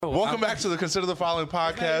Welcome back to the Consider the Following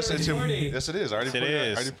podcast. Yes, it is. I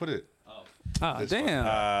already put it. Oh,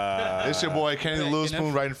 damn. It's your boy, Kenny the Little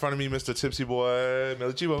Spoon, right in front of me, Mr. Tipsy Boy,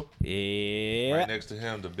 Melly Chivo. Yeah. Right next to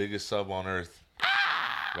him, the biggest sub on earth,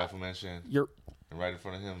 Rifleman Shan. You're... And right in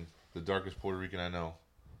front of him, the darkest Puerto Rican I know,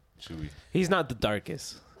 Chewy. He's not the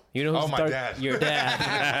darkest. You know who's my dark? dad. Your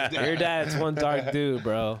dad. Your dad's one dark dude,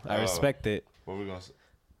 bro. I respect it. What are we going to say?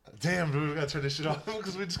 Damn, dude, we got to turn this shit off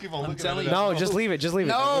because we just keep on looking at it. No, just leave it. Just leave it.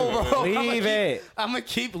 No, bro. Leave it. I'm going to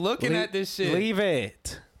keep looking at this shit. Leave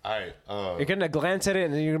it. All right. You're going to glance at it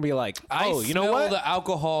and then you're going to be like, oh, you know what? I smell the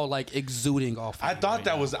alcohol like exuding off. I thought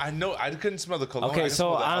that was, I couldn't smell the cologne. Okay,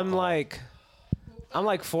 so I'm like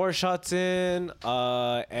 4 shots in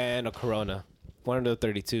and a Corona. One of the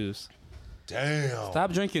 32s. Damn.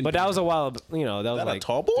 Stop drinking. But that was a while, that was that like a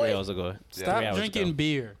tall boy? 3 hours ago. Stop drinking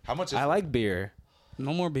beer. How much is I like beer.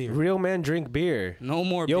 No more beer. Real men drink beer. No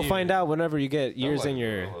more beer. You'll find out whenever you get years like in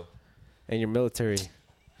your military.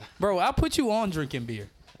 Bro, I'll put you on drinking beer.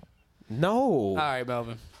 No. All right,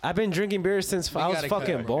 Melvin. I've been drinking beer since I was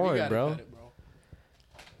fucking born, bro.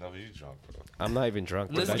 No, you drunk, bro. I'm not even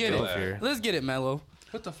drunk. Let's I get drove it. here. Let's get it, Mello.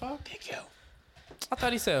 What the fuck? Thank you. I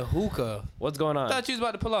thought he said hookah. What's going on? I thought you was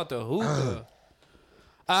about to pull out the hookah.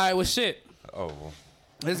 All right, well, shit. Oh, well.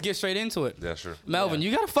 Let's get straight into it. Yeah, sure. Melvin, you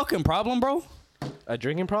got a fucking problem, bro? A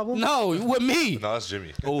drinking problem? No, with me. No, that's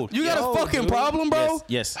Jimmy. Oh, You got a fucking problem, bro?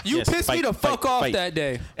 Yes. You pissed me the fuck off that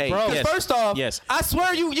day. Hey, bro, yes, first off, yes. I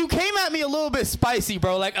swear you came at me a little bit spicy,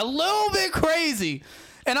 bro. Like a little bit crazy.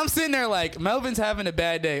 And I'm sitting there like, Melvin's having a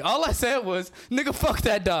bad day. All I said was, nigga, fuck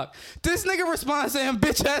that doc. This nigga responds saying,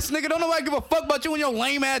 bitch ass nigga, don't nobody give a fuck about you and your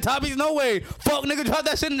lame ass topics. No way. Fuck nigga, drop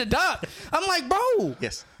that shit in the doc. I'm like, bro.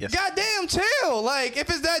 Yes. Goddamn, chill. Like, if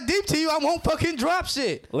it's that deep to you, I won't fucking drop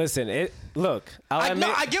shit. Listen, look,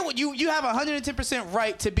 I get what you have 110%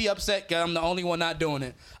 right to be upset because I'm the only one not doing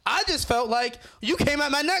it. I just felt like you came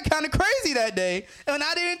at my neck kind of crazy that day, and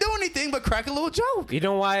I didn't do anything but crack a little joke. You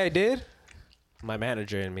know why I did? My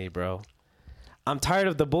manager and me, bro. I'm tired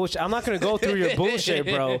of the bullshit. I'm not gonna go through your bullshit,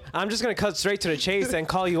 bro. I'm just gonna cut straight to the chase and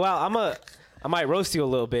call you out. I might roast you a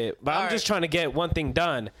little bit, but I'm just trying to get one thing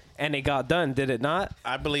done, and it got done. Did it not?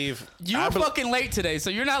 I believe You're fucking late today, so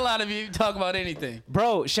you're not allowed to talk about anything.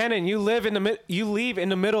 Bro, Shannon, you leave in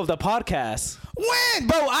the middle of the podcast. When,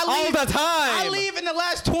 bro? I leave all the time. I leave in the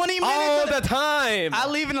last 20 minutes. All the time. I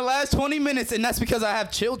leave in the last 20 minutes, and that's because I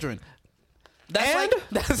have children.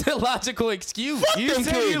 That's a logical excuse. You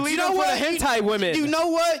said you leave for the hentai women. You know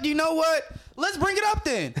what? Let's bring it up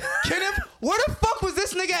then. Kenneth, where the fuck was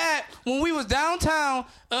this nigga at when we was downtown,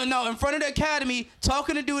 in front of the academy,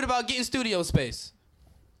 talking to dude about getting studio space?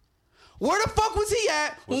 Where the fuck was he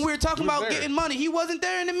at when we were talking about getting money? He wasn't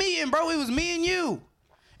there in the meeting, bro. It was me and you.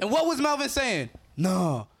 And what was Melvin saying?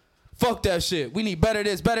 Nah, fuck that shit. We need better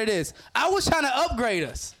this. I was trying to upgrade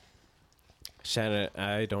us. Shannon,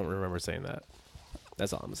 I don't remember saying that.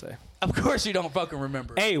 That's all I'm gonna say. Of course you don't fucking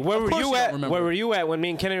remember. Hey, where were you at? Where were you at when me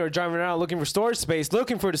and Kenny were driving around looking for storage space,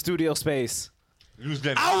 looking for the studio space? You was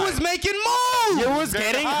getting I was making moves. You was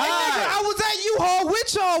getting high. I was at U-Haul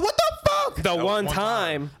with y'all. What the fuck? The one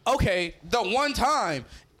time. Okay, the one time.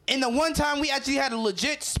 And the one time we actually had a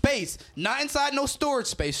legit space, not inside no storage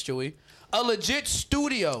space, Chewy. A legit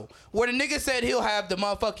studio where the nigga said he'll have the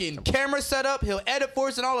motherfucking camera set up, he'll edit for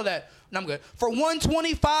us and all of that. And I'm good. For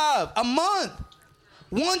 $125 a month.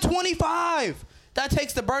 $125. That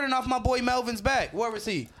takes the burden off my boy Melvin's back. Where was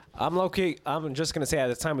he? I'm low-key. I'm just gonna say at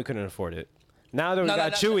the time we couldn't afford it. Now that we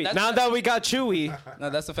got Chewy. No,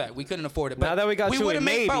 that's a fact. We couldn't afford it. Now that we got Chewy,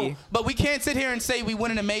 maybe. Bro, but we can't sit here and say we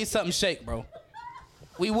wouldn't have made something shake, bro.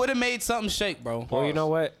 We would have made something shake, bro. Well, you know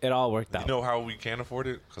what? It all worked out. You know how we can't afford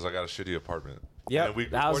it? Because I got a shitty apartment. Yep. And we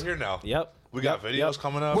record here now. Yep. We got videos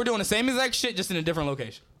coming up. We're doing the same exact shit, just in a different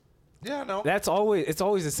location. Yeah, I know. It's always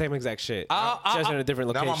the same exact shit. Just in a different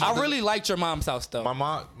location. I really liked your mom's house, though. My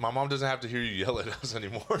mom doesn't have to hear you yell at us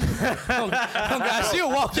anymore. Oh, God, she'll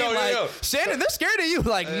walk in like, Shannon, they're scared of you.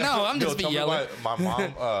 Like, no, I'm just be yelling. My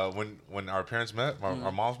mom, when our parents met,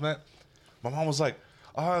 our moms met, my mom was like,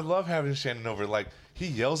 oh, I love having Shannon over. Like, he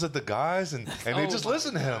yells at the guys, and they just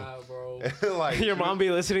listen to him. Bro. Like, your mom be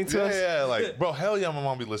listening to us? Yeah, like, bro, hell yeah, my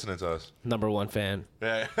mom be listening to us. #1 fan.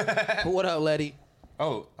 Yeah. What up, Letty?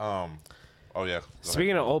 Oh yeah.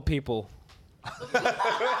 Speaking of old people,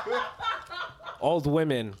 old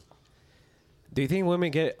women, do you think women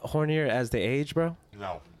get hornier as they age, bro?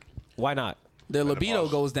 No. Why not? Their libido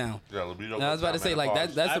goes down. Yeah, libido. I was about to say, like,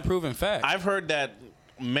 that's a proven fact. I've heard that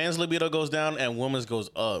men's libido goes down and women's goes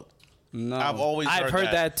up. No. I've heard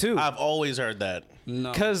that too. I've always heard that.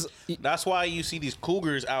 No. Because That's why you see these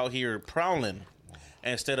cougars out here prowling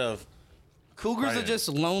instead of Cougars are just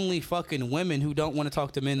lonely fucking women who don't want to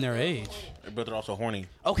talk to men their age. But they're also horny.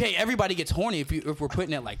 Okay, everybody gets horny if we're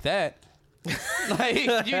putting it like that. Like,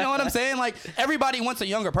 you know what I'm saying? Like, everybody wants a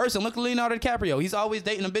younger person. Look at Leonardo DiCaprio. He's always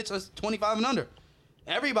dating a bitch that's 25 and under.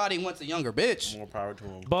 Everybody wants a younger bitch. More power to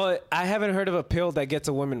them. But I haven't heard of a pill that gets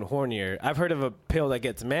a woman hornier. I've heard of a pill that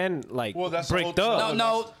gets men like bricked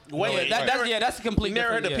up. Wait, that's a complete. You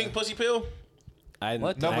never heard different- the pink pussy pill?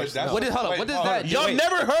 What? No, but that's What is that? Y'all Wait,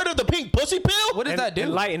 never heard of the pink pussy pill? what does that do?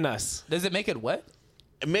 Enlighten us. Does it make it wet?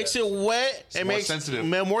 It makes it wet. It more makes sensitive.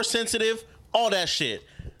 more sensitive. All that shit.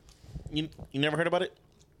 You never heard about it?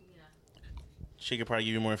 Yeah. She could probably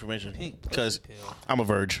give you more information because I'm a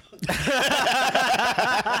virgin.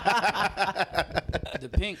 The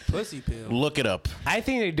pink pussy pill. Look it up. I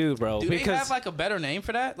think they do, bro. Do they because have like a better name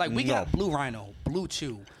for that? Like we got Blue Rhino, Blue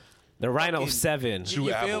Chew, the Rhino fucking 7, you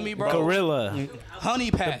feel apple. me, bro? Gorilla.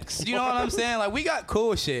 Honey packs. You know what I'm saying? Like we got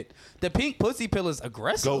cool shit. The pink pussy pill is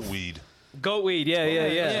aggressive. Goat weed. Goat weed.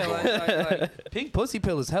 Yeah. Like, pink pussy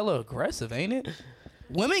pill is hella aggressive, ain't it?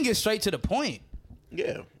 Women get straight to the point.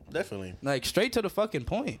 Yeah, definitely. Like straight to the fucking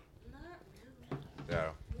point. Yeah.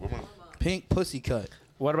 Women. Pink pussy cut.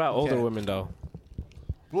 What about older Okay. women though?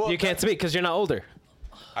 Well, You can't speak because you're not older.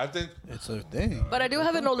 I think. It's a thing. But I do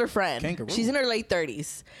have an older friend. Kangaroo. She's in her late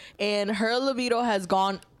 30s, and her libido has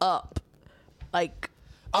gone up, like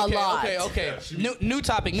a lot. Okay. New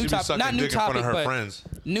topic. She be sucking Not new dick in front topic, of her but friends.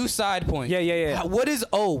 new side point. Yeah. What is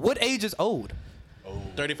old? What age is old?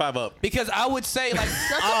 35 up. Because I would say like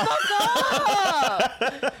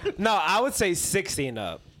No, I would say 60 and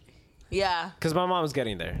up Yeah. because my mom's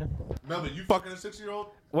getting there. Melvin, you fucking a 60-year-old?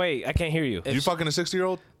 Wait, I can't hear you. You fucking a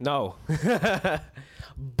 60-year-old? No.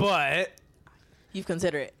 But You've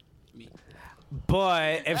considered it.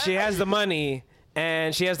 if she has the money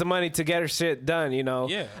and she has the money to get her shit done, you know.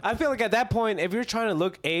 Yeah. I feel like at that point, if you're trying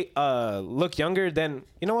to look younger, then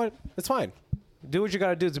you know what? It's fine. Do what you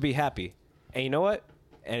gotta do to be happy. And you know what?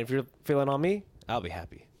 And if you're feeling on me, I'll be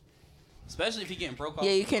happy. especially if you're getting broke off.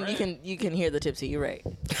 Yeah, you the can bread. you can hear the tipsy. You're right.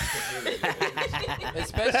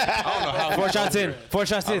 Especially I don't know how. 4 shots in. 4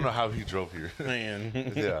 shots I in. don't know how he drove here. Man.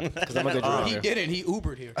 Yeah. Because I'm a good he driver. didn't. He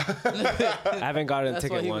Ubered here. I haven't gotten a That's why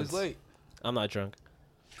ticket he once. was late. I'm not drunk.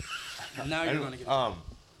 Now you're gonna get.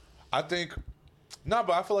 I think. No,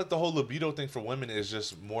 but I feel like the whole libido thing for women is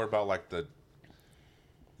just more about like the.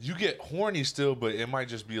 You get horny still, but it might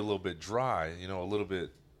just be a little bit dry. You know, a little bit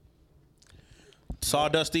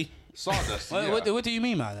Sawdusty. sawdust. What do you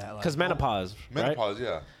mean by that? Like, Because menopause, right? Menopause,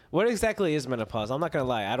 yeah. What exactly is menopause? I'm not gonna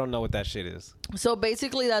lie, I don't know what that shit is. So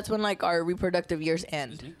basically, that's when like our reproductive years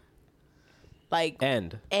end. Like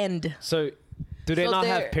End. end. So, do they So not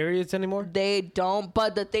they're- have periods anymore? They don't.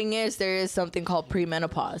 But the thing is, there is something called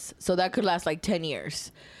premenopause. So that could last like 10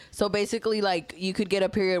 years. So basically, like you could get a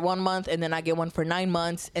period 1 month and then I get one for 9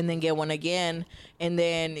 months and then get one again. And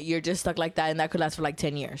then you're just stuck like that. And that could last for like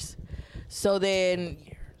 10 years. So then,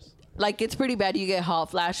 like, it's pretty bad. You get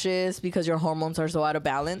hot flashes because your hormones are so out of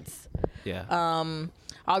balance. Yeah.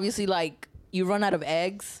 Obviously, like, you run out of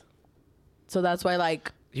eggs. So that's why,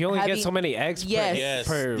 like, you only get having- so many eggs Yes. Yes.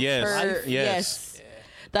 per Yes. per- Yes.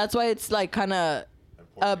 That's why it's like kind of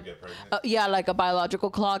Important to get pregnant. yeah, like a biological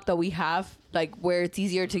clock that we have, like where it's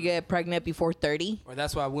easier to get pregnant before 30. Or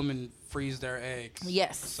that's why women freeze their eggs.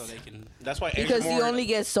 Yes. So they can. That's why eggs Because are you more, only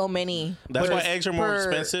get so many. That's why per- eggs are more per-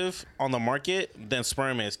 expensive on the market than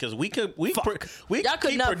sperm is. Because we Y'all could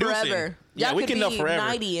keep nut producing. forever. Yeah, Y'all we could can be nut forever.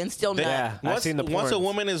 90 and still nut. Yeah, I've Once, seen the once a porns.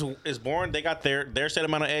 woman is born, they got their set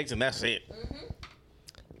amount of eggs, and that's it.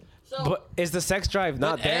 So, But is the sex drive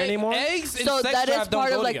not there anymore? Eggs and so sex that drive is don't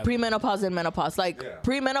part go of like together. premenopause and menopause. Like Yeah.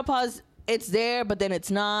 premenopause, it's there, but then it's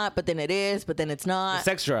not, but then it is, but then it's not.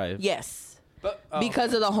 Sex drive. Yes. But,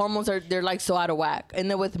 Because of the hormones they're like so out of whack. And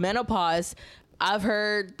then with menopause, I've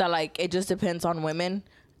heard that like it just depends on women.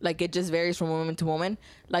 Like it just varies from woman to woman.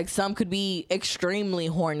 Like some could be extremely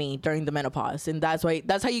horny during the menopause, and that's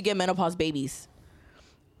how you get menopause babies.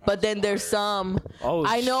 But then there's some. Oh,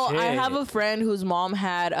 I know. I shit. have a friend whose mom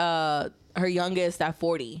had her youngest at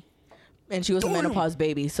 40, and she was a menopause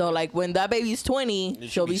baby. So like when that baby's 20,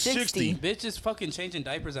 she'll be 60. bitches fucking changing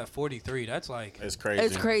diapers at 43. That's like. It's crazy.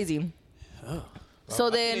 It's crazy. So I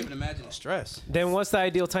can't even then imagine the stress. Then what's the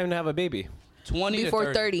ideal time to have a baby? 20 before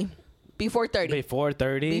to 30. Before 30. Before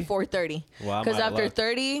 30? Before 30. Wow, I'm Because out of after luck.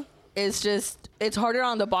 30, it's harder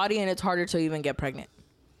on the body and it's harder to even get pregnant.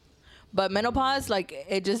 But menopause, like,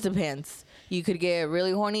 it just depends. You could get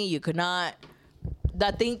really horny, you could not.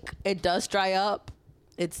 I think it does dry up.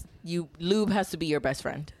 Lube has to be your best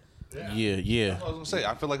friend. Yeah. I was gonna say,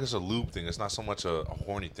 I feel like it's a lube thing. It's not so much a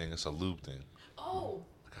horny thing. It's a lube thing. Oh.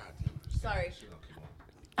 Sorry.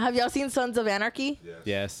 Have y'all seen Sons of Anarchy?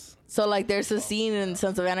 Yes. So like, there's a scene in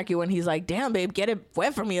Sons of Anarchy when he's like, "Damn, babe, get it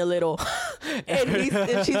wet for me a little," and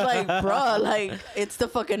she's like, "Bruh, like it's the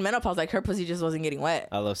fucking menopause. Like her pussy just wasn't getting wet."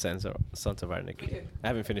 I love Sons of Anarchy. I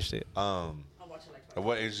haven't finished it. At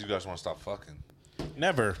what age do you guys want to stop fucking?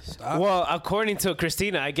 Never. Well, according to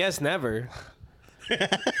Christina, I guess never.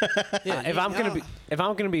 If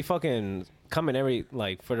I'm gonna be fucking coming every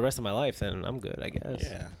like for the rest of my life, then I'm good, I guess.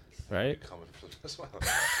 Yeah. Right? Coming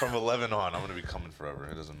from 11 on, I'm gonna be coming forever.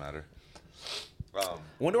 It doesn't matter.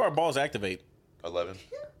 When do our balls activate? 11.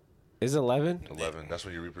 Is it 11? 11. That's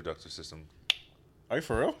when your reproductive system. Are you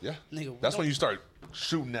for real? Yeah. Nigga, That's when you start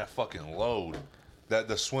shooting that fucking load. That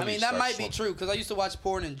the I swimming. mean, that starts might be swimming. true because I used to watch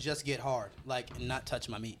porn and just get hard, like, and not touch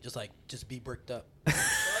my meat, just be bricked up.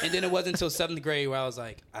 And then it wasn't until 7th grade where I was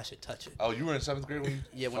like, I should touch it. Oh, you were in 7th grade when you.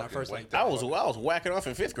 Yeah, when I fucking first, wanked like, that I was fuck? whacking off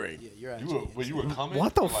in 5th grade. Yeah, you're You were, actually. but you were coming.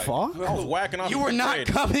 What the Like, fuck? I was whacking off. You in were 5th not grade.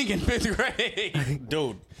 coming in 5th grade.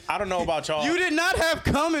 Dude. I don't know about y'all. You did not have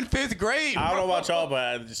cum in 5th grade. I don't know bro. about y'all,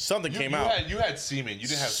 but something came out. You had semen. You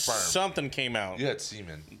didn't have sperm. Something came out. You had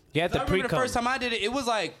semen. You had I the remember the pre-cum. first time I did it, it was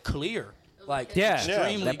like clear, like Yeah,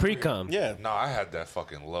 extremely that pre-cum. Yeah. No, I had that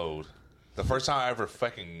fucking load. The first time I ever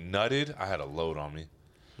fucking nutted, I had a load on me.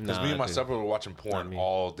 Because me and my dude. stepbrother were watching porn me.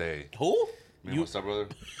 all day. Who? Me and my stepbrother.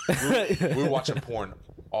 we were watching porn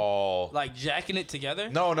all. like jacking it together.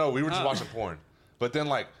 No, we were just Oh. watching porn. But then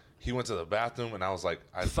like he went to the bathroom and I was like,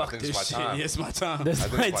 I Fuck think this it's shit. my time. Yeah, it's my time. This I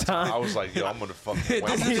is think my it's my time. I time. was like, yo, I'm gonna fucking.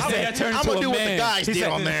 This is the wank. day I turned I'm into gonna a do what the man. guys did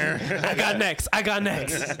on there. I got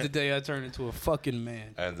next. This is the day I turned into a fucking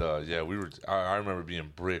man. And yeah, we were. I remember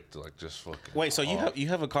being bricked, like just fucking. Wait, so hard. you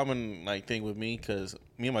have a common like thing with me because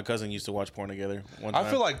me and my cousin used to watch porn together. One time.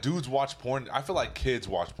 I feel like dudes watch porn. I feel like kids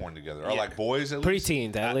watch porn together, or Yeah. like boys at least.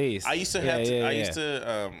 Preteens, at least. I used to have to. I used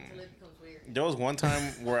to. There was one time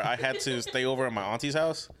where I had to stay over at my auntie's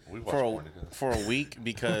house We watched porn together. for a week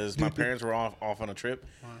because my parents were off on a trip,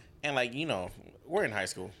 and like we're in high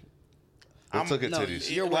school. Let's look at No,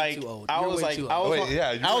 titties. you're way like too old. I You're was way like too I old. was Wait, yeah,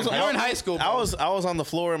 I was You're in high school, I bro. was on the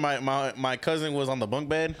floor and my cousin was on the bunk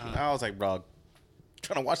bed. I was like, bro,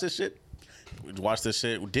 trying to watch this shit. We watched this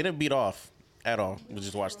shit. We didn't beat off at all. We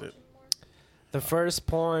just watched it. The first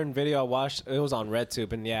porn video I watched, it was on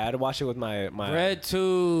RedTube, and yeah, I had to watch it with my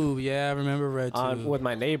RedTube, yeah, I remember RedTube. with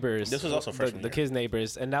my neighbors. This was also freshman the year. kids'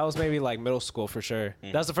 neighbors, and that was maybe like middle school for sure.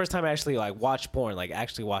 That was the first time I actually like watched porn, like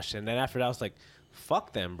actually watched it. And then after that, I was like,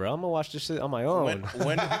 "Fuck them, bro! I'm gonna watch this shit on my own."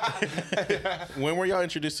 When were y'all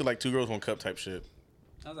introduced to like 2 Girls 1 Cup type shit?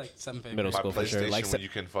 I was like 7th grade. Middle My school for sure. PlayStation Like when you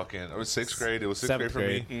can fucking. It was 6th grade. It was 6th Seventh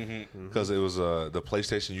grade for grade. me because it was the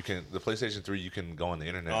PlayStation. The PlayStation 3. You can go on the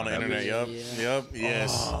internet. On the that internet, bitch. yep,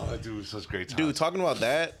 yes. Oh, dude, such great time. Dude, talking about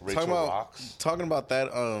that, Rachel Rocks. talking about that.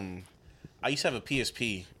 I used to have a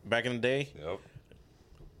PSP back in the day. Yep.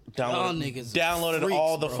 niggas Downloaded freaks,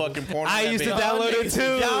 all the bro. fucking porn. I on that used to bitch. download it too.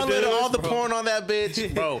 Downloaded dude. all the porn on that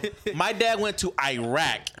bitch, bro. My dad went to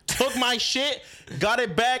Iraq, took my shit, got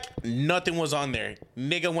it back. Nothing was on there.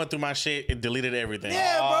 Nigga went through my shit and deleted everything.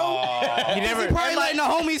 Yeah, bro. He never, He probably letting the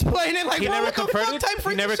homies playing it like, he bro, never what the fuck confronted. type He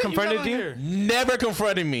freaky never shit you got confronted on you. here? Never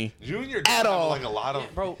confronted me. You and your At dad have all. like a lot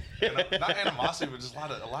of Bro, not animosity, but just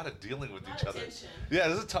a lot of dealing with each other. Yeah,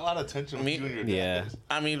 there's a lot of tension with Me- you and your dad. Yeah.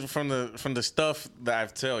 I mean, from the stuff that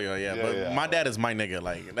I've tell you, yeah. Yeah, But yeah. my dad is my nigga.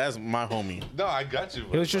 Like that's my homie. No, I got you.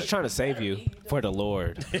 He was just trying to save you for the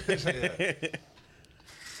Lord.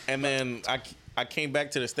 And then I came back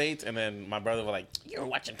to the States, and then my brother was like, "You were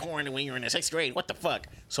watching porn when you were in the 6th grade. What the fuck?"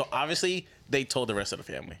 So obviously, they told the rest of the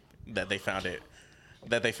family that they found it on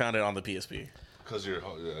the PSP. Because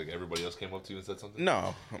like everybody else came up to you and said something.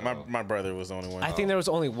 No, my brother was the only one. I think there was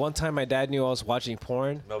only one time my dad knew I was watching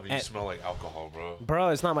porn. No, but you and- smell like alcohol, bro. Bro,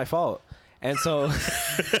 it's not my fault. And so, it's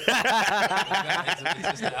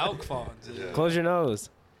just the alcohol. Dude. close your nose.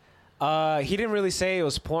 He didn't really say it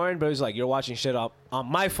was porn, but he was like, "You're watching shit on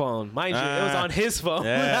my phone." Mind you, it was on his phone.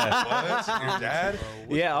 Yeah. What? Your dad?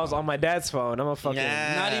 Yeah, I was on my dad's phone. I'm a fucking.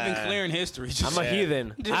 Yeah. Not even clearing history. Just I'm a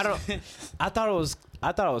heathen. Just- I thought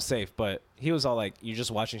it was safe, but he was all like, "You're just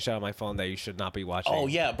watching shit on my phone that you should not be watching." Oh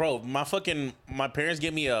yeah, bro. My parents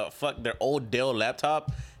gave me their old Dell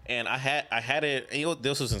laptop, and I had it. And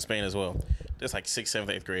this was in Spain as well. This like 6th, 7th,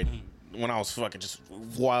 8th grade. When I was fucking just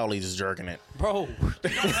wildly just jerking it. bro. in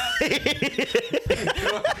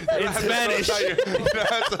Spanish.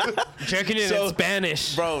 Checking it So- in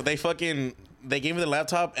Spanish. Bro, they gave me the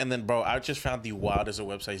laptop, and then bro, I just found the wildest of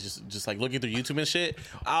websites. Just like looking through YouTube and shit.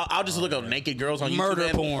 I'll just look up naked girls on Murder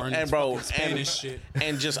YouTube porn. and bro, Fucking Spanish shit.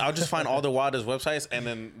 and I'll just find all the wildest websites. And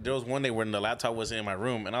then there was one day when the laptop was in my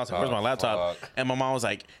room, and I was like, "Where's my laptop?" fuck. And my mom was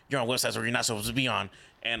like, "You're on websites where you're not supposed to be on."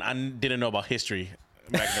 And I didn't know about history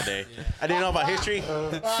back in the day. I didn't know about history.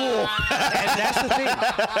 And that's the thing.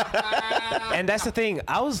 And that's the thing.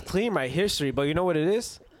 I was clean my history, but you know what it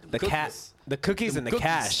is? The cookies and the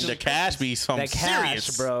cash. The cash be some The cash,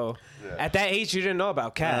 serious, bro. At that age, you didn't know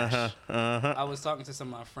about cash. I was talking to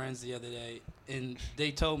some of my friends the other day, and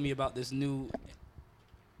they told me about this new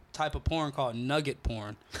type of porn called nugget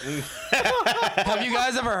porn. Have you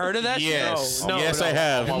guys ever heard of that? Yes, No, yes, no. I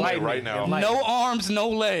have. I'm on it right now. Shit? No arms, no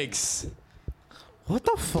legs. What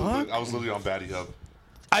the fuck? I was literally on Batty Hub.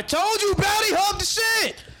 I told you, Batty Hub the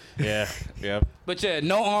shit. Yeah. But yeah,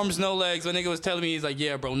 no arms, no legs. When nigga was telling me, he's like,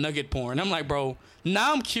 yeah, bro, nugget porn. I'm like, bro,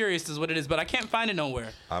 now I'm curious as what it is, but I can't find it nowhere.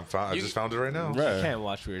 I just found it right now. You can't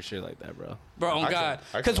watch weird shit like that, bro. Bro, on I God.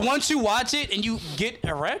 can Because watch once you watch it and you get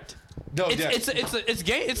erect, No,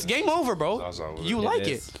 it's game over, bro. That's all it You is. like It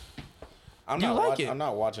it. is. I'm You not like it. I'm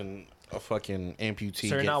not watching a fucking amputee. So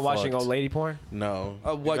you're get not watching fucked. old lady porn? No.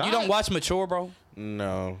 What, you don't watch Mature, bro?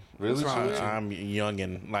 No. Really? I'm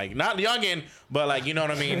youngin'. Like, not youngin', but like, you know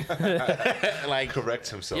what I mean? Like, Correct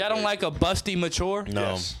himself. Y'all don't like a busty Mature? no.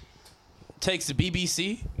 Yes. Takes the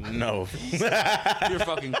BBC? No. You're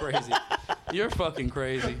fucking crazy. You're fucking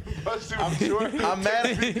crazy.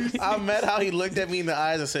 I'm mad how he looked at me in the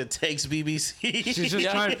eyes and said, takes BBC. She's just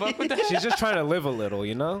Yeah, trying. fuck with that. She's just trying to live a little,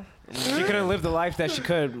 you know. She couldn't live the life that she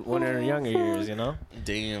could when in her younger years, you know.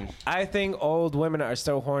 Damn. I think old women are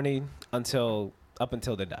still horny up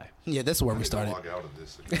until they die. Yeah, that's where we started. Log out of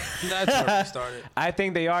this again. That's where we started. I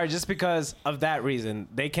think they are just because of that reason.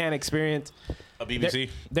 They can't experience. A BBC?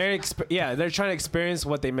 They're trying to experience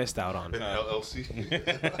what they missed out on. An LLC.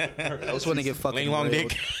 That's when they get fucking Ling long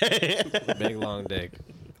railed. dick. Big long dick.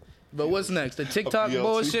 But what's next? The TikTok BLT.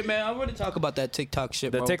 bullshit, man. I want to talk about that TikTok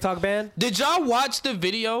shit, The bro. TikTok ban? Did y'all watch the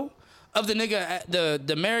video of the nigga,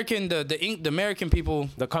 the American people?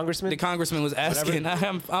 The congressman? The congressman was asking.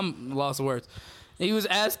 I'm lost of words. He was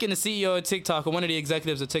asking the CEO of TikTok or one of the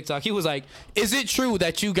executives of TikTok. He was like, "Is it true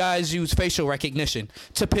that you guys use facial recognition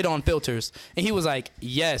to put on filters?" And he was like,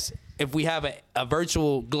 "Yes. If we have a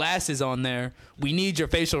virtual glasses on there, we need your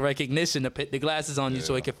facial recognition to put the glasses on you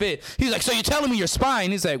so it can fit." He's like, "So you're telling me you're spying?"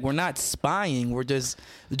 He's like, "We're not spying. We're just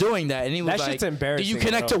doing that." And he was That like, shit's embarrassing, "Do you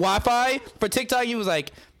connect to bro. Wi-Fi for TikTok?" He was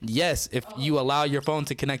like, "Yes. If you allow your phone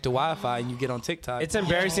to connect to Wi-Fi and you get on TikTok." It's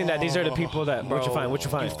embarrassing that these are the people that. What you find? What you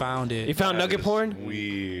find? You found it. You found nugget porn?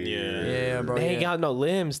 Weird. Yeah, bro. They ain't Yeah. got no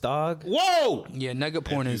limbs, dog. Whoa! Yeah, nugget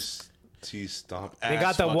porn is. T-stomp. They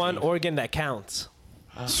got the one organ that counts.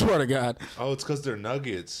 Swear to God. Oh, it's because they're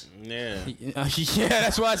nuggets. Yeah. Yeah,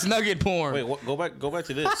 that's why it's nugget porn. Wait, what, go back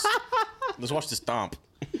to this. Let's watch the stomp.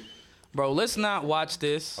 Bro, let's not watch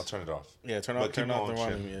this. I'll turn it off. Yeah, turn But off keep the going,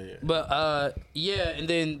 volume. Chip. Yeah. But yeah, and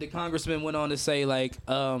then the congressman went on to say like,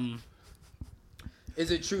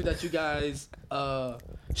 is it true that you guys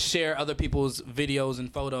share other people's videos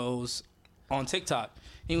and photos on TikTok?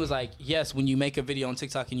 He was like, yes, when you make a video on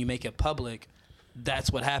TikTok and you make it public,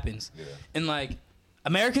 that's what happens. Yeah. And like,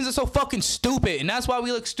 Americans are so fucking stupid, and that's why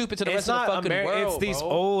we look stupid to the It's rest of not the fucking America. world. It's these bro.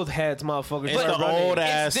 old heads, motherfuckers. It's that the are running. old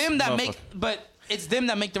ass. It's them that make, motherfucker. but it's them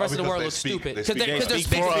that make the rest of the because world they look speak- stupid they because speak- they're they speaking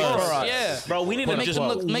speak for for us. us. Yeah, Bro, we need But to makes just them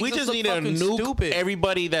look- makes we us just look need to fucking nuke stupid.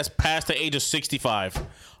 everybody that's past the age of 65.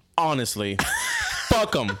 Honestly,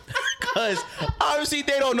 fuck them. Because obviously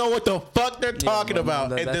they don't know what the fuck they're talking but no,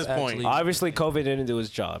 about at that's this point. actually- Obviously, COVID didn't do his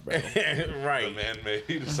job, bro. Right. Man-made.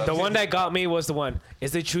 The one that got me was the one.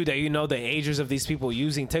 Is it true that you know the ages of these people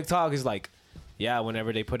using TikTok? Is like, yeah,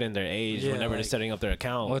 whenever they put in their age, Yeah, whenever they're like, setting up their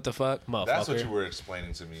account. What the fuck? Motherfucker. That's what you were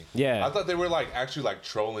explaining to me. Yeah. I thought they were like actually like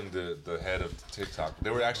trolling the head of TikTok. They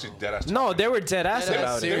were actually dead ass. No, they were dead ass Yeah,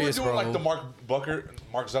 about They it. were serious, doing bro. like the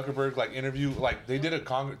Mark Zuckerberg like interview. Like they did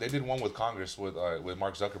they did one with Congress with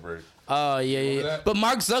Mark Zuckerberg. Oh yeah, Remember yeah. that? But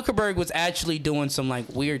Mark Zuckerberg was actually doing some like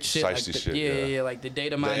weird shit, like Shiesty the, shit, yeah, yeah. like the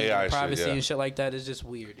data mining, AI and shit, privacy yeah. and shit like that is just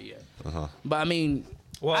weird. Yeah. But I mean,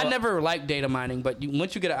 Well- I never liked data mining, but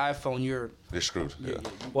once you get an iPhone, you're They're screwed. Yeah.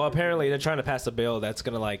 Well, apparently th're trying to pass a bill that's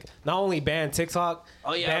gonna like not only ban TikTok,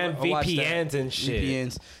 ban I watched that. VPNs and shit.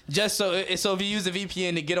 VPNs. Just so if you use a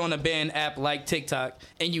VPN to get on a banned app like TikTok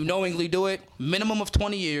and you knowingly do it, minimum of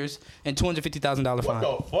 20 years and $250,000 fine.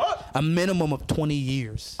 What the fuck? A minimum of 20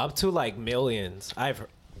 years. Up to like millions.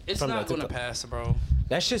 It's from not the gonna TikTok. pass, bro.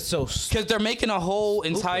 That shit's so. Because they're making a whole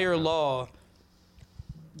entire law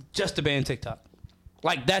just to ban TikTok.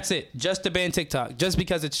 Like, that's it. Just to ban TikTok. Just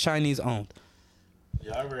because it's Chinese owned.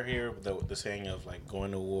 Y'all ever hear the saying of like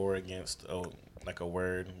going to war against like a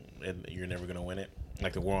word and you're never gonna win it?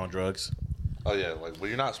 Like the war on drugs. Oh yeah. Like, well,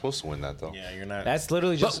 you're not supposed to win that though. Yeah, you're not. That's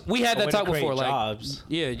literally just. But we had a that way to talk create before. Like, jobs.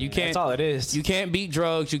 yeah, you can't. That's all it is. You can't beat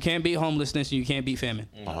drugs. You can't beat homelessness. And you can't beat famine.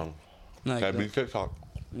 Uh-huh. Like, Can't beat TikTok.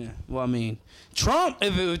 Yeah. Well, I mean, Trump.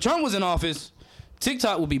 If Trump was in office,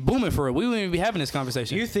 TikTok would be booming for it. We wouldn't even be having this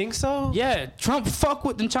conversation. You think so? Yeah, Trump fuck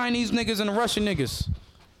with the Chinese niggas and the Russian niggas.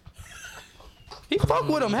 He fuck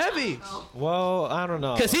with them heavy. Well, I don't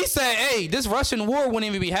know. Cause he said, "Hey, this Russian war wouldn't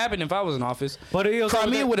even be happening if I was in office." But he was over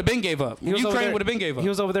Crimea there- would have been gave up. he was over Ukraine there- would have been gave up. He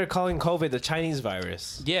was over there calling COVID the Chinese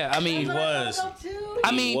virus. Yeah, I mean, was.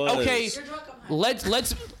 okay.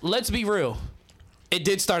 Let's be real. It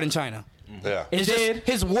did start in China. Yeah. It's It just, did.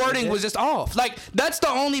 his wording was just off. Like that's the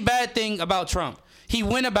only bad thing about Trump. He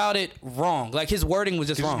went about it wrong. Like his wording was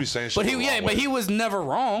just He just wrong. be saying But shit the wrong but way. he was never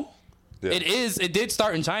wrong. Yeah. It did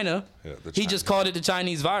start in China. Yeah, the He just called it the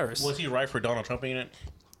Chinese virus. Was he right for Donald Trump being it?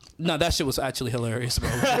 No, that shit was actually hilarious, bro.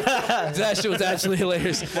 That shit was actually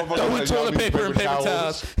hilarious. Throwing like, toilet y'all paper need and paper paper towels.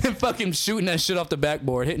 towels and fucking shooting that shit off the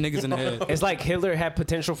backboard, hitting niggas in the head. It's like Hitler had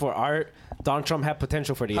potential for art. Donald Trump had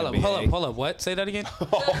potential for the Hold NBA. up. What? Say that again?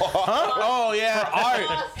 Oh yeah.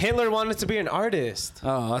 Art. Hitler wanted to be an artist.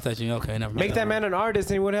 Oh, I thought you. Okay, never mind. Make that man an artist,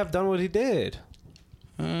 and he would have done what he did.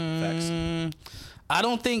 I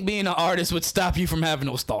don't think being an artist would stop you from having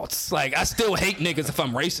those thoughts. Like, I still hate niggas if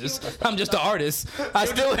I'm racist. I'm just an artist. I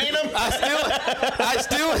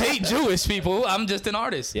still hate Jewish people. I'm just an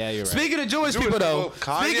artist. Yeah, you're right. Speaking of Jewish people, though,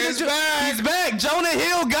 Kanye's speaking of back. he's back. Jonah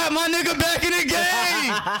Hill got my nigga back in the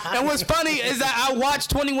game. And what's funny is that I watched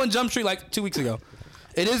 21 Jump Street like 2 weeks ago.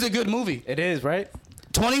 It is a good movie. It is, right?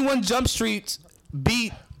 21 Jump Street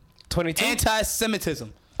beat 22?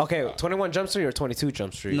 anti-Semitism. Okay, 21 Jump Street or 22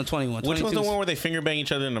 Jump Street? No, 21. Which one's the 22 's- one where they finger bang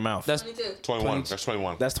each other in the mouth? That's 21. That's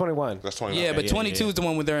 21. That's 21. That's 21. yeah, but 22 is the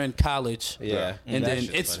one where they're in college. Yeah. And That then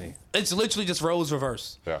shit's funny. it's literally just roles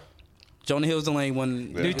reverse. Yeah. Jonah Hill's the lane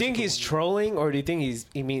one. Do you think he's trolling or do you think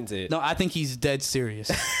he means it? No, I think he's dead serious.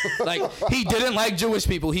 Like he didn't like Jewish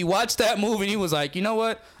people. He watched that movie and he was like, you know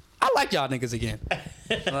what? I like y'all niggas again.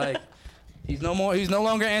 Like he's no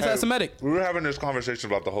longer anti-Semitic. We were having this conversation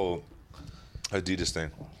about the whole Adidas thing.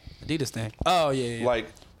 Adidas thing. Oh yeah. Like,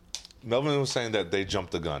 Melvin was saying that they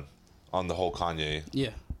jumped the gun on the whole Kanye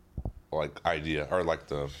Yeah. like idea or like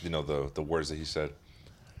the the words that he said,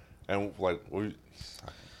 and like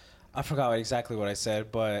I forgot exactly what I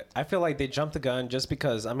said, but I feel like they jumped the gun just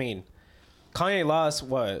because, I mean, Kanye lost,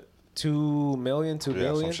 what, 2 million, 2 yeah,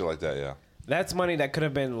 billion? some shit like that. Yeah. That's money that could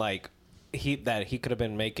have been like, he could have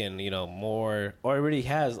been making, more, or already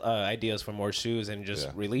has ideas for more shoes and just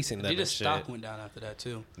Yeah. releasing them and Adidas shit. stock went down after that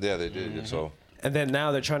too. Yeah, they did. So And then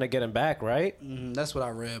now they're trying to get him back, right? That's what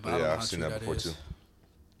I read, but I don't know yeah, how I've seen true that before is. too.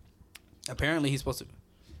 Apparently he's supposed to.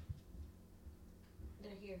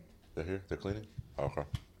 They're here. They're cleaning. Oh, okay.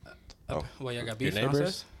 Well, y'all got Your beef neighbors?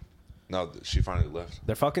 downstairs? No, she finally left.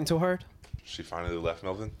 They're fucking too hard? She finally left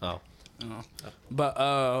Melvin. Oh.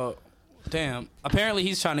 But damn. Apparently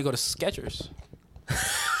he's trying to go to Skechers.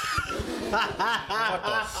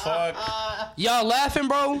 Fuck. Y'all laughing,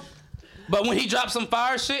 bro? But when he drops some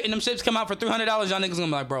fire shit and them shits come out for $300, y'all niggas gonna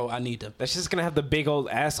be like, bro, I need them. That's just gonna have the big old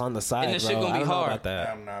ass on the side, And this bro. shit gonna I be don't know hard. about that.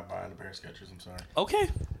 I'm not buying a pair of Skechers. I'm sorry. Okay.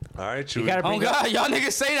 All right, Chewy. You gotta Oh bring up- God, y'all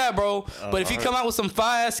niggas say that, bro. But if he come out with some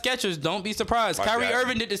fire ass Skechers, don't be surprised. My Kyrie dad-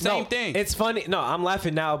 Irving did the same No, thing. it's funny. No, I'm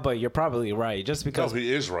laughing now, but you're probably right. Just No, because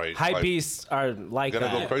he is right. hype Like, beasts are like gotta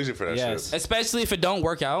that. go crazy for that Yes. shit. Especially if it don't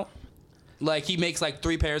work out. Like he makes like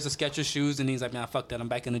 3 pairs of Skechers shoes and he's like, man, fuck that, I'm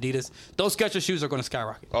back in Adidas. Those Skechers shoes are gonna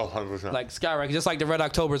skyrocket. Oh, 100%. Like skyrocket, just like the Red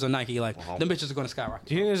Octobers or Nike. Like them bitches are gonna skyrocket.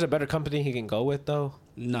 Do you think there's a better company he can go with though?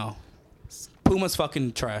 No, Puma's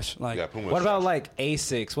fucking trash. Like yeah, Puma. What about like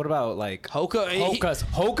Asics? What about like Hoka?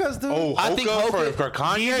 Hoka's, dude? Oh, I think Hoka for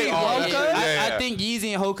Kanye. Yeezy, Oh, Hoka, yeah. I think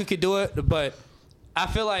Yeezy and Hoka could do it, but I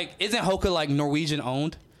feel like isn't Hoka like Norwegian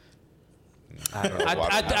owned? I don't know.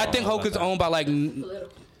 I think Hoka's owned by like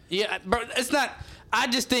yeah, but it's not. I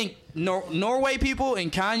just think Norway people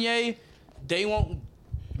and Kanye, they won't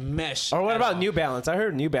mesh. Or what at about all. New Balance? I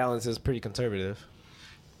heard New Balance is pretty conservative.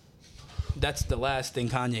 That's the last thing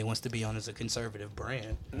Kanye wants to be on as a conservative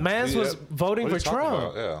brand. Mans was Yeah. voting What are for you talking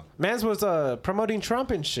Trump. about? Yeah. Mans was promoting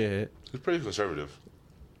Trump and shit. He's pretty conservative.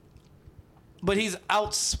 But he's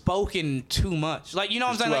outspoken too much. Like, you know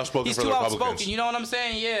what I'm He's saying? too Like, outspoken he's for too the outspoken. Republicans. You know what I'm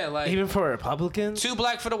saying? Yeah, like Even for Republicans? too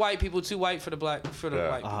black for the white people, too white for the black for the Yeah.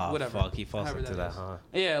 white people. Oh, Whatever. fuck. He falls However into that, is. huh?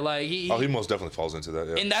 Yeah, like Oh, he most definitely falls into that.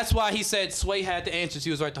 Yeah. and that's why he said Sway had the answers.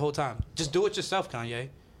 He was right the whole time. Just do it yourself, Kanye.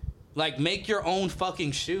 Like, make your own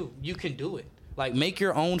fucking shoe. You can do it. Like, make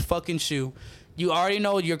your own fucking shoe. You already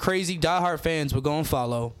know your crazy diehard fans will go and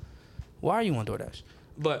follow. Why are you on DoorDash?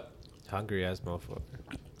 But Hungry ass motherfucker.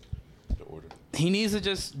 The order. he needs to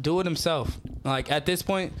just do it himself. Like, at this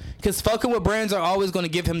point, because fucking with brands are always going to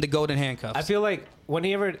give him the golden handcuffs. I feel like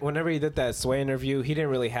whenever he did that Sway interview, he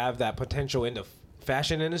didn't really have that potential in the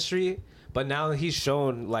fashion industry. But now he's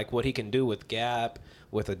shown like what he can do with Gap,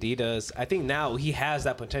 with Adidas. I think now he has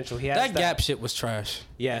that potential. He has That Gap shit was trash.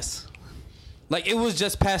 Yes. Like it was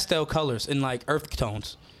just pastel colors and like earth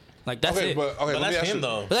tones. Like that's Okay, it. but But let me that's ask him you,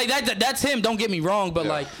 though. Like that's him. Don't get me wrong, but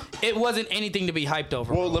Yeah. like it wasn't anything to be hyped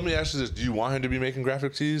over. Well, bro. let me ask you this: do you want him to be making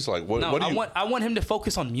graphic tees? Like, what? No, what do you? I want him to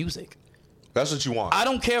focus on music. That's what you want. I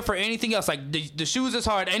don't care for anything else. Like the shoes is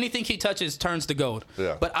hard. Anything he touches turns to gold.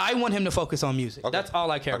 Yeah. But I want him to focus on music. Okay. That's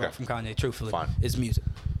all I care Okay. about from Kanye. Truthfully, Fine. is music.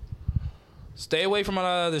 Stay away from all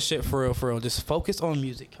that other shit for real. For real, just focus on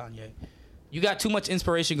music, Kanye. You got too much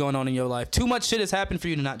inspiration going on in your life. Too much shit has happened for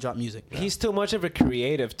you to not drop music. He's too much of a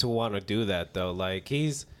creative to want to do that though. Like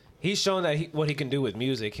he's shown that what he can do with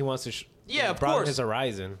music. He wants to Yeah, of broaden course. his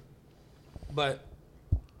horizon. But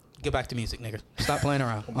get back to music, nigga. Stop playing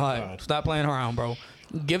around. All right, God. stop playing around, bro.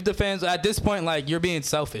 Give the fans at this point, like you're being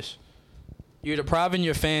selfish. You're depriving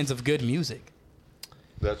your fans of good music.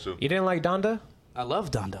 That's true. You didn't like Donda? I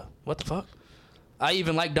love Donda. What the fuck? I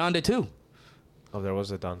even like Donda too. Oh, there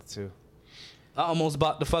was a Donda too. I almost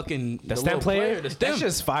bought the fucking The little stem player? The stem. That's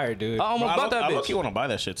just fire, dude. I almost bought that I bitch. look, want to buy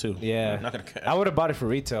that shit too. Yeah. I'm not gonna. I would have bought it for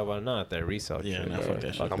retail, but not that resale. Yeah, shit, nah, bro. fuck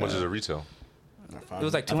that shit. How much is it retail? It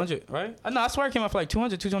was like 200, right? No, I swear it came out for like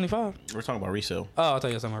 200, 225. We're talking about resale. Oh, I thought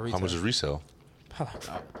you were talking about retail. How much is resale? I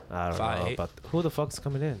don't Five, know. eight. But who the fuck's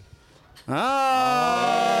coming in?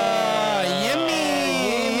 Ah, yummy.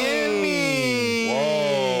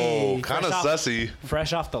 Whoa, kind of Fresh out. sussy.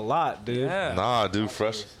 Fresh off the lot, dude. Yeah. Nah, dude,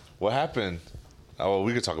 fresh. What happened? Oh, well,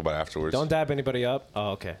 we could talk about it afterwards. Don't dab anybody up.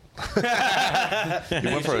 Oh, okay. You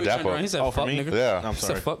went for a dap He up. said, Oh, fuck for me? nigga. Yeah. I'm He said,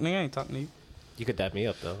 sorry. fuck nigga, I ain't talking to you. You could dab me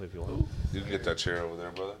up though if you want. You can get that chair over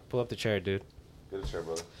there, brother. Pull up the chair, dude. Get a chair,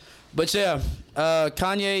 brother. But yeah,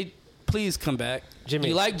 Kanye, please come back. Jimmy.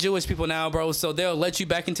 You like Jewish people now, bro, so they'll let you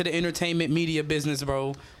back into the entertainment media business,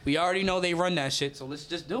 bro. We already know they run that shit, so let's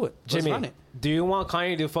just do it. Let's Jimmy, run it. do you want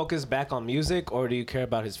Kanye to focus back on music or do you care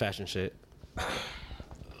about his fashion shit?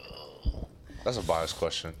 That's a biased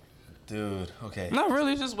question. Dude, okay. Not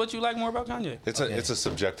really, it's just what you like more about Kanye. It's Okay. a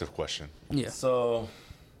subjective question. Yeah. So,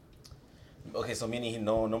 okay, so meaning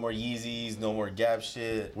no more Yeezys, no more Gap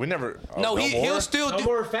shit, We never. No, more? he'll still No do.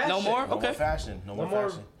 more fashion. No more? no Okay. more fashion, no more more-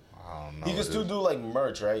 fashion. I don't know. He can still do like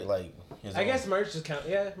merch, right? Like his I own- guess merch is count.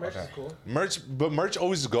 Yeah, merch Okay. is cool. merch, but merch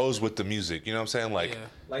always goes with the music. You know what I'm saying? Like,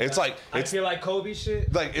 Yeah. it's like I it's feel like Kobe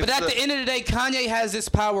shit. like. It's But at the end of the day, Kanye has this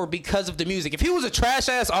power because of the music. If he was a trash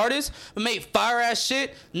ass artist but made fire ass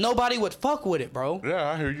shit, nobody would fuck with it, bro. Yeah,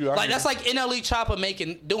 I hear you. I Like hear that's you. like NLE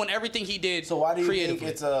Choppa doing everything he did. So why do you creatively.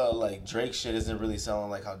 think it's like Drake shit isn't really selling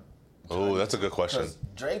like how? Oh, that's a good question. Because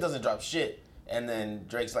Drake doesn't drop shit, and then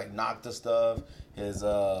Drake's like Nocta stuff. His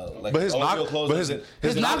like But his OVO knock, clothes but his doesn't-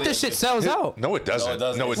 His Nocta shit sells out. No, it doesn't. No, it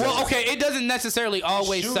doesn't. No, it Well, doesn't. Well, okay, it doesn't necessarily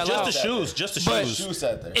always Shoes, sell just out. the shoes. Just the But- shoes. Shoe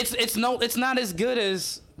set there. It's not as good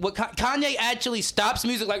as what Kanye actually stops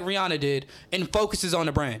music like Rihanna did and focuses on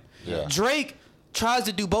the brand. Yeah. Drake tries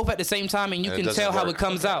to do both at the same time, and you And it can tell doesn't how work. it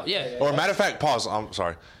comes out. Yeah. Or matter of fact, pause. I'm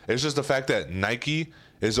sorry. It's just the fact that Nike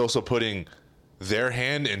is also putting their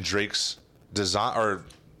hand in Drake's design. Or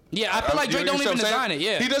Yeah, I feel like you Drake know don't what even I'm saying? design it.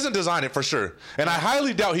 Yeah. He doesn't design it for sure. And I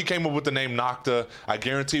highly doubt he came up with the name Nocta. I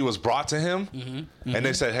guarantee it was brought to him, and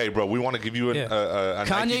they said, "Hey, bro, we want to give you a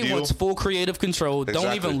Nike Kanye deal." wants full creative control. Don't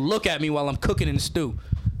Exactly. even look at me while I'm cooking in the stew.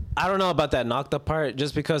 I don't know about that Nocta part,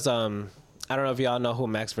 just because I don't know if y'all know who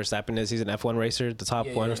Max Verstappen is. He's an F1 racer, the top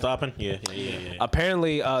one. Stopping? Yeah.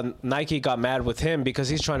 Apparently, Nike got mad with him because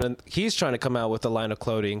he's trying to come out with a line of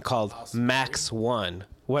clothing called Max One.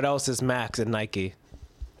 What else is Max in Nike?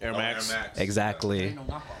 Air Max. Exactly.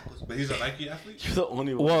 But he's a Nike athlete. the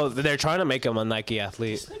only one. Well, they're trying to make him a Nike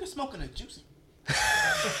athlete. Nigga smoking a juicy.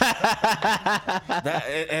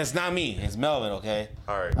 It's not me. It's Melvin. Okay.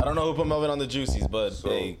 All right. I don't know who put Melvin on the juices, but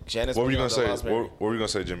hey, Janice. What were you put gonna me on say? the Lost What were you gonna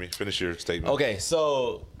say, Jimmy? Finish your statement. Okay,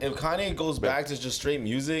 so if Kanye goes back to just straight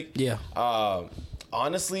music, Yeah.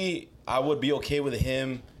 Honestly, I would be okay with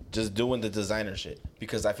him just doing the designer shit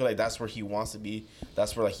because I feel like that's where he wants to be.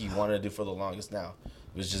 That's where like he wanted to do for the longest now.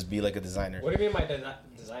 Was just be like a designer, do you mean by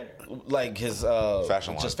designer? like his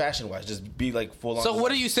Fashion line. just fashion wise, just be like full on. So what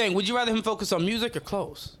are design you saying? Would you rather him focus on music or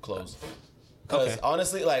clothes? clothes? Because Okay.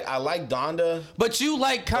 honestly, like I like Donda. But you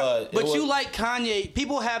like, But it you was- like Kanye.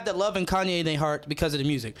 People have that love in Kanye in their heart because of the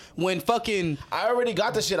music. When fucking I already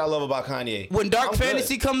got the shit I love about Kanye. when Dark I'm good.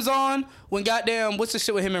 Fantasy comes on, when goddamn what's the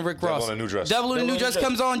shit with him and Rick Devil Ross? in a New Dress. Devil in a New Dress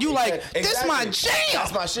comes on. You like this my Exactly. jam.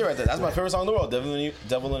 That's my shit right there. That's my favorite song in the world.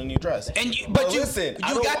 Devil in a New Dress. And you, but you listen, I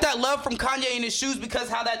you don't got wa- that love from Kanye in his shoes because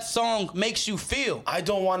how that song makes you feel. I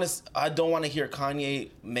don't want to. I don't want to hear Kanye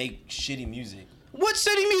make shitty music. What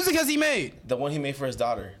shitty music has he made? The one he made for his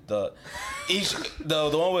daughter. The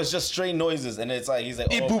one was just straight noises, and it's like he's like,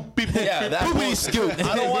 Beep, oh, boop, beep, boop, yeah, that boopity bullshit. scoop.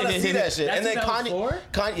 I don't want to see that shit. That's And then what that was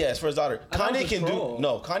Kanye, yeah, it's for his daughter. thought it Kanye was can a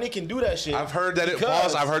troll. Kanye can do that shit. I've heard that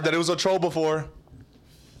because- I've heard that it was a troll before.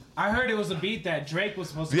 I heard it was a beat that Drake was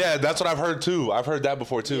supposed to. Yeah, that's what I've heard too. I've heard that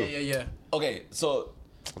before too. Yeah. Okay, so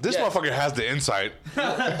This Yeah. motherfucker has the insight.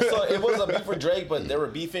 so it was a beef for Drake, but they were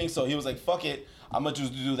beefing, so he was like, "Fuck it, I'm gonna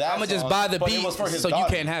just do that." I'm gonna just song." buy the But beat it was for his so you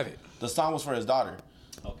daughter. can't have it. The song was for his daughter.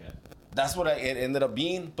 Okay. That's what it ended up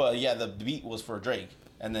being. But yeah, the beat was for Drake,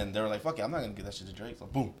 and then they were like, "Fuck it, I'm not gonna give that shit to Drake." So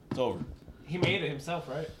boom, it's over. He made it himself,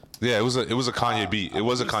 right? Yeah, it was a Kanye beat. It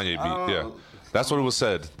was a Kanye beat. Yeah, that's what it was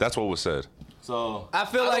said. That's what was said. So I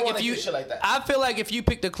feel don't like wanna if you, do shit like that. I feel like if you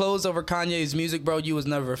picked the clothes over Kanye's music, bro, you was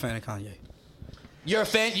never a fan of Kanye. You're a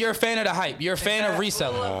fan. You're a fan of the hype. You're a fan of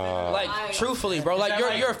reselling. Like truthfully, bro. Like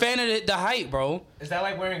you're a fan of the hype, bro. Is that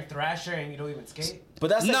like wearing Thrasher and you don't even skate? but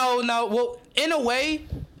that's like, No. Well, in a way,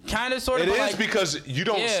 kind of, sort of. It but is like, because you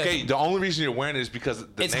don't Yeah. skate. The only reason you're wearing it is because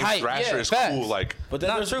the It's name hype. Thrasher Yeah, is facts. cool. Like, But then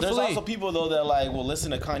Not there's truthfully. also people though that like will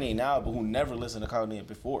listen to Kanye now, but who never listened to Kanye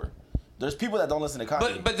before. There's people that don't listen to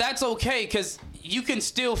Kanye. But that's okay because you can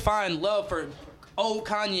still find love for old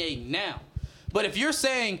Kanye now. But if you're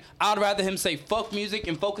saying I'd rather him say fuck music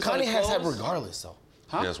and focus on Kanye his has hype clothes, regardless, though.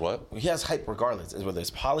 yes, what? He has hype regardless, whether it's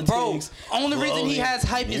politics. bro, only reason he clothing, has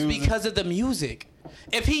hype is music. because of the music.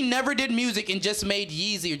 If he never did music and just made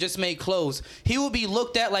Yeezy or just made clothes, he would be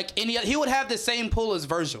looked at like any other. He would have the same pull as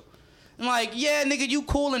Virgil. I'm like, yeah, nigga, you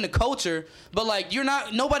cool in the culture, but like you're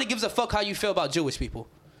not. Nobody gives a fuck how you feel about Jewish people.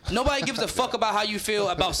 Nobody gives a fuck about how you feel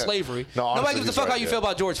about slavery. No, honestly, Nobody gives a he's fuck how right, you yeah. feel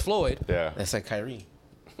about George Floyd. Yeah. That's like Kyrie.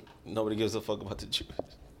 Nobody gives a fuck about the Jews.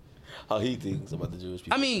 How he thinks about the Jewish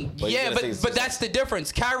people. I mean, he's yeah, gonna say but it's that's the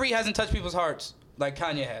difference. Kyrie hasn't touched people's hearts like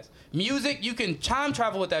Kanye has. Music, you can time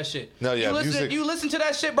travel with that shit. No, yeah, you listen to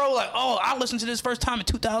that shit, bro. Like, oh, I listened to this first time in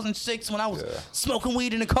 2006 when I was Yeah. smoking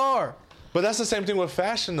weed in the car. But that's the same thing with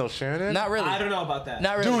fashion, though, Shannon. Not really. I don't know about that.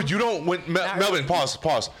 Not really. Dude, you don't. Melvin,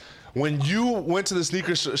 pause. When you went to the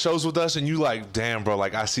sneaker shows with us and you like, damn, bro,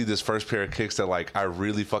 like I see this first pair of kicks that like I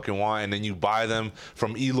really fucking want, and then you buy them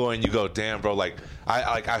from Eloy and you go, damn, bro, like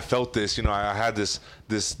I felt this, you know, I had this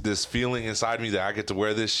feeling inside me that I get to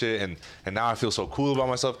wear this shit, and now I feel so cool about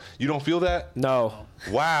myself. You don't feel that? No.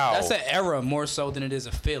 Wow. That's an era more so than it is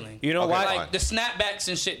a feeling. You know Okay, why? fine. Like the snapbacks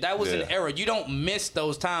and shit, that was Yeah. an era. You don't miss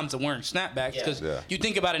those times of wearing snapbacks because Yeah. you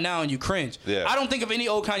think about it now and you cringe. Yeah. I don't think of any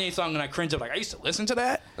old Kanye song and I cringe. I'm like, I used to listen to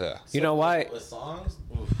that. Yeah. You know why? With songs?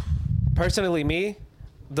 Personally, me.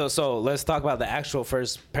 So let's talk about the actual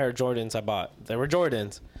first pair of Jordans I bought. They were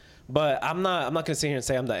Jordans. But I'm not gonna sit here and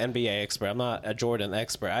say I'm the NBA expert. I'm not a Jordan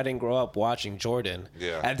expert. I didn't grow up watching Jordan.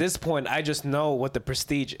 Yeah. At this point, I just know what the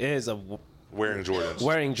prestige is of Wearing Jordans.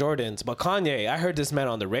 wearing Jordans. But Kanye, I heard this man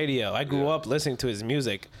on the radio. I grew Yeah. up listening to his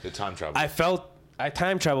music. The time travel. I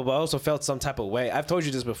time traveled, but I also felt some type of way. I've told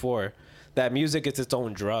you this before. That music is its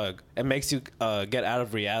own drug. It makes you get out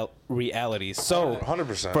of reality. So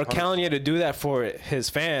 100%. for Kanye to do that for his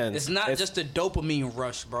fans, It's not just a dopamine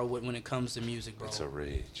rush, bro, when it comes to music, bro. It's a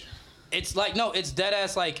rage. It's like, no, it's dead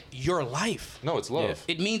ass like your life. No, it's love.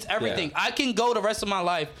 It means everything. Yeah. I can go the rest of my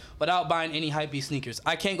life without buying any hypebeast sneakers.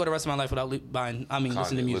 I can't go the rest of my life without listening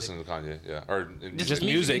to music. Listen to Kanye, yeah. Or Just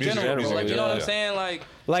music in general, bro. Like, you know what I'm yeah. saying?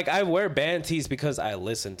 like I wear band tees because I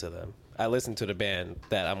listen to them. I listen to the band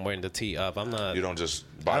that I'm wearing the tee of. I'm not. You don't just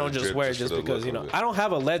buy I don't the just drip wear it for just the because look of it. I don't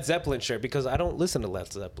have a Led Zeppelin shirt because I don't listen to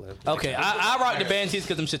Led Zeppelin. Okay, I rock the band tees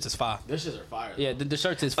because them shits is fire. This shits are fire. Yeah, the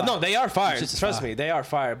shirts is fire. No, they are fire. Them shits is Trust fire. me, they are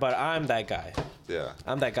fire. But I'm that guy. Yeah.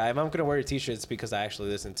 I'm that guy. If I'm gonna wear a t-shirt, it's because I actually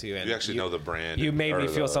listen to you. And You actually know the brand. You and- made me or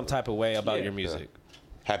feel the- some type of way about your music.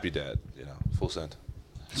 Happy Dad, you know, full send.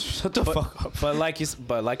 Shut the fuck up. But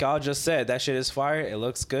like y'all just said, that shit is fire. It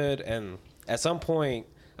looks good, and at some point,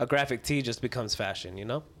 a graphic tee just becomes fashion. You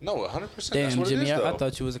know? No, 100%. That's Damn, what Jimmy, it is, though. I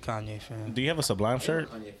thought you was a Kanye fan. Do you have a Sublime shirt?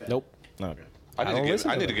 Nope. No. Okay. I don't need listen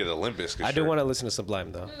to to get them. a Limp Bizkit I do shirt. want to listen to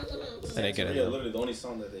Sublime though. I didn't get it. Yeah, literally the only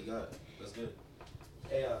song that they got. That's good.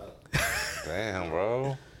 Hey, Damn,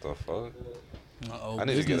 bro. The fuck? Uh-oh, I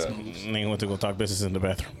need to get business a- moves. Nigga went to go talk business in the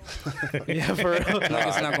bathroom. Yeah, for real. Like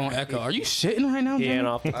it's not gonna echo. Are you shitting right now, He Jimmy? ain't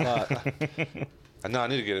off the clock. No, I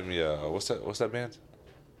need to get me what's that band?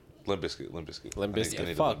 Limp Bizkit. Limp I need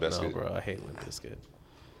Bizkit. a Fuck Limp no, Bizkit. bro. I hate Limp Bizkit.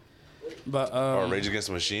 But Or Rage Against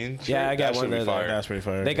the Machine. Yeah, I got That one should be there. fire. That's pretty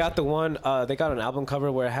fire. They got the one. They got an album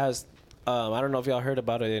cover where it has. I don't know if y'all heard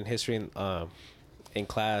about it in history in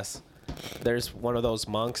class. There's one of those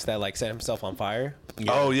monks that like set himself on fire.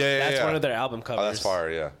 Oh yeah, yeah. That's yeah. one of their album covers. Oh, that's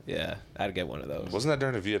fire. Yeah. Yeah, I'd get one of those. Wasn't that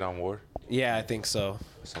during the Vietnam War? Yeah, I think so.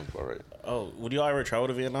 Sounds about right. Oh, would you ever travel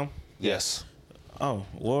to Vietnam? Yes. Oh,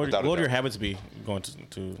 what would Without a your doubt. habits be going to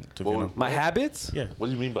What Vietnam? My habits? Yeah. What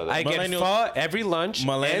do you mean by that? I get Millennial- pho every lunch and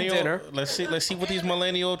Millennial. dinner. Let's see what these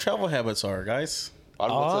millennial travel habits are, guys. Sorry.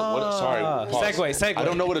 Pause. Segue. I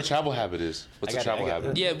don't know what a travel habit is. What's a got it, travel I got it.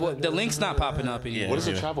 habit? Yeah, well, the link's not popping up anymore. Yeah. What is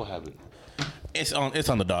a travel habit? It's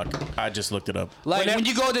on the doc. I just looked it up. Like when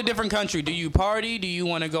you go to a different country, do you party? Do you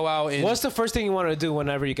want to go out and? What's the first thing you want to do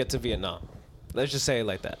whenever you get to Vietnam? Let's just say it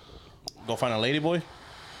like that. Go find a ladyboy.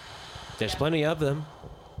 There's plenty of them.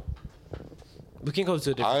 We can go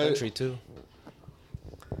to a different country too.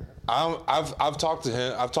 I've talked to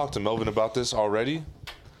him. I've talked to Melvin about this already.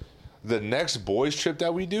 The next boys trip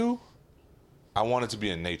that we do, I want it to be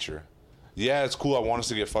in nature. Yeah, it's cool. I want us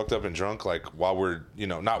to get fucked up and drunk, like while we're,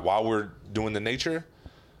 not while we're doing the nature,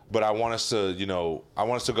 but I want us to, I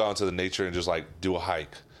want us to go out into the nature and just like do a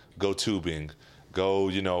hike, go tubing, go.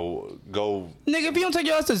 Nigga, if you don't take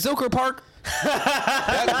your ass to Zilker Park,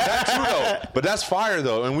 That's true though, but that's fire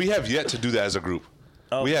though, and we have yet to do that as a group.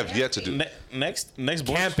 We have yet to do. Next boys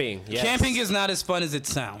Camping. Yes. camping is not as fun as it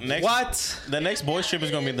sounds. Next, What? The next boys trip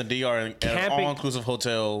is gonna be in the DR and an Camping. all-inclusive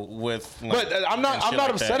hotel with. Like, But I'm not. and I'm shit not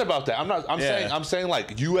like upset that. about that. I'm saying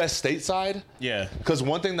like U.S. stateside. Yeah. Because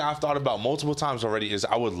one thing that I've thought about multiple times already is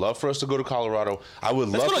I would love for us to go to Colorado. I would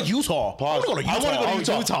Let's love go to Utah. Pause. I wanna go to I want to go to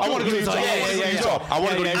Utah. Utah. I want to go to Utah. Yeah. I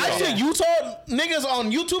want to go to Yeah, Utah. I see Utah niggas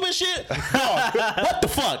on YouTube and shit. Dog, what the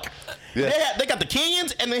fuck? Yeah. They got the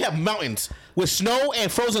canyons and they have mountains with snow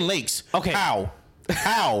and frozen lakes. Okay. How?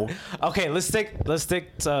 Okay, let's stick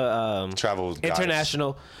to Travel guys.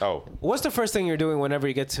 international. Oh. What's the first thing you're doing whenever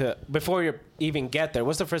you get to before you even get there?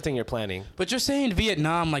 What's the first thing you're planning? But you're saying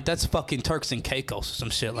Vietnam like that's fucking Turks and Caicos or some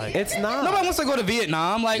shit like. It's not. Nobody wants to go to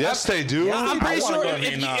Vietnam. Like, Yes, they do. I'm pretty I wanna sure go to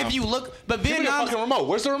Vietnam. if you look, but Give me the Vietnam. fucking remote.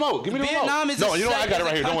 Where's the remote? Give me the Vietnam remote. is No, you know what? I got it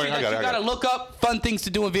right here. Don't worry. I got it. You gotta look up fun things to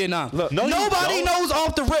do in Vietnam. Look, no, you Nobody don't. knows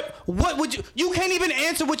off the rip. What would you? You can't even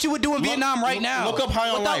answer what you would do in Vietnam right now. look up High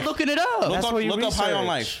on without Life. looking it up. That's what you Look up High on research.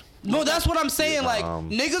 Life. No, that's what I'm saying. Like,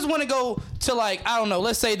 niggas want to go to, like, I don't know,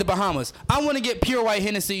 let's say the Bahamas. I want to get pure white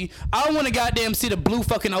Hennessy. I want to goddamn see the blue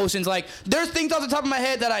fucking oceans. Like, there's things off the top of my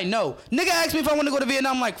head that I know. Nigga asked me if I want to go to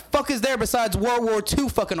Vietnam. I'm like, fuck is there besides World War II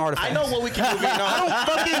fucking artifacts? I know what we can do in Vietnam. I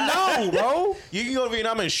don't fucking know, bro. You can go to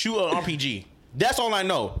Vietnam and shoot an RPG. That's all I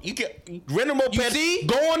know. You can rent a moped, You see?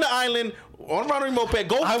 go on the island, on a moped,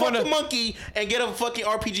 go fuck wanna- a monkey, and get a fucking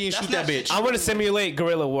RPG and shoot that bitch. I want to simulate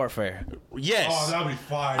guerrilla warfare. Yes. that'd be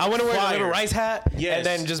fire. I want to wear a Fire. little rice hat Yes. and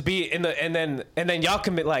then just be in the and then y'all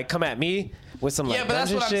can come at me with some like Yeah, but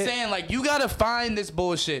that's guns what and I'm shit. saying. Like, you gotta find this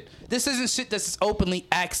bullshit. This isn't shit that's openly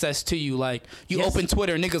access to you. Like, you Yes. open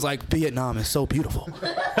Twitter and niggas like, Vietnam is so beautiful.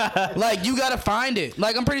 Like, you gotta find it.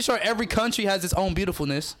 Like, I'm pretty sure every country has its own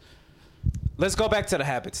beautifulness. Let's go back to the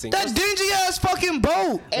habits thing. That dingy ass fucking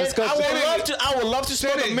boat. And go I to- would love to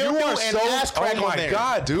spill the Shannon, milk you are and so. ass crack Oh on my there.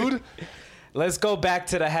 god, dude. Let's go back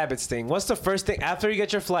to the habits thing. What's the first thing after you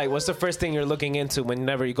get your flight? What's the first thing you're looking into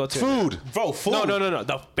whenever you go to Food. Bro, food. No.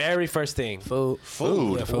 The very first thing. Food.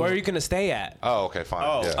 Food. Where are you gonna stay at? Oh, okay, fine.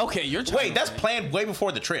 Oh. Yeah. Okay, you're Wait, that's planned way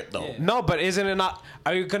before the trip, though. No, but isn't it not?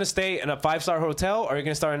 Are you gonna stay in a 5-star hotel, or are you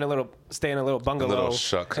gonna stay in a little bungalow,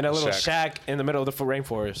 in a little shack in the middle of the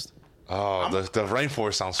rainforest? Oh, the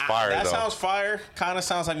rainforest sounds fire That though. sounds fire. Kind of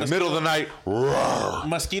sounds like The middle of the night. roar.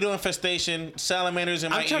 mosquito infestation, salamanders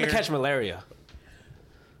in my I'm trying ear. to catch malaria.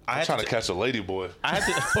 I I'm had trying to to catch a lady boy. I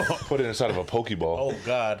had to. Put it inside of a Pokeball. Oh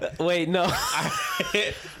God. Wait, no.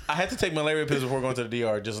 I had to take malaria pills before going to the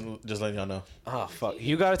DR. Just letting y'all know. Oh fuck!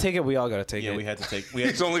 You gotta take it. We all gotta take Yeah, it. we had to take. We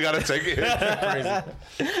had He's only got to take it.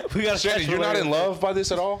 We gotta Shannon, catch you're not malaria. in love by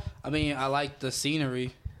this at all? I mean, I like the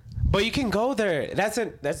scenery. But you can go there. This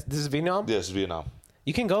is Vietnam. Yes, Vietnam.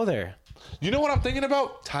 You can go there. You know what I'm thinking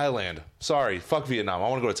about? Thailand. Sorry, fuck Vietnam. I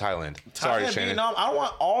want to go to Thailand. Sorry, Thailand, Shannon. Vietnam. I don't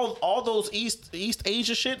want all those East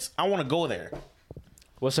Asia shits. I want to go there.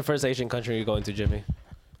 What's the first Asian country you're going to, Jimmy?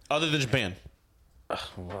 Other than Japan.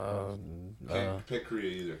 Pick Korea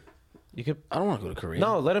either. You could. I don't want to go to Korea.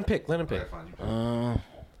 No, let him pick. Let him pick.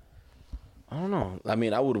 I don't know. I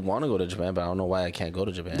mean, I would want to go to Japan, but I don't know why I can't go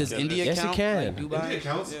to Japan. Does India Yes, you count? can. Like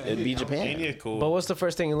Dubai? It'd be Japan. India, cool. But what's the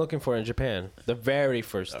first thing you're looking for in Japan? The very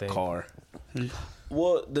first thing. car.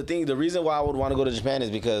 Well, the reason why I would want to go to Japan is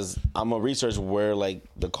because I'm gonna research where like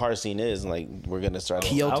the car scene is, and like we're gonna start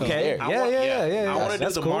Kyoto. Okay. there. Yeah. I want to do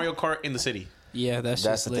That's the cool. Mario Kart in the city. Yeah, that's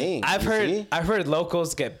That's just the lit. thing. I've You heard. see? I've heard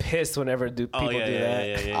locals get pissed whenever people do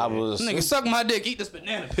that. I was Nigga, suck my dick, eat this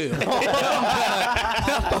banana peel.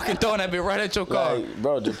 I'm fucking throwing that bit right at your car. like,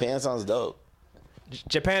 bro, Japan sounds dope.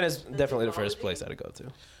 Japan is definitely the first place I'd go to.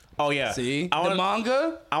 Oh yeah. See? I the want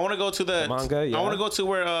manga? to go to the manga, yeah. I want to go to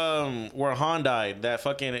where Han died. That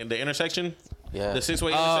fucking the intersection. Yeah. The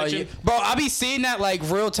 6-way Oh, intersection. yeah. Bro, I be seeing that like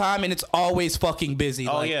real time, and it's always fucking busy.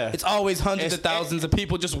 Oh, Like, yeah. it's always hundreds It's- of thousands of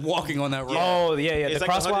people just walking on that road. Oh yeah, It's the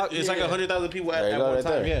like crosswalk. It's like 100,000 people There you at go, one right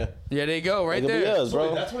time. there. Yeah, Yeah, there you go, right It could be there. us,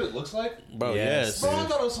 bro. That's what it looks like. bro. Yes. Yes. Bro, I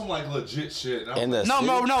thought it was some like legit shit. In the No, city.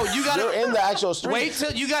 no, you You're gotta in the actual street. wait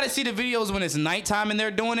till you gotta see the videos when it's nighttime and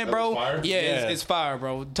they're doing it, bro. was fire? Yeah, Yeah. It's fire,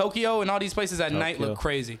 bro. Tokyo and all these places at night Tokyo. look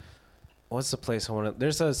crazy. What's the place I want to?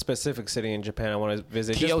 There's a specific city in Japan I want to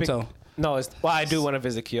visit. Just Kyoto. no, I do want to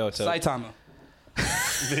visit Kyoto. Saitama.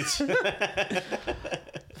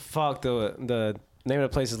 Fuck the name of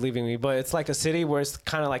the place is leaving me, but it's like a city where it's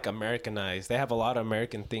kind of like Americanized. They have a lot of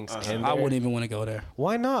American things in there. I wouldn't even want to go there.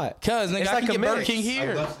 Why not? Cause nigga, It's I like can a get Burger mix. King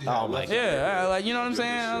here. Oh my god. Yeah, like you know what I'm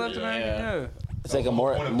saying. I love America. Yeah. It's like a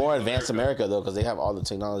more advanced America though, because they have all the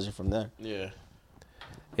technology from there. Yeah.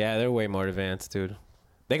 Yeah, they're way more advanced, dude.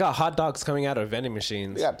 They got hot dogs coming out of vending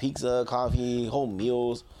machines. They got pizza, coffee, whole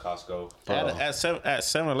meals. Costco. At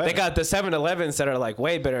 7-Eleven. They got the 7-Elevens that are like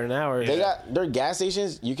way better than ours. They got their gas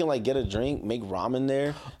stations. You can like get a drink, make ramen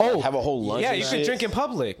there. Oh, have a whole lunch. Yeah, and you shit. could drink in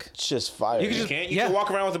public. It's just fire. You could You just- can't. You Yeah. can walk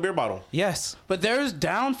around with a beer bottle. Yes. But there's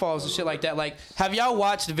downfalls and shit like that. Like, have y'all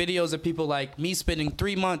watched videos of people like me spending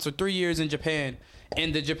 3 months or 3 years in Japan,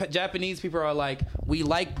 and the Japanese people are like, we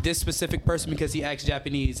like this specific person because he acts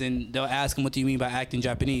Japanese, and they'll ask him, what do you mean by acting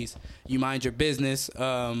Japanese? You mind your business.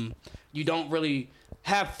 You don't really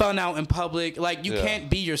have fun out in public. Like, you Yeah. can't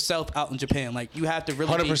be yourself out in Japan. Like, you have to really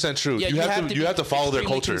 100% true. Yeah, You have to- you be have to follow their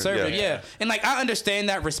extremely culture. conservative. Yeah. Yeah. And like, I understand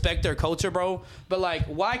that, respect their culture, bro. But like,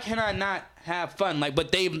 why can I not have fun? Like,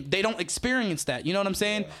 but they don't experience that. You know what I'm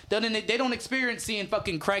saying? They don't experience seeing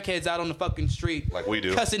fucking crackheads out on the fucking street, Like we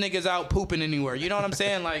do. cussing niggas out, pooping anywhere. You know what I'm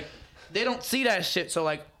saying? Like, they don't see that shit. So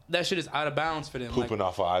like, that shit is out of bounds for them. Pooping Like,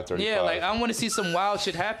 off of I-35. yeah, like I want to see some wild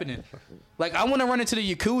shit happening. Like, I want to run into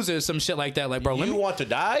the Yakuza or some shit like that. Like, bro, let You me. want to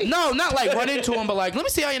die? No, not like run into them, but like, let me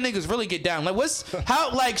see how your niggas really get down. Like,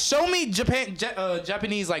 like, show me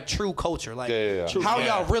Japanese like true culture, like Yeah. how Yeah.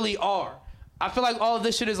 y'all really are. I feel like all of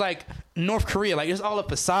this shit is like North Korea, like it's all a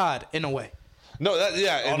facade in a way. No, that All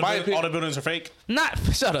in the, my all opinion. the buildings are fake. Not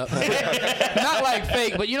shut up, not like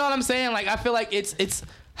fake, but you know what I'm saying. Like, I feel like it's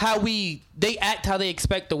how they act, how they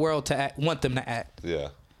expect the world to act, want them to act. Yeah.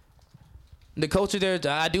 The culture there,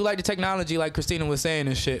 I do like the technology, like Christina was saying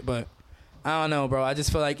and shit, but I don't know, bro. I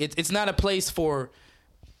just feel like it's not a place for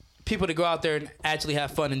people to go out there and actually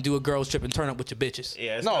have fun and do a girls trip and turn up with your bitches.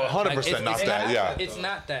 Yeah. It's No, not- 100% not that. Yeah. It's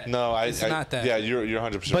not that. No, it's not that. Yeah, you're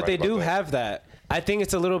 100%. But right they about do that. have that. I think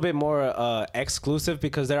it's a little bit more exclusive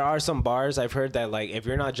because there are some bars I've heard that like if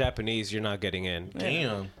you're not Japanese, you're not getting in.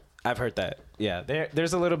 Damn. I've heard that. Yeah,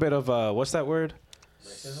 there's a little bit of what's that word?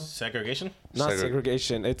 Segregation. Not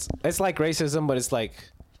segregation. It's like racism, but it's like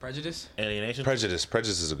Prejudice. Alienation. Prejudice.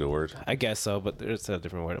 Prejudice is a good word. I guess so, but there's a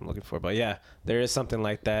different word I'm looking for. But yeah, there is something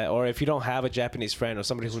like that. Or if you don't have a Japanese friend or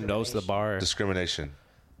somebody who knows the bar, Discrimination.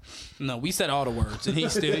 No, we said all the words, and he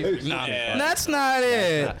still. Nah, Yeah. that's not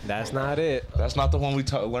it. that's not it. That's not the one we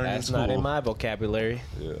learned in That's school. not in my vocabulary.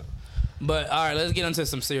 Yeah. But all right, let's get into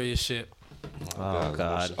some serious shit. Oh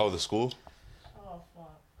God. Oh, the school.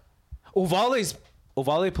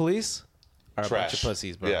 Uvalde police are a bunch Trash. of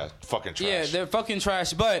pussies, bro. Yeah, fucking trash. Yeah, they're fucking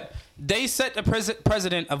trash. But they set the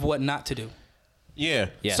president of what not to do. Yeah.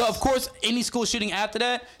 Yes. So of course, any school shooting after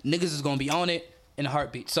that, niggas is gonna be on it in a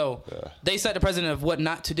heartbeat. So they set the president of what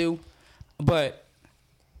not to do. But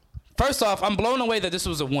first off, I'm blown away that this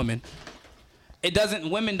was a woman.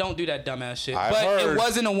 Women don't do that dumbass shit. I've but heard. it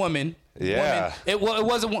wasn't a woman. Yeah. It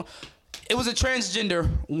was it was a transgender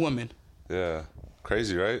woman, Yeah.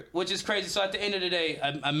 Crazy, right? which is crazy. So at the end of the day,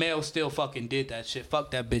 a male still fucking did that shit.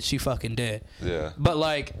 Fuck that bitch. She fucking dead. Yeah. But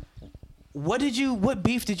like, what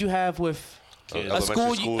beef did you have with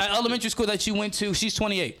Elementary elementary school that you went to? She's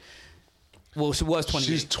 28. Well, she was 28.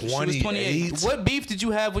 She's 28? What beef did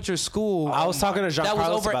you have with your school? I was talking to Jean that was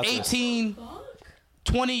Carlos over about this. 18,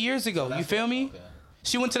 20 years ago. You feel me?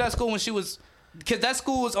 She went to that school when she was, because that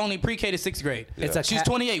school was only pre-K to 6th grade. It's a She's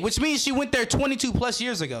 28, which means she went there 22 plus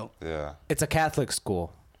years ago. Yeah. It's a Catholic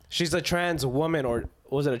school. She's a trans woman, or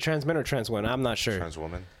was it a trans man or trans woman? I'm not sure. Trans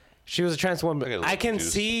woman. She was a trans I get a woman. little I can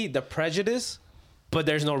confused. see the prejudice, but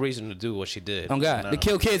there's no reason to do what she did. Oh God, to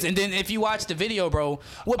kill kids. And then if you watch the video, bro,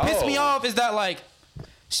 what pissed me Oh. off is that like,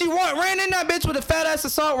 she ran in that bitch with a fat ass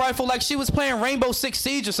assault rifle like she was playing Rainbow Six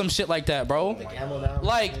Siege or some shit like that, bro.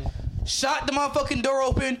 Like, shot the motherfucking door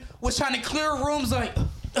open, was trying to clear rooms like,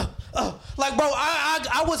 like, bro,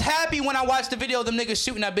 I was happy when I watched the video of them niggas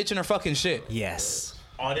shooting that bitch in her fucking shit. Yes.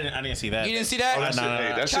 Oh, I didn't see that. You didn't see that? Oh, that shit,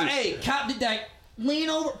 hey, that shit. Hey, cop did that. Lean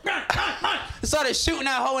over. Started shooting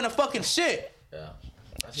that hoe in the fucking shit.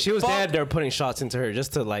 She was dead. They're putting shots into her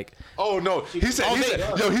just to like. Oh no, he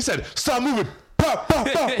said, stop moving. Pop, pop,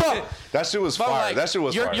 pop, pop. That shit was But, fire. like, That shit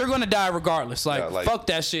was fire. You're gonna die regardless. Like, Yeah, like- fuck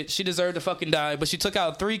that shit. She deserved to fucking die. But she took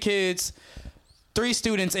out 3 kids, 3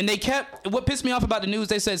 students, and they kept. What pissed me off about the news?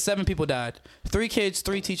 They said 7 people died. 3 kids,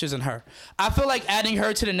 3 teachers, and her. I feel like adding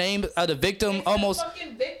her to the name of the victim almost.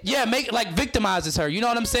 Yeah, make like victimizes her. You know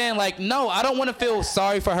what I'm saying? Like, no, I don't want to feel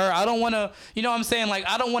sorry for her. I don't want to. You know what I'm saying? Like,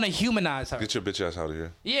 I don't want to humanize her. Get your bitch ass out of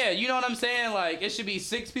here. Yeah, you know what I'm saying? Like, it should be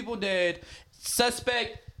 6 people dead,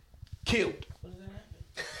 suspect killed.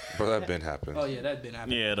 Bro, that been happened. Oh yeah, that's been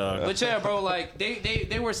happening. Yeah, dog. But yeah, bro, like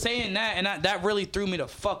they were saying that, and that really threw me the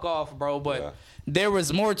fuck off, bro. But Yeah. there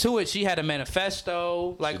was more to it. She had a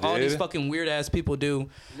manifesto, like She all these did? fucking weird ass people do.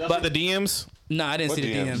 But the DMs. Nah, I didn't What see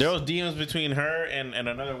the DMs? DMs. There was DMs between her and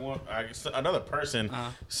another one, I guess another person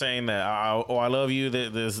saying that I love you.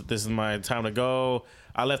 That this is my time to go.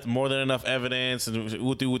 I left more than enough evidence and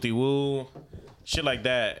wooty woo, shit like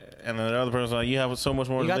that. And then the other person was like, you have so much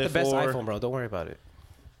more You to got the live best for. iPhone, bro. Don't worry about it.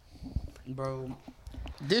 Bro,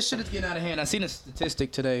 this shit is getting out of hand. I seen a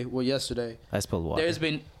statistic today, well yesterday. I spilled water. There's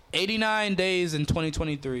been 89 days in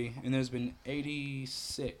 2023, and there's been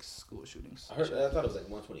 86 school shootings. I thought it was like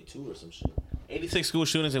 122 or some shit. 86 school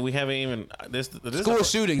shootings, and we haven't even this School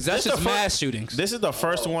shootings. That's this just the fir- mass shootings. This is the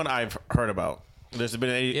first one I've heard about. There's been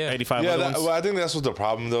 85 Yeah, other ones. well, I think that's what the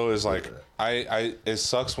problem though is. Like, it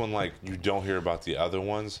sucks when like you don't hear about the other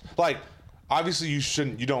ones. Like, obviously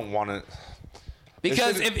you don't want to.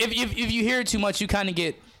 Because It if you hear it too much, you kind of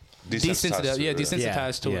get Desensitized desensitized. to Yeah, it, yeah.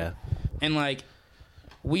 desensitized to Yeah. it. And like,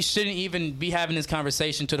 we shouldn't even be having this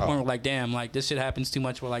conversation to the point where like, damn, like this shit happens too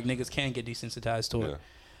much where like niggas can get desensitized to it. Yeah.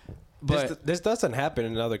 But This doesn't happen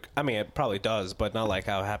in other. I mean, it probably does, but not like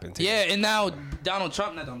how it happened to you. yeah, and now Joe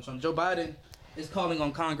Biden is calling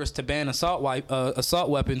on Congress to ban assault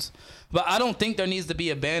weapons. But I don't think there needs to be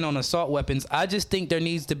a ban on assault weapons. I just think there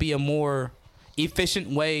needs to be a more efficient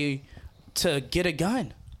way to get a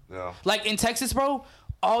gun. Yeah. Like in Texas, bro,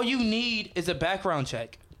 all you need is a background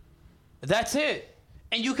check. That's it.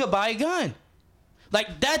 And you could buy a gun.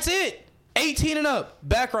 Like, that's it. 18 and up,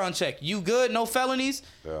 background check. You good? No felonies?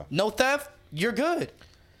 Yeah. No theft? You're good.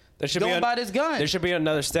 There should Don't buy this gun. There should be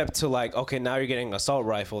another step to like, okay, now you're getting an assault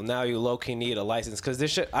rifle. Now you low key need a license because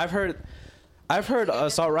this shit. I've heard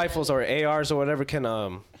assault rifles or ARs or whatever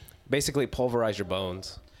can basically pulverize your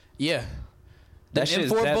bones. Yeah. That Them shit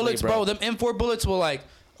is M4 deadly, bullets, bro. bro. Them M4 bullets will like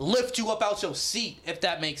lift you up out your seat, if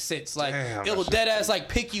that makes sense. Like, Damn, it will that dead ass like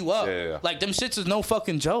pick you up. Yeah. Like, them shits is no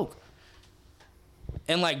fucking joke.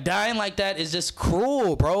 And like dying like that is just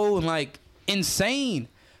cruel, bro, and like insane.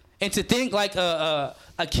 And to think like a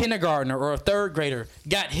kindergartner or a 3rd grader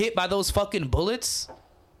got hit by those fucking bullets.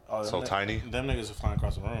 Oh, So tiny. Them niggas are flying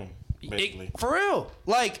across the room, basically. For real.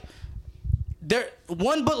 Like,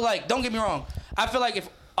 like, don't get me wrong. I feel like if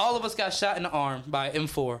all of us got shot in the arm by an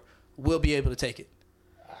M4, we'll be able to take it.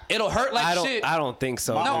 It'll hurt like shit. I don't think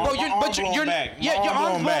so. No, bro, My arm's blown back. My your arm's arm's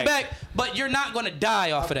blown blown back. back, but you're not gonna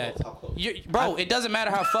die off of that. Bro, it doesn't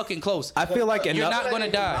matter how fucking close. I feel like You're enough. not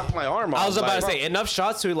gonna die. My arm. I was off, about to like- say enough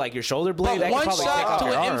shots to like your shoulder blade. But that one could probably take shot off to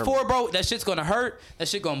your an arm. M4, bro, that shit's gonna hurt. That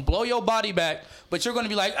shit gonna blow your body back. But you're gonna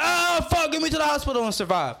be like, oh fuck, get me to the hospital and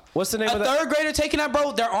survive. What's the name A of that? 3rd grader taking that,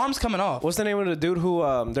 bro, their arms coming off. What's the name of the dude who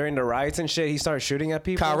during the riots and shit he started shooting at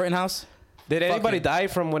people? Kyle Rittenhouse? Did anybody Fucking- die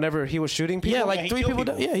from whenever he was shooting people? Yeah, Yeah, like he 3 killed people.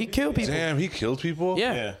 people. Yeah, he killed people. Damn, he killed people.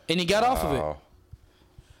 Yeah. Yeah. And he got off of it. Wow.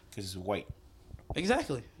 Because he's white.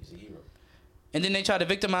 Exactly. And then they try to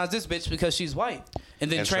victimize this bitch because she's white.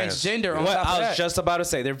 And then And trans. transgender on What top of I was that. just about to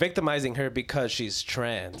say, they're victimizing her because she's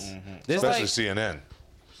trans. This Especially like,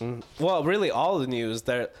 CNN. well, really, all the news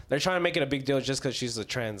they're trying to make it a big deal just because she's a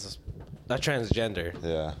transgender,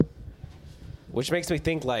 Yeah. which makes me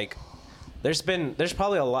think like there's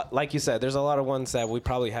probably a lot, like you said, there's a lot of ones that we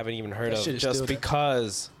probably haven't even heard That of shit is just still there.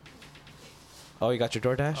 because. Oh, you got your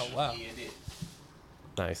DoorDash? Oh, wow.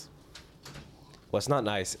 Nice. What's not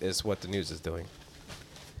nice is what the news is doing.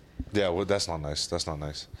 Yeah, well, that's not nice. That's not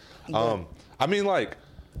nice. I mean, like,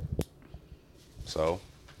 so.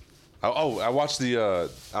 I watched the.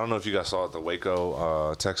 I don't know if you guys saw it, the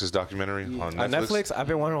Waco, Texas documentary on Netflix. On Netflix, I've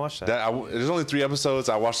been wanting to watch that. There's only 3 episodes.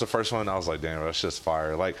 I watched the first one. I was like, damn, that's just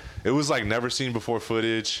fire. Like, it was like never seen before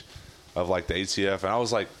footage of like the ATF, and I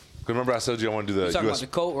was like, remember I told you I want to do You the talking U.S.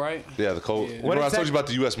 about the coat, right? Yeah, the code. Yeah. Remember I told exact- you about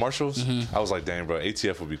the U.S. Marshals? I was like, damn, bro,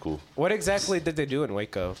 ATF would be cool. What exactly did they do in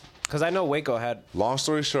Waco? Because I know Waco had. Long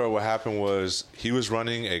story short, what happened was he was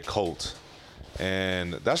running a cult,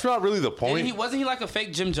 and that's not really the point. Wasn't he like a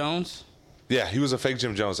fake Jim Jones? Yeah, he was a fake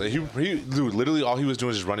Jim Jones. He dude, literally all he was doing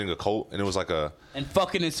was just running a cult, and it was like a And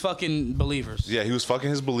fucking his fucking believers. yeah, he was fucking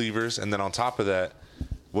his believers, and then on top of that,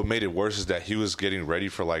 what made it worse is that he was getting ready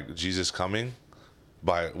for like Jesus coming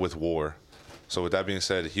with war. So with that being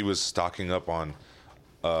said, he was stocking up on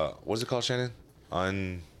what's it called, Shannon?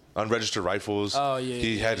 Unregistered rifles. Oh, yeah,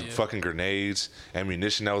 He yeah, had yeah. fucking grenades,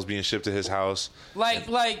 ammunition that was being shipped to his house. Like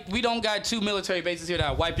we don't got 2 military bases here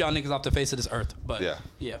that wipe y'all niggas off the face of this earth. But Yeah.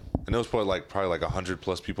 yeah. And there was probably like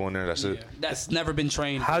 100+ people in there. That's Yeah. it. That's never been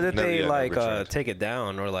trained. How did Never- they yeah, like never tried. take it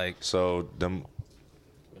down or like? So them.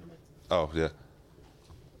 Oh yeah.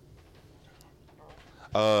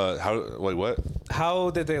 How? Wait, what? How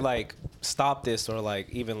did they like stop this or like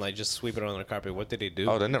even like just sweep it under the carpet? What did they do?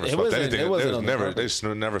 Oh, they never It swept wasn't- anything. it wasn't They on the never. carpet. They just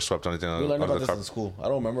never swept anything We under learned about the this in carpet. school. I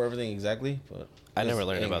don't remember everything exactly, but I never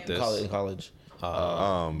learned in- about in this. In college.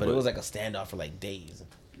 But but- it was like a standoff for like days.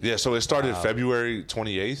 Yeah, so it started February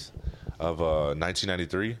 28th of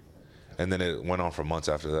 1993, and then it went on for months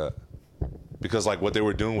after that. Because like what they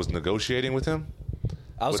were doing was negotiating with him.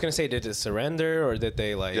 I was gonna say, did it surrender or did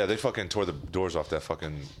they like? Yeah, they fucking tore the doors off that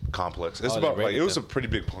fucking complex. It's Oh, they about like raided it was them. a pretty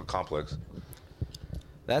big complex.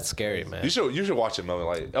 That's scary, man. You should watch it, Melvin.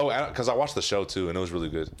 Like because I watched the show too, and it was really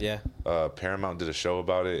good. Yeah, Paramount did a show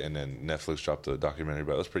about it, and then Netflix dropped a documentary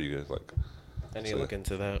about it. It was pretty good. Like I need to look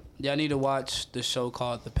into that. Y'all need to watch the show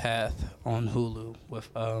called The Path on Hulu with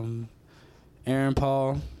Aaron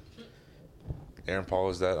Paul Aaron Paul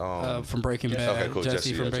is that from Breaking Bad, Okay, cool. Jesse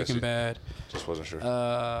Jesse, from yeah, Breaking Jesse. Bad. just wasn't sure.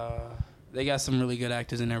 They got some really good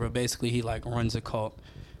actors in there, but basically he like runs a cult,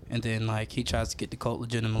 and then like he tries to get the cult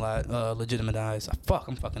legitimized.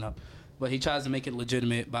 I'm fucking up, but he tries to make it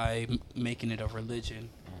legitimate by making it a religion,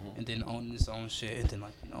 and then owning its own shit, and then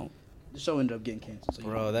like the show ended up getting canceled. So you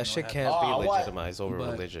Bro, don't that know shit what can't Oh, be what? legitimized over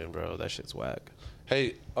But- religion, bro. That shit's whack.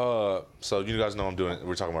 Hey, so you guys know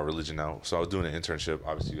we're talking about religion now. So I was doing an internship.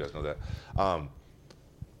 Obviously, you guys know that.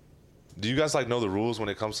 Do you guys like know the rules when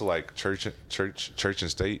it comes to like church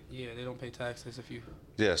and state? Yeah, they don't pay taxes if you.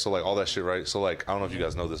 Yeah, so like all that shit, right? So like I don't know if you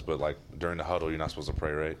guys know this, but like during the huddle, you're not supposed to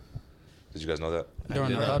pray, right? Did you guys know that?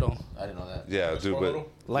 During the huddle. I didn't know that. Yeah, dude, but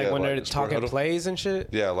Like yeah, when they're sport talking huddle. plays and shit.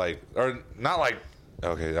 Yeah, like or not like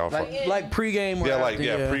okay, y'all Like pregame. Or yeah, like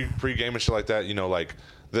after, pre-game and shit like that. You know, like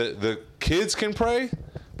the kids can pray,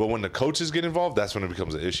 but when the coaches get involved, that's when it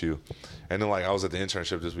becomes an issue. And then like I was at the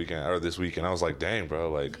internship this week, and I was like, dang, bro,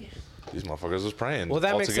 like these motherfuckers was praying. Well,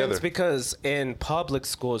 that all makes together. sense because in public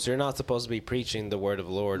schools, you're not supposed to be preaching the word of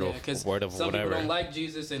the Lord or because word of some whatever. people don't like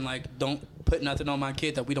Jesus and like don't put nothing on my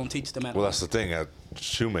kid that we don't teach them at Well, all. that's the thing at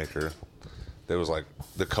Shoemaker. There was like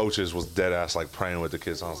the coaches was dead ass like praying with the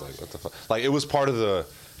kids. I was like, what the fuck? Like it was part of the,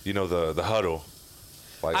 the huddle.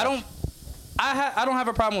 Like I don't have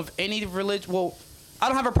a problem with any religion. Well, I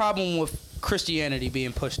don't have a problem with Christianity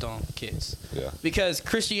being pushed on kids. Yeah. Because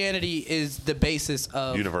Christianity is the basis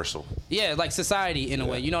of universal. yeah, like society in a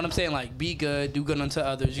Yeah. way. You know what I'm saying? Like be good, do good unto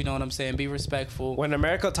others. You know what I'm saying? Be respectful. When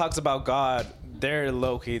America talks about God, they're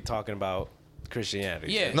low key talking about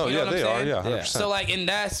Christianity. Yeah. No, you know yeah, what I'm they are. saying? Yeah, 100%. Yeah. So like, and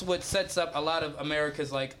that's what sets up a lot of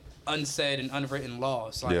America's like unsaid and unwritten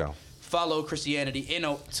laws. Like, Yeah. follow Christianity,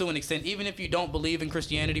 to an extent. Even if you don't believe in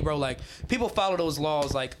Christianity, bro, like people follow those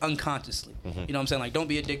laws like unconsciously. Mm-hmm. You know what I'm saying? Like, don't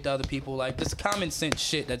be a dick to other people. Like, this common sense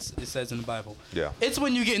shit it says in the Bible. Yeah. It's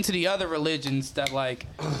when you get into the other religions that like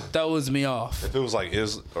throws me off. If it was like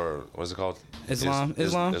or what's it called? Islam?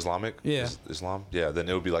 Islamic? Yeah. Islam? Yeah, then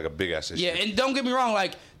it would be like a big ass issue. Yeah, and don't get me wrong,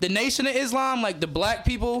 like the Nation of Islam, like the black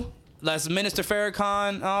people, like Minister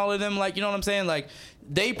Farrakhan, all of them, like you know what I'm saying? Like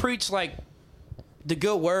they preach like the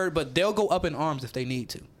good word, but they'll go up in arms if they need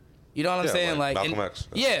to. You know what I'm Yeah, saying? like Like, Malcolm and, X.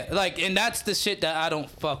 yeah, like, and that's the shit that I don't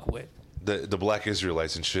fuck with. The black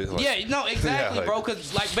Israelites and shit. Like, Yeah, no, exactly, Yeah, like- bro.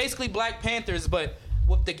 Because like basically Black Panthers, but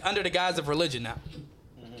under the guise of religion now.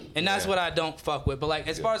 And that's Yeah. what I don't fuck with. But like,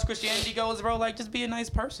 as far as Christianity goes, bro, like just be a nice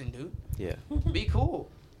person, dude. Yeah. Be cool.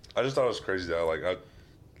 I just thought it was crazy that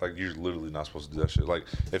like you're literally not supposed to do that shit. Like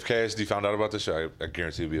if KSD found out about this shit, I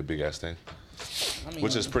guarantee it'd be a big ass thing. I mean,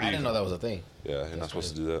 Which is pretty. I didn't know that was a thing. Yeah, you're not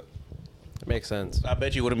supposed to do that. It makes sense. I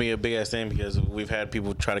bet you wouldn't be a big ass thing because we've had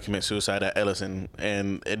people try to commit suicide at Ellison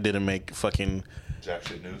and it didn't make fucking Jack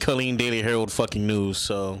shit news. Colleen Daily Herald fucking news.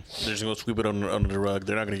 So they're just gonna sweep it under the rug.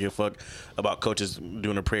 They're not gonna give a fuck about coaches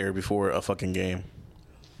doing a prayer before a fucking game.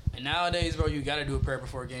 And nowadays, bro, you gotta do a prayer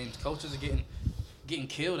before games. Coaches are getting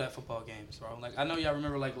killed at football games, bro. Like I know y'all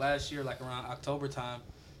remember, like last year, like around October time,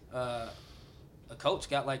 a coach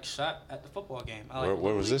got like shot at the football game. Like, Where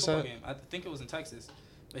Little was League this football at? Game. I think it was in Texas,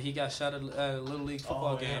 but he got shot at a Little League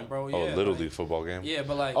football game, bro. Yeah, Oh, Little like- League football game. Yeah,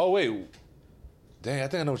 but like, Oh wait. Dang, I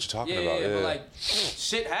think I know what you're talking yeah, about. yeah, Yeah. but like,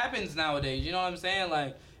 shit happens nowadays. You know what I'm saying?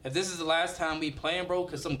 Like, if this is the last time we playing, bro,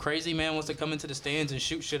 because some crazy man wants to come into the stands and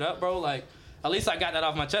shoot shit up, bro, like, at least I got that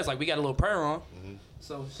off my chest. Like, we got a little prayer on.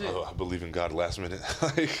 So, shit. Oh, I believe in God last minute.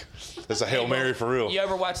 Like, it's a Hail Mary for real. You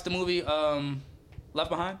ever watch the movie Left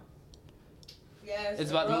Behind? Yeah,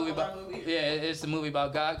 It's about the movie about it's the movie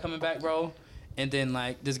about God coming back, bro. And then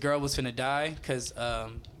like this girl was finna die because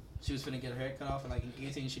she was finna get her hair cut off, and like in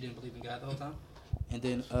 18 she didn't believe in God the whole time. And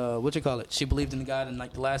then she believed in God, and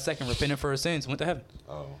like the last second repented for her sins, went to heaven.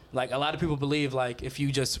 Oh. Like a lot of people believe like if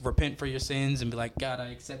you just repent for your sins and be like, God, I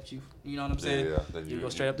accept you. You know what I'm saying? Yeah, then you go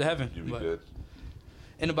straight up to heaven. You be But good.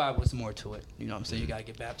 in the Bible, it's more to it. You know what I'm saying? You gotta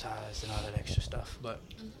get baptized and all that extra stuff. But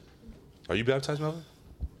Are you baptized, Melvin?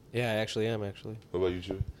 Yeah, I actually am. Actually, What about you,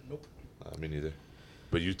 Chewy? Nope. Me neither.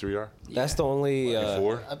 But you three are? that's the only. You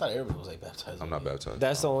four? I thought everybody was like baptized. I'm not baptized.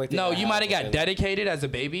 That's the only thing. no, I you might have got within- dedicated as a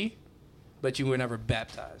baby, but you were never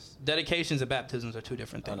baptized. Dedications and baptisms are two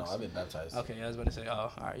different I things. know. I've been baptized. Okay, I was about to say, oh,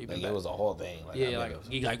 all right, you've been Like, it was a whole thing. Like, yeah,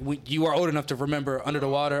 you are old enough to remember under the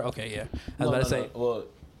water. Okay, yeah. I was about to say, Well,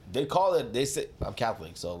 they call it. They say I'm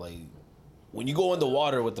Catholic, so like, when you go in the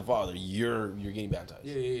water with the Father, you're getting baptized.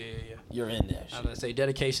 yeah. You're in that I was shit. about to say,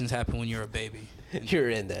 dedications happen when you're a baby. You're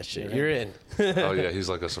in that shit. You're in. Oh, yeah, he's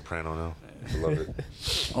like a soprano now. I love it.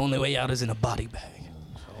 Only way out is in a body bag.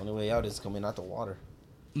 The only way out is coming out the water.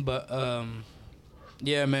 But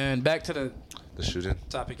yeah, man. Back to the The shooting?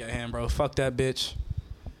 topic at hand, bro. Fuck that bitch.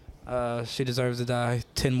 She deserves to die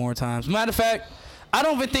 10 more times. Matter of fact, I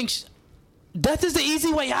don't even think death is the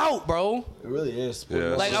easy way out, bro. It really is.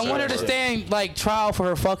 Yeah. Like, I That's want her to sad. stand like trial for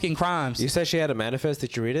her fucking crimes. You said she had a manifest.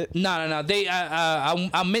 Did you read it? No.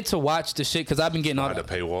 I meant to watch the shit because I've been getting all Behind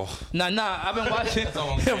the the paywall. Nah. I've been watching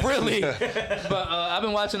really, but I've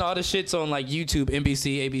been watching all the shits on like YouTube,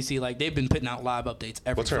 NBC, ABC. Like they've been putting out live updates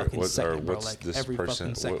every fucking second, bro. What's Like this every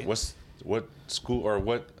person? fucking second. What school or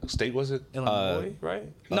what state was it? Illinois, right?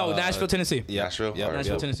 No, Nashville, Tennessee. Nashville? yeah, All right,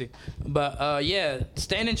 Nashville, cool. Tennessee. But yeah,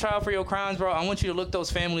 standing trial for your crimes, bro. I want you to look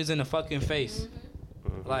those families in the fucking face,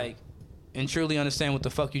 like, and truly understand what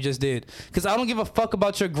the fuck you just did. Cause I don't give a fuck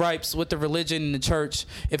about your gripes with the religion and the church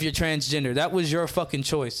if you're transgender. That was your fucking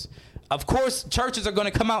choice. Of course, churches are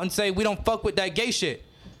gonna come out and say we don't fuck with that gay shit.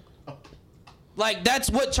 Like, that's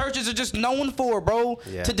what churches are just known for, bro.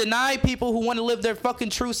 Yeah. To deny people who want to live their fucking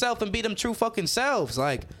true self and be them true fucking selves.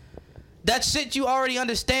 Like, that shit you already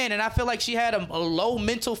understand. And I feel like she had a low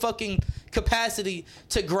mental fucking capacity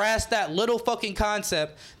to grasp that little fucking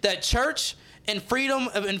concept that church and freedom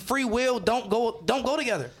and free will don't go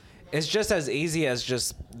together. It's just as easy as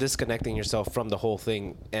just disconnecting yourself from the whole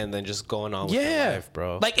thing and then just going on with your life,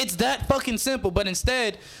 bro. Like, it's that fucking simple. But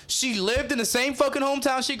instead, she lived in the same fucking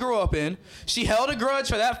hometown she grew up in. She held a grudge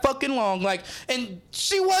for that fucking long. Like, and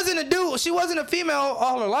she wasn't a dude. She wasn't a female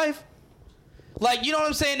all her life. Like, you know what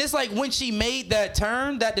I'm saying? It's like when she made that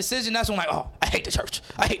turn, that decision, that's when I'm like, oh, I hate the church.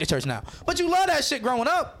 I hate the church now. But you love that shit growing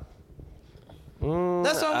up.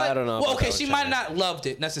 That's what I'm like. I don't know. Well, about okay, that she one, might have Shannon. not loved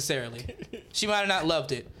it necessarily. She might have not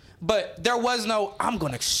loved it. But there was no, I'm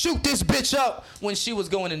going to shoot this bitch up when she was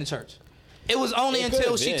going into church. It was only It until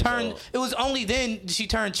could've she been, turned, though. it was only then she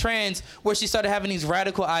turned trans where she started having these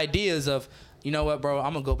radical ideas of, you know what, bro,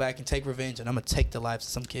 I'm going to go back and take revenge and I'm going to take the lives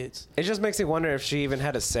of some kids. It just makes me wonder if she even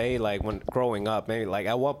had a say, like, when growing up. Maybe, like,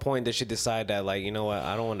 at what point did she decide that, like, you know what,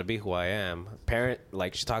 I don't want to be who I am?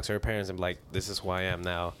 Like, she talks to her parents and be like, this is who I am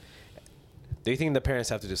now. Do you think the parents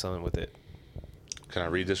have to do something with it? Can I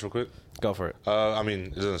read this real quick? Go for it. I mean,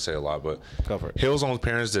 it doesn't say a lot, but Go for it. Hale's own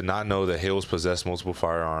parents did not know that Hales possessed multiple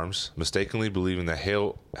firearms, mistakenly believing that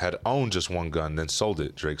Hale had owned just one gun, then sold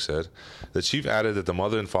it, Drake said. The chief added that the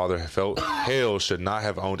mother and father felt Hale should not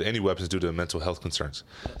have owned any weapons due to mental health concerns.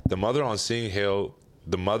 The mother, on seeing Hale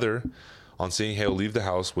leave the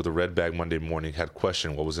house with a red bag Monday morning, had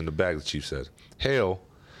questioned what was in the bag, the chief said. Hale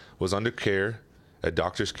was under care, a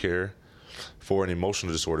doctor's care, for an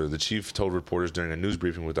emotional disorder, the chief told reporters during a news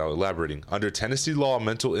briefing without elaborating. Under Tennessee law,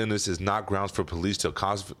 mental illness is not grounds for police to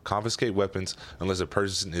confiscate weapons unless a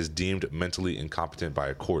person is deemed mentally incompetent by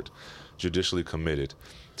a court, judicially committed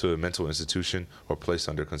to a mental institution, or placed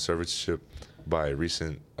under conservatorship by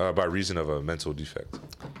reason of a mental defect.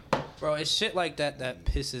 Bro, it's shit like that that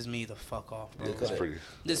pisses me the fuck off, bro. That's pretty.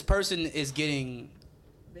 This person is getting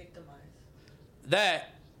Victimized.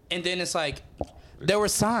 that, and then it's like, there were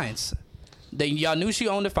signs. Y'all knew she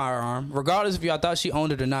owned a firearm, regardless if y'all thought she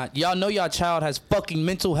owned it or not. Y'all know y'all child has fucking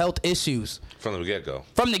mental health issues From the get-go.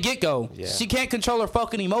 from the get-go. Yeah. She can't control her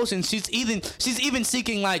fucking emotions. She's even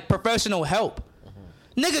seeking like professional help.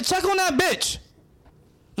 Nigga, check on that bitch.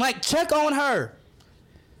 Like, check on her.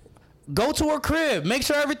 Go to her crib. Make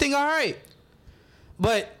sure everything all right.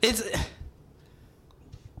 But it's,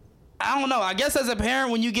 I don't know. I guess as a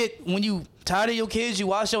parent, when you tired of your kids, you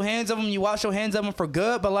wash your hands of them. You wash your hands of them for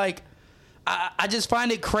good. But like, I just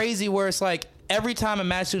find it crazy where it's like every time a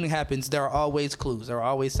mass shooting happens, there are always clues. There are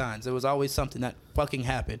always signs. There was always something that fucking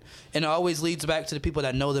happened. And it always leads back to the people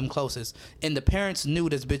that know them closest. And the parents knew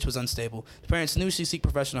this bitch was unstable. The parents knew she seeked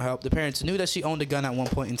professional help. The parents knew that she owned a gun at one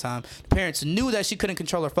point in time. The parents knew that she couldn't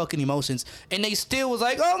control her fucking emotions. And they still was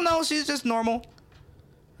like, oh no, she's just normal.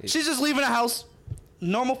 She's just leaving the house.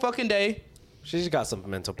 Normal fucking day. She's got some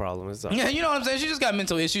mental problems. Yeah, you know what I'm saying? She just got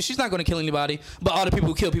mental issues. She's not going to kill anybody. But all the people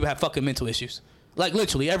who kill people have fucking mental issues. Like,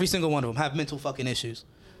 literally, every single one of them have mental fucking issues.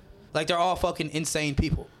 Like, they're all fucking insane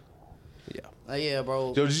people. Yeah. Yeah, bro.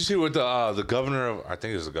 Yo, did you see what the governor of, I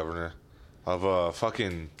think it was the governor of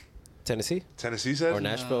fucking Tennessee Tennessee said? or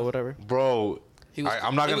Nashville, whatever. Bro, He was,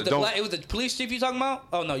 I'm not it going was to, don't. it was the police chief you talking about?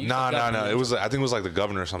 Oh, no. No. It was, I think it was like the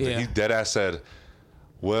governor or something. Yeah. He dead ass said,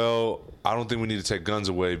 well, I don't think we need to take guns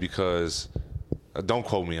away because, don't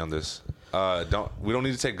quote me on this. We don't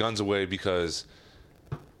need to take guns away because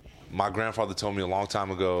my grandfather told me a long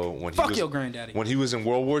time ago your granddaddy. When he was in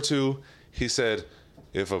World War II, he said,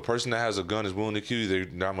 if a person that has a gun is willing to kill you, there's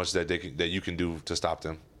not much that you can do to stop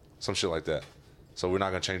them. Some shit like that. So we're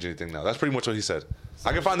not going to change anything now. That's pretty much what he said.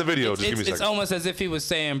 I can find the video. Just give me a second. It's almost as if he was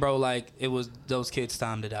saying, bro, like, it was those kids'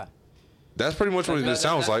 time to die. That's pretty much what it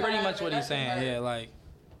sounds like. That's pretty much what he's saying. Yeah, like,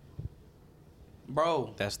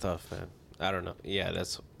 bro. That's tough, man. I don't know. Yeah,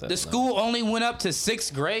 that's The school only went up to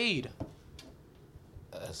 6th grade.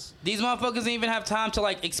 These motherfuckers didn't even have time to,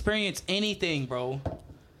 like, experience anything, bro.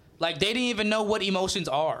 Like, they didn't even know what emotions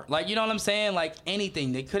are. Like, you know what I'm saying? Like,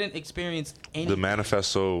 anything. They couldn't experience anything. The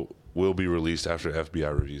manifesto will be released after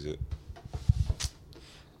FBI reviews it.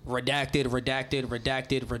 Redacted, redacted,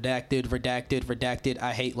 redacted, redacted, redacted, redacted.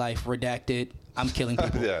 I hate life. Redacted. I'm killing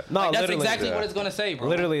people. Yeah. No, Like, that's literally, exactly yeah. what it's gonna say, bro.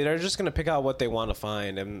 Literally, they're just gonna pick out what they want to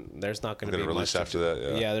find, and there's not gonna They're be gonna release much after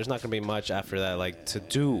that, yeah. there's not gonna be much after that, like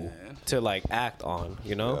to like act on,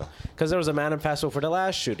 you know, Yeah. because there was a manifesto for the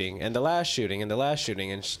last shooting and the last shooting and the last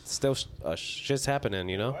shooting, and still shit's happening,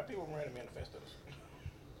 you know. Why people writing manifestos?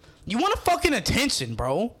 You want fucking attention,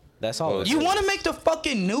 bro. That's all. You want to make the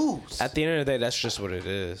fucking news. At the end of the day, that's just what it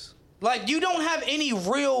is. Like, you don't have any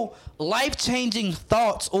real life-changing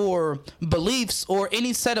thoughts or beliefs or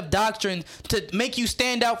any set of doctrine to make you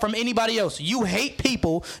stand out from anybody else. You hate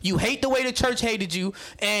people. You hate the way the church hated you,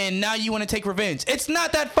 and now you want to take revenge. It's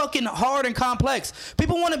not that fucking hard and complex.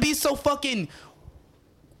 People want to be so fucking,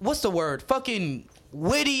 what's the word? Fucking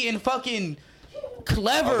witty and fucking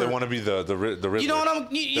clever. Oh, they want to be the Riddler. You know what I'm?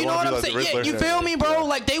 You They know wanna what be I'm like the saying? Yeah, Riddler. you feel me, bro? Yeah.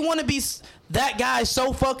 Like, they want to be that guy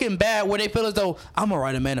so fucking bad where they feel as though I'm gonna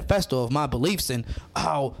write a manifesto of my beliefs and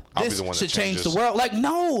I'll be this the one that should change the changes. world. Like,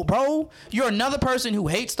 no, bro. You're another person who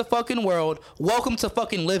hates the fucking world. Welcome to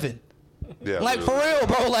fucking living. Yeah, Like, for literally. real,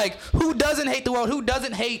 bro. Like, who doesn't hate the world? Who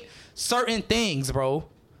doesn't hate certain things, bro?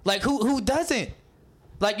 Like, who doesn't?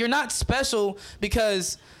 Like, you're not special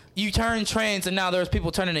because you turn trans and now there's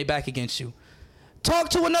people turning their back against you. Talk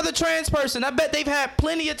to another trans person. I bet they've had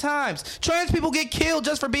plenty of times. Trans people get killed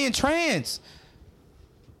just for being trans.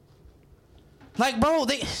 Like, bro,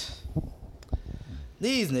 these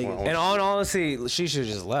niggas. And all honesty, she should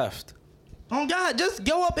just left. Oh, God, just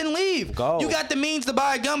go up and leave. Go. You got the means to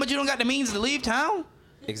buy a gun, but you don't got the means to leave town?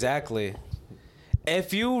 Exactly.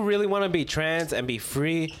 If you really want to be trans and be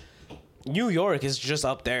free, New York is just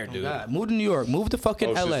up there, dude. God, move to New York. Move to fucking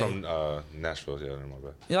Oh, she's LA. from Nashville. Yeah, my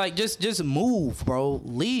bad. Like, just move, bro.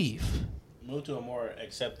 Leave. Move to a more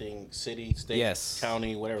accepting city, state, Yes.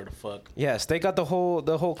 county, whatever the fuck. Yes, they got the whole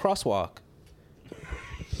crosswalk.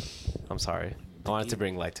 I'm sorry. I wanted to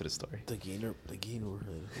bring light to the story. The neighborhood.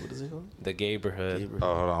 What is it called? The gayborhood.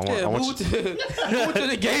 Oh, hold on. Yeah, I want move you. to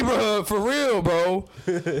the neighborhood for real, bro.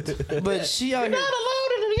 But she out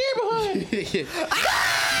here.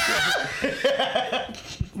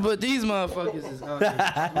 But these motherfuckers is out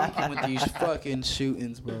here tweaking with these fucking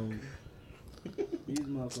shootings, bro. These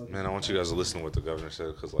motherfuckers. Man, I want you guys to listen to what the governor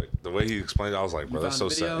said because, like, the way he explained it, I was like, bro, You that's so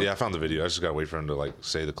found the video? sad. Yeah, I found the video. I just gotta wait for him to like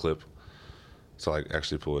say the clip to like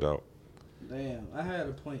actually pull it out. Damn, I had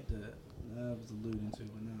a point that I was alluding to,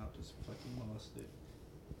 but now I just fucking lost it.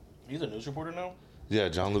 He's a news reporter now? Yeah,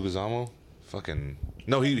 John Leguizamo. Fucking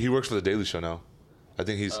no, he works for the Daily Show now. I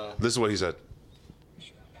think he's. This is what he said.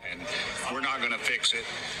 And we're not going to fix it.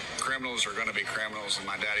 Criminals are going to be criminals. And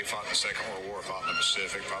my daddy fought in the Second World War, fought in the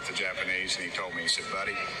Pacific, fought the Japanese. And he told me, he said,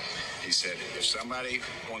 buddy, he said, if somebody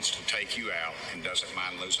wants to take you out and doesn't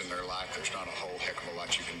mind losing their life, there's not a whole heck of a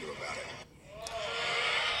lot you can do about it.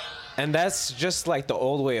 And that's just like the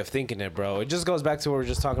old way of thinking it, bro. It just goes back to what we were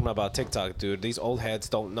just talking about TikTok, dude. These old heads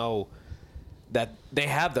don't know that they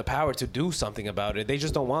have the power to do something about it. They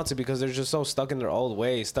just don't want to because they're just so stuck in their old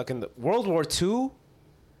ways, stuck in the World War II.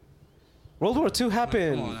 World War II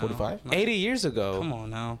happened Come on now. 45? 80 years ago. Come on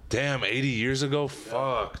now. Damn, 80 years ago?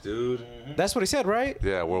 Fuck, dude. That's what he said, right?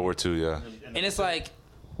 Yeah, World War II, yeah. And it's like,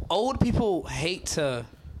 old people hate to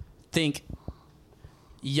think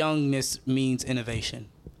youngness means innovation.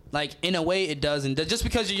 Like, in a way, it doesn't. Just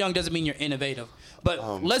because you're young doesn't mean you're innovative.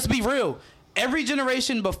 But let's be real. Every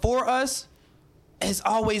generation before us has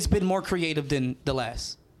always been more creative than the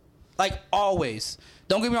last. Like, always.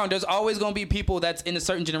 Don't get me wrong. There's always going to be people that's in a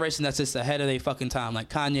certain generation that's just ahead of their fucking time. Like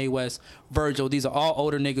Kanye West, Virgil. These are all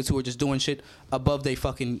older niggas who are just doing shit above they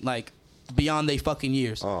fucking, like, beyond they fucking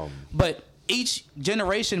years. But each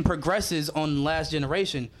generation progresses on the last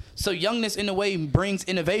generation. So youngness, in a way, brings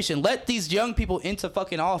innovation. Let these young people into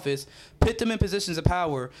fucking office, put them in positions of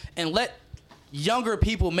power, and let younger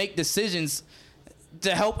people make decisions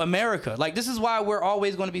to help America. Like, this is why we're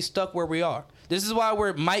always going to be stuck where we are. This is why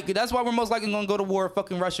that's why we're most likely going to go to war with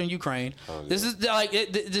fucking Russia and Ukraine. This is, like,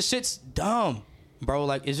 the shit's dumb, bro.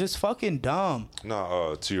 Like, it's just fucking dumb.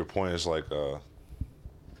 No, to your point, it's like,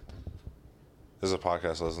 there's a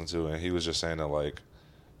podcast I listened to, and he was just saying that, like,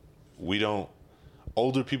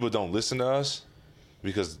 older people don't listen to us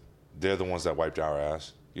because they're the ones that wiped our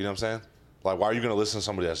ass. You know what I'm saying? Like, why are you going to listen to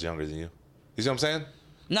somebody that's younger than you? You see what I'm saying?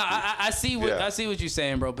 No, I see what you're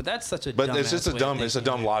saying, bro. But that's such a. But it's just it's a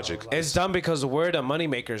dumb logic. It's dumb because we're the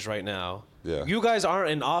moneymakers right now. Yeah. You guys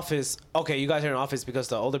aren't in office. Okay, you guys are in office because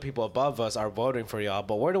the older people above us are voting for y'all.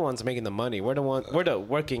 But we're the ones making the money. We're the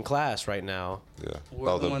working class right now. Yeah.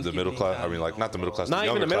 We're the ones the middle getting class. paid. I mean, like, not the middle class. Not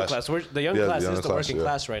even the middle class. We're the young Yeah, class the is younger the class, working yeah.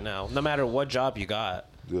 class right now. No matter what job you got.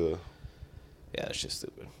 Yeah. Yeah, that's just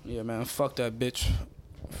stupid. Yeah, man, fuck that bitch,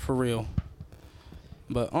 for real.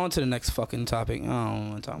 But on to the next fucking topic. I don't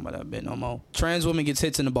want to talk about that bit no more. Trans woman gets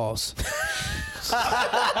hits in the balls.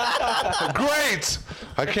 Great!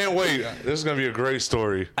 I can't wait. This is gonna be a great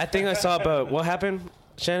story. I think I saw, but what happened,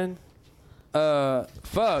 Shannon?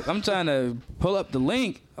 Fuck. I'm trying to pull up the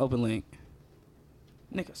link. Open link.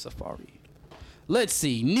 Nigga, Safari. Let's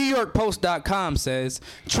see. NewYorkPost.com says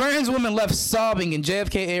trans woman left sobbing in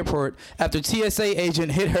JFK airport after TSA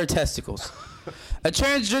agent hit her testicles. A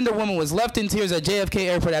transgender woman was left in tears at JFK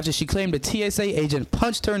airport after she claimed a TSA agent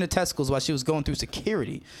punched her in the testicles while she was going through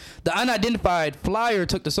security. The unidentified flyer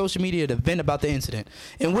took to social media to vent about the incident,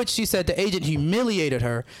 in which she said the agent humiliated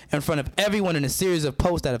her in front of everyone in a series of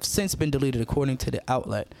posts that have since been deleted, according to the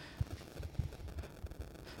outlet.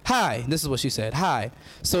 Hi, this is what she said. Hi.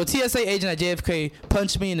 So a TSA agent at JFK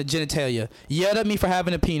punched me in the genitalia, yelled at me for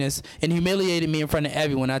having a penis, and humiliated me in front of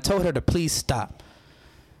everyone. I told her to please stop.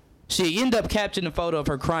 She ended up capturing a photo of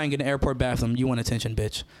her crying in the airport bathroom. You want attention,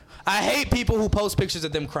 bitch. I hate people who post pictures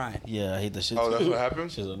of them crying. Yeah, I hate that shit. Oh, too. that's what happened?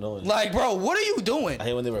 Shit's annoying. Like, bro, what are you doing? I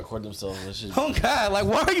hate when they record themselves. That shit. Oh, God. Like,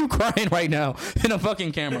 why are you crying right now in a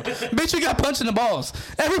fucking camera? Bitch, you got punched in the balls.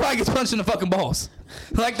 Everybody gets punched in the fucking balls.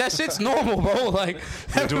 Like, that shit's normal, bro. Like,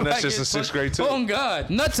 You're doing that everybody shit gets since 6th punched. grade, too? Oh, God.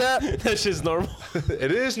 Nuts up. That shit's normal.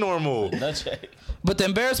 It is normal. That's right. But the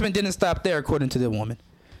embarrassment didn't stop there, according to the woman.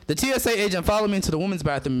 The TSA agent followed me into the women's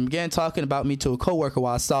bathroom and began talking about me to a coworker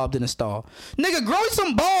while I sobbed in a stall. Nigga, grow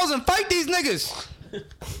some balls and fight these niggas.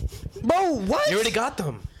 Bro, what? You already got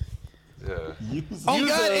them. Yeah. Oh,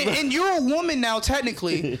 God, and you're a woman now,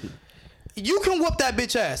 technically. You can whoop that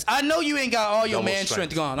bitch ass. I know you ain't got all your Double man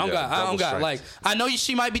strength gone. I don't Yeah, got. I don't double got. strength. Like, I know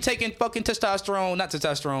she might be taking fucking testosterone, not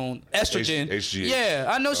testosterone, estrogen. HGH. Yeah,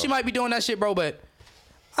 I know she might be doing that shit, bro, but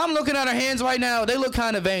I'm looking at her hands right now. They look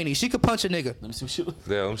kind of veiny. She could punch a nigga. Let me see what you.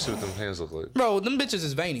 Yeah, let me see what them hands look like. Bro, them bitches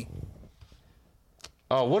is veiny.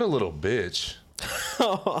 Oh, what a little bitch.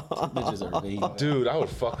 Bitches are vague. Dude, I would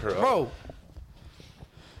fuck her up. Bro,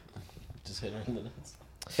 Just hit her in the nuts.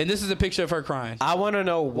 and this is a picture of her crying. I want to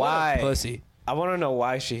know why. Pussy. I want to know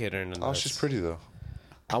why she hit her in the nuts. Oh, she's pretty, though.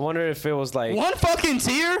 I wonder if it was like. One fucking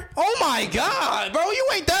tear? Oh my God, bro, you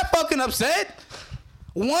ain't that fucking upset.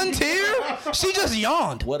 One tear? She just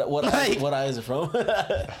yawned. What Like- what eye is it from?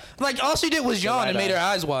 Like, all she did was yawn and right made her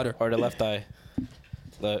eye. eyes water. Or the left eye.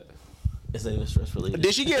 Look. It's not even stress related.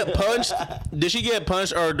 Did she get punched? Did she get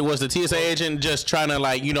punched, or was the TSA agent just trying to,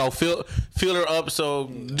 like, you know, feel her up? So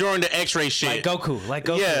during the X-ray shit, Like Goku. Like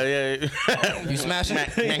Goku. yeah. You smashing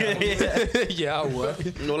it? Yeah, I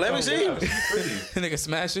would. No, let me see. Nigga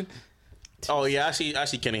smashing. Oh yeah, I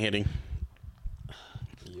see Kenny hitting.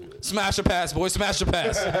 Smash or pass, boy. Smash or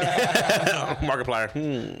pass.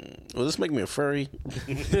 Markiplier. Will this make me a furry? Oh,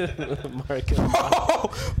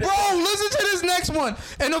 bro, listen to this next one.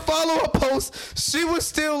 In a follow-up post, she was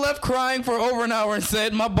still left crying for over an hour and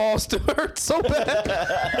said, "My balls still hurt so bad."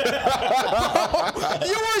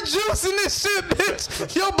 You were juicing this shit,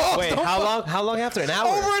 bitch. Your balls Wait, don't how long? How long after? An hour?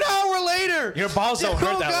 Over an hour later. Your balls don't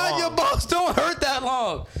hurt that God, long. your balls don't hurt that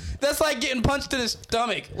long. That's like getting punched in the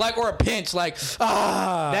stomach, like, or a pinch, like, That's all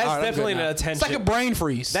right, I'm definitely good an now. attention. It's like a brain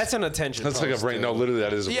freeze. That's an attention. That's like a post, brain. dude. No, literally,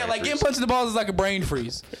 that is a yeah, brain like getting freeze. punched in the balls is like a brain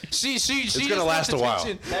freeze. She gonna just last got a while.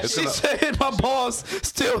 attention. It's She gonna- said my balls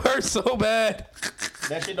still hurt so bad.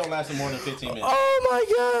 That shit don't last more than 15 minutes. Oh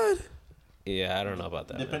my god. Yeah, I don't know about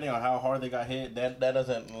that. man. Depending on how hard they got hit, that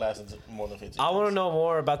doesn't last more than 15 I want to minutes. know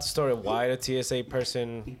more about the story of why the TSA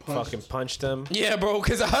person fucking punched him. Yeah, bro,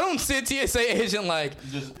 because I don't see a TSA agent like,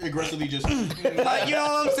 Just aggressively just... like, you know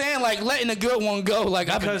what I'm saying? Like letting a good one go. Like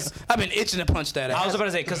I've been itching to punch that ass. I was about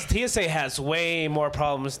to say, because TSA has way more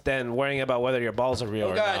problems than worrying about whether your balls are real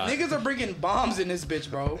Oh or god, not. niggas are bringing bombs in this bitch,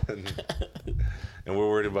 bro. And we're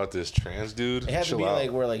worried about this trans dude. It had to Chill be out.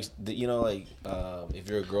 like where like you know like if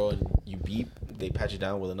you're a girl and you beep, they pat you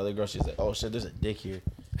down with another girl. She's like, oh shit, there's a dick here.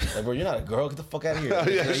 Like, bro, you're not a girl. Get the fuck out of here.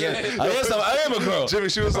 I am a girl. Jimmy,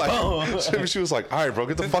 she was like, all right, bro,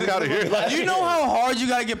 get the fuck out of here. Like, You know how hard you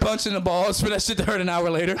gotta get punched in the balls for that shit to hurt an hour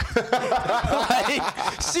later? Like,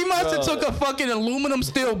 she must have took a fucking aluminum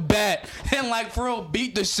steel bat and like for real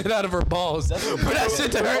beat the shit out of her balls for that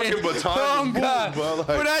shit to hurt. Fucking baton Oh and god, boom, bro, like-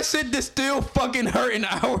 for that shit to still fucking hurt an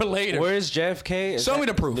hour later. Where's JFK? Show me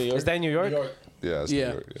the proof. Is that New York? yeah, it's Yeah.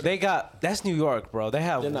 New York, yeah. They got that's New York, bro. They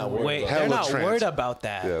have They're not worried about they're Hella not trans. worried about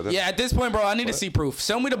that. Yeah, that's, Yeah, at this point, bro, I need to see proof.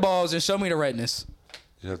 Show me the balls and show me the redness.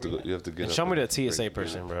 you have to get. Show up me the and TSA break-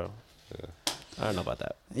 person, bro. I don't know about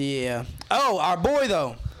that. Yeah. Oh, our boy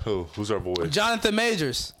though, Who's our boy? Jonathan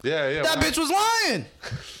Majors. Yeah. That bitch was lying.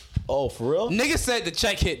 Oh, for real? Nigga said the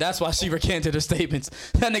check hit. That's why she recanted her statements.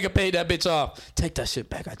 That nigga paid that bitch off. Take that shit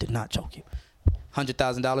back. I did not choke you.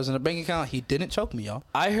 $100,000 in the bank account. He didn't choke me, y'all.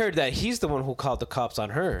 I heard that he's the one who called the cops on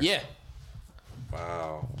her. Yeah.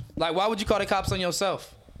 Wow. Like, why would you call the cops on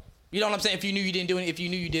yourself? You know what I'm saying? If you knew you didn't do it, if you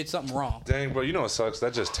knew you did something wrong. Dang, bro, you know what sucks?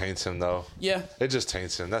 That just taints him, though. Yeah. It just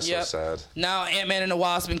taints him. That's Yep. so sad. Now Ant-Man and the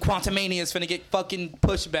Wasp and Quantumania is finna get fucking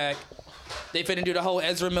pushed back. They finna do the whole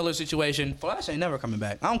Ezra Miller situation. Flash ain't never coming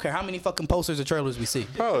back. I don't care how many fucking posters or trailers we see.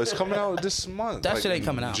 Bro, it's coming out this month. That shit ain't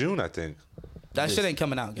coming in out. June, I think. That shit ain't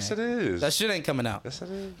coming out, gang. Yes, it is. That shit ain't coming out. Yes, it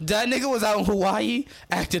is. That nigga was out in Hawaii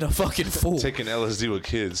acting a fucking fool. Taking LSD with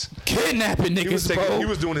kids. Kidnapping niggas, bro. He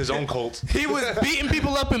was doing his own cult. He was beating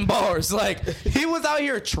people up in bars. Like, he was out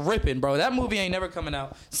here tripping, bro. That movie ain't never coming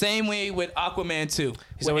out. Same way with Aquaman 2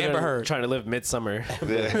 He's with over Amber there Heard. trying to live midsummer.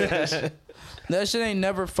 Yeah. That shit ain't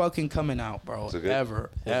never fucking coming out, bro. Is it good? Ever.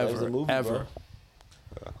 that was Ever. a movie, Ever.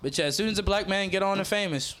 But yeah, as soon as a black man get on and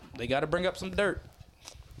famous, they got to bring up some dirt.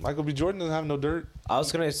 Michael B. Jordan doesn't have no dirt. I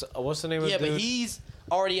was gonna. What's the name Yeah, of the but dude? he's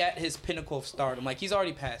already at his pinnacle of stardom. Like, he's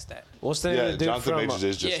already past that. What's the name Yeah, of the dude Jonathan from? Majors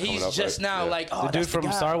is just Yeah, coming he's up, just right? now Yeah. like, oh, the dude that's the from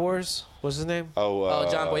guy. Star Wars. What's his name? Oh,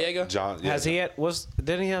 John Boyega? John. Yeah. Has he had?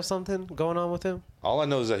 Didn't he have something going on with him? All I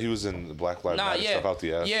know is that he was in the Black Lives Nah, Matter yeah. stuff out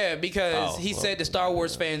the ass. Yeah, because Oh, he well. said the Star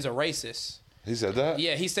Wars fans are racist. He said that?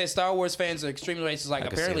 Yeah, he said Star Wars fans are extremely racist. Like,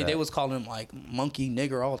 can see apparently they that. was calling him like monkey,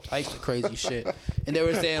 nigger, all types of crazy shit. And they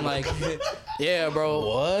were saying like, yeah, bro.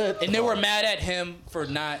 What? And they were mad at him for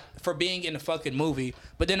being in the fucking movie.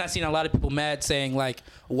 But then I seen a lot of people mad saying like,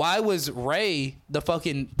 why was Rey the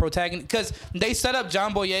fucking protagonist? Because they set up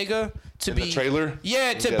John Boyega to In be the trailer?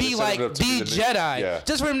 Yeah, to Yeah, be they set like it up to the be the new- Jedi. yeah.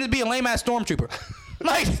 Just for him to be a lame ass stormtrooper.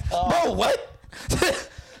 Like, bro, what?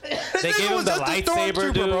 They gave him the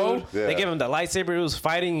lightsaber, dude. bro. Yeah. They gave him the lightsaber. He was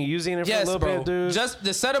fighting, using it for a Yes, little bro. bit, dude. Just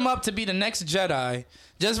to set him up to be the next Jedi,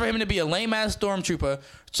 just for him to be a lame ass stormtrooper,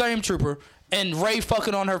 and Rey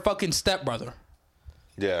fucking on her fucking stepbrother.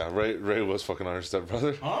 Yeah, Ray was fucking on her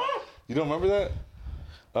stepbrother. You don't remember that?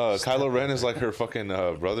 Kylo Ren is like her fucking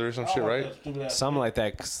brother or some shit, right? Something like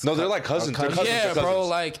that. No, they're like cousins. They're cousins. Yeah, They're bro. cousins.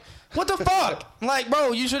 Like, what the fuck? Like,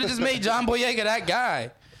 bro, you should have just made John Boyega that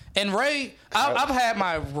guy. And Rey, I've had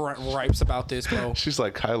my gripes about this, bro. She's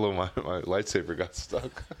like, Kylo, my lightsaber got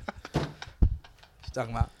stuck. She's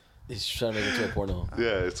talking about. He's trying to make it to a porno.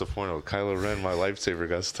 Yeah, it's a porno. Kylo Ren, my lightsaber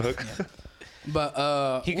got stuck.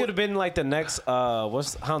 But He could have been like the next,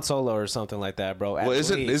 what's Han Solo or something like that, bro. At Well,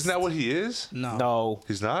 least. isn't that what he is? no, No.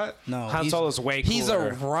 He's not? no. Han he's- Solo's way He's a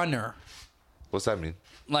cooler. runner. What's that mean?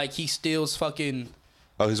 Like, he steals fucking.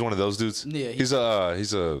 Oh, he's one of those dudes? Yeah, He's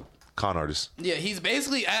a con artist. Yeah, he's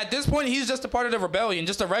basically at this point he's just a part of the rebellion,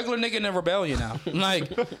 just a regular nigga in the rebellion now. Like,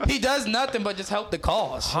 he does nothing but just help the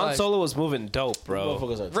cause. Han Like, Solo was moving dope, bro.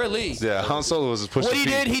 Motherfuckers are really. Yeah, Han Solo was pushing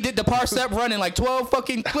What he did the parstep running like 12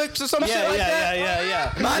 fucking clicks or some shit like that.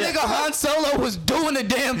 yeah. My nigga Han Solo was doing the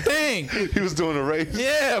damn thing. He was doing a race.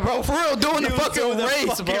 Yeah, bro, for real, doing the fucking doing the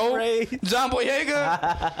race, fucking bro. race. John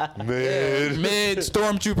Boyega, Man. mid,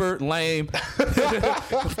 stormtrooper, lame,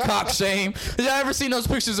 cock shame. Y'all ever seen those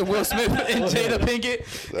pictures of Will Smith and Jada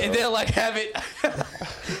Pinkett? And they'll like have it.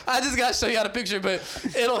 I just gotta show you how the picture, but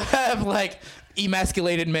it'll have like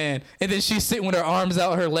emasculated man, and then she's sitting with her arms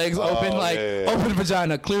out, her legs open, like open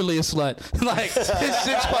vagina, clearly a slut. Like this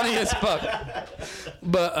shit's funny as fuck.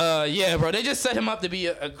 But yeah, bro, they just set him up to be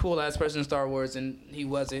a cool ass person in Star Wars, and he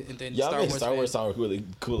wasn't. And then Y'all make Star Wars sound really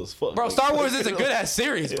cool as fuck. bro, Star Wars is a good ass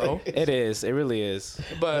series, bro. It is. It really is.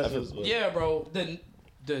 But yeah, bro,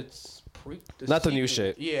 Not the new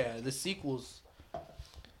shit. Yeah, the sequels.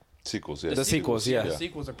 Sequels, yeah. The sequels, yeah. The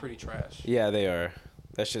sequels are pretty trash. Yeah, they are.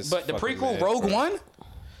 That's just. But the fucking prequel, mad, Rogue bro. One,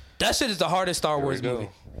 that shit is the hardest Star Here we Wars go. movie.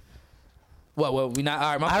 What? We not?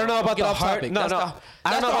 All right, my I don't know fault. about Get the off hard. topic. No, That's no. the- I don't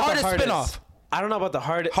that's know the about hardest the hardest. spinoff. I don't know about the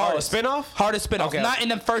hardest. Hardest Oh, spinoff. Hardest spinoff. Okay. Not in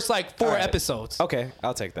the first like 4 Alright. episodes. Okay,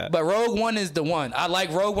 I'll take that. But Rogue One is the one. I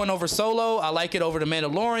like Rogue One over Solo. I like it over the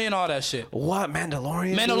Mandalorian. All that shit. what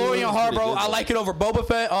Mandalorian? Mandalorian dude? hard, bro. I like it over Boba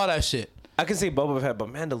Fett. All that shit. I can see Boba Fett, but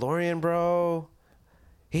Mandalorian, bro.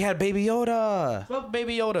 He had Baby Yoda. Fuck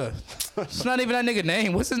Baby Yoda. It's not even that nigga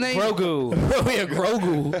name. What's his name? Grogu. Bro, yeah,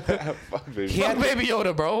 Grogu. Fuck, baby. He Fuck had Baby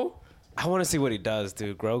Yoda, bro. I want to see what he does,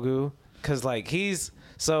 dude. Grogu, because like he's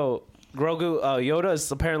so Grogu. Yoda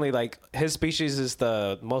is apparently like his species is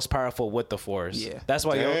the most powerful with the Force. Yeah. that's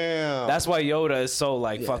why. Damn. That's why Yoda is so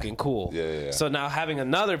like fucking cool. Yeah. So now having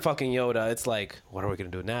another fucking Yoda, it's like, what are we gonna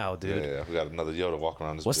do now, dude? Yeah, we got another Yoda walking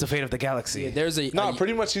around this What's the bitch. fate of the galaxy? There's a No,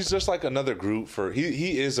 pretty much he's just like another Groot for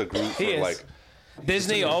he is a Groot for He is. like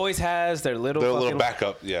Disney always has their little their fucking, little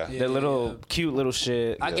backup, yeah. their little cute little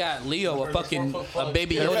shit. I got Leo a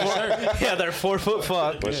Baby Yoda shirt. Yeah, they're 4 foot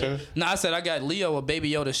fuck. What's your- No, I said I got Leo a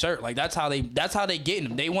Baby Yoda shirt. Like that's how they get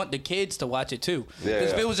him. They want the kids to watch it too. Yeah,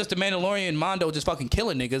 Because if yeah. it was just a Mandalorian and Mondo just fucking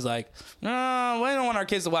killing niggas, like, no, we don't want our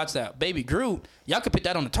kids to watch that. Baby Groot, y'all could put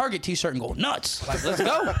that on a Target T-shirt and go nuts. Like, let's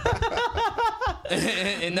go.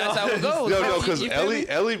 and that's how it goes. No, bro. because You feel me?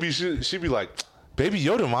 Ellie be she'd be like, Baby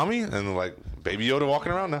Yoda, mommy, and then like Baby Yoda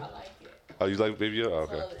walking around now. I like it. Oh, you like Baby Yoda? Oh,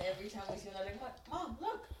 okay. So every time we see another one, Mom,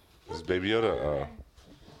 look. It's Baby Yoda.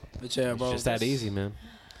 But yeah, bro. Just that easy, man.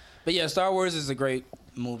 But yeah, Star Wars is a great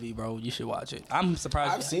movie, bro. You should watch it. I'm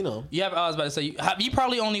surprised. I've seen them. Yeah, I was about to say you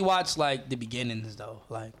probably only watched like the beginnings though.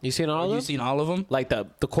 Like You seen all of them? you seen all of them? Like the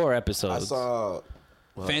core episodes. I saw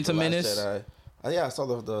Phantom The Last Menace? Jedi. Yeah, I saw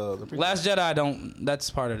the prequel. Last Jedi don't. That's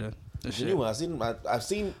part of the The shit. new one. I've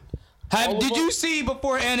seen. all of Did them? you see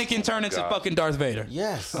before Anakin turned into God. fucking Darth Vader?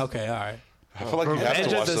 Yes. Okay, all right. I feel like you have Revenge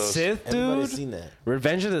to of watch the those. Sith, Everybody's dude. seen that.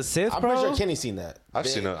 Revenge of the Sith, I'm bro. pretty sure Kenny's seen that. I've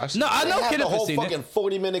seen it. I've seen No, I They know have Kenneth the has whole seen fucking it.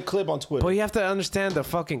 40-minute clip on Twitter. But you have to understand the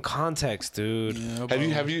fucking context, dude.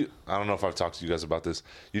 Have you? I don't know if I've talked to you guys about this.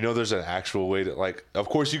 You know, there's an actual way to like. Of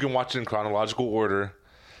course, you can watch it in chronological order,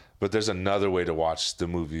 but there's another way to watch the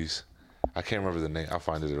movies. I can't remember the name. I'll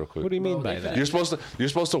find it real quick. What do you mean by that? You're supposed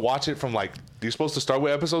to watch it from like. You're supposed to start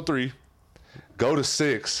with episode 3, go to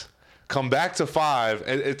 6, come back to 5.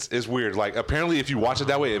 And it's weird. Like apparently, if you watch it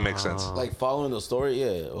that way, it makes sense. Like following the story.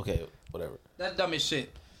 Yeah. Okay. Whatever. That's dumb as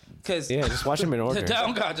shit. Cause Yeah, just watch them in order.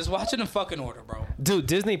 oh God, just watch it in fucking order, bro. Dude,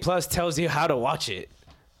 Disney Plus tells you how to watch it.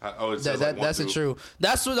 Oh, it says like one That's through- true.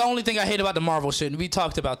 That's the only thing I hate about the Marvel shit. We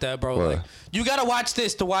talked about that, bro. What? Like, you gotta watch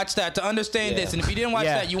this to watch that to understand Yeah. this, and if you didn't watch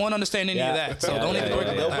Yeah. that, you won't understand any of that. So don't even worry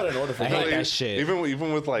They'll about put it in that. order for I you. hate that shit.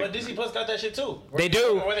 Even with like, But Disney Plus got that shit too. They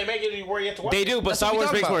do. Where they make it where you have to watch They it. do, but That's Star what we Wars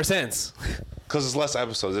talking makes more about. sense. because it's less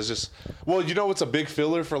episodes. It's just you know what's a big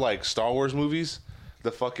filler for like Star Wars movies?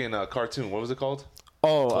 The fucking cartoon. What was it called?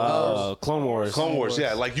 Clone Wars. Clone Wars.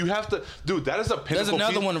 Yeah, like you have to, dude. That is a pinnacle. There's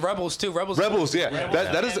another piece- one, Rebels too. Rebels. Rebels. Yeah,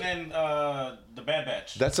 that is and then the Bad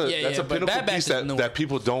Batch. that's a Yeah, that's yeah, a but pinnacle Bad Batch piece is the new that one.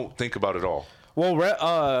 people don't think about at all.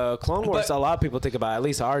 Well, Clone Wars, But- a lot of people think about, at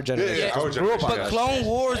least our generation. Yeah, our We grew up generation, on yeah. But that. Clone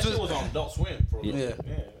Wars That shit was. was on Adult Swim for a little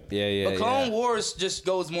bit. Yeah, But Clone yeah. Wars just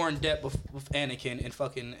goes more in depth with Anakin and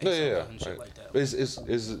fucking Yeah. and shit Right. like that.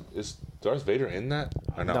 Is Darth Vader in that?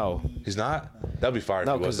 Or no? No. He's not. That'd be fire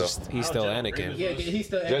No, if he was because though. he's still General Anakin. Grievous. He's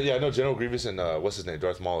still. Yeah, I know General Grievous and what's his name?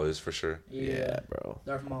 Darth Maul is for sure. Yeah, bro.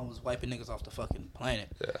 Darth Maul was wiping niggas off the fucking planet.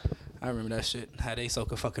 Yeah. I remember that shit. Had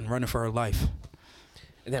Ahsoka fucking running for her life.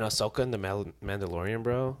 And then Ahsoka and the Mandalorian,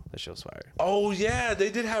 bro. That show's fire. Oh yeah,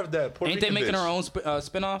 they did have that. Puerto Ain't they Rican making bitch. her own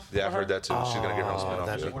spin-off? Yeah, I've for her? heard that too. She's gonna get her own spinoff.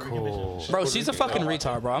 That'd be Yeah. cool. Bro, she's a fucking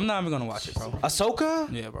retard, bro. I'm not even gonna watch it, bro.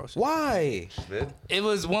 Ahsoka? Yeah, bro. Why? Mid? It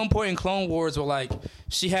was one point in Clone Wars where like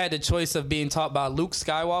she had the choice of being taught by Luke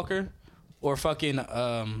Skywalker or fucking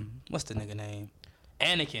what's the nigga name?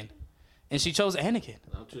 Anakin. And she chose Anakin.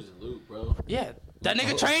 I'm choosing Luke, bro. Yeah. That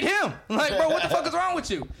nigga trained him. Like, bro, what the fuck is wrong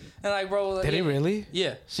with you? And like, bro, like, Did he really?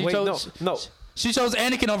 Yeah. She Wait, chose no. She chose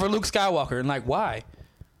Anakin over Luke Skywalker. And like, why?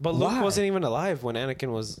 But Luke Why? wasn't even alive when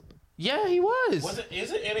Anakin was. Yeah, he was.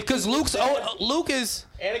 Is it Anakin? Because Luke is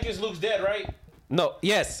Anakin's Luke's dad, right? No,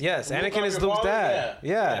 yes. Anakin is Luke's dad.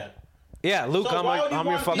 Yeah, Luke, So why would you I'm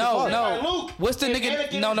your want to fucking be No, father. by no. Luke What's the if nigga?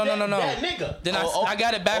 Anakin No. is that nigga? Then I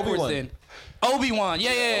got it backwards. Obi-Wan. Then Obi-Wan.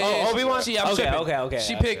 Yeah. Oh, Obi-Wan? I'm Okay, tripping. okay.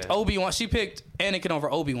 She Okay. picked Obi-Wan. She picked Anakin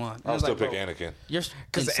over Obi-Wan. I I'll was still like, pick bro, Anakin. You're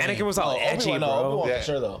Because insane. Anakin was all edgy, Obi-Wan, no, bro. Obi-Wan Yeah. for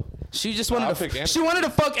sure though. She just wanted I'll to. pick Anakin. She wanted to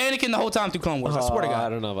fuck Anakin the whole time through Clone Wars. I swear to I God.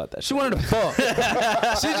 don't know about that. She wanted to fuck.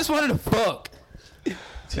 She just wanted to fuck.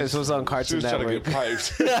 This was on She Cartoon was trying to Network. get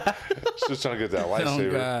piped. She was trying to get that Oh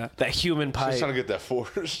lightsaber. God. That human She was pipe. trying to get that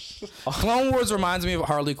force. Clone Wars reminds me of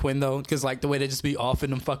Harley Quinn though, because like the way they just be off in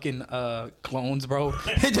them fucking clones, bro.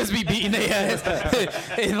 They just be beating their ass,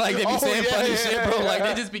 and like they be saying funny shit, bro. Like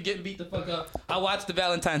they just be getting beat the fuck up. I watched the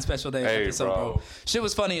Valentine special day Hey, episode, bro. bro. Shit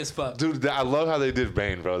was funny as fuck. Dude, I love how they did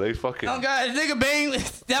Bane, bro. They fucking. Oh God, nigga Bane,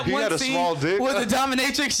 that He one had a scene small dick? with the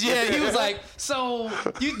dominatrix. Yeah, he was like, so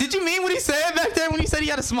did you mean what he said back there when he said he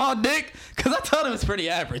had a small dick? Because I thought it was pretty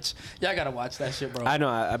average. Y'all gotta watch that shit, bro. I know.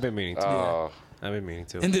 I've been meaning to. Oh. I've been meaning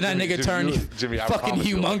to. And then that Jimmy, nigga turned Jimmy, I fucking promise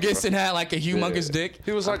you, humongous bro. and had like a humongous dick.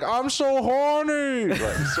 He was like, I'm so horny. Like,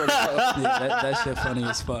 sort of- Yeah, that shit funny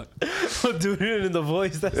as fuck. Doing it in the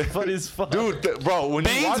voice. That's funny as fuck. dude, bro, when you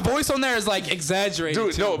Bane's watch, voice on there is like exaggerated.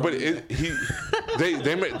 dude, too, no, bro.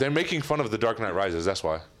 but they're making fun of the Dark Knight Rises. That's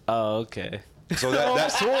why. Oh, okay. So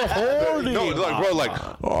that's so horny. No, like, bro, like,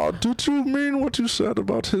 oh, did you mean what you said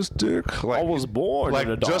about his dick? Like, I was born like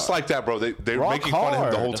in the just dark. like that, bro. They're Rock making fun of him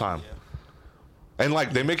the hard. whole time, and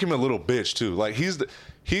like they make him a little bitch too. Like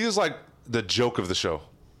he's like the joke of the show.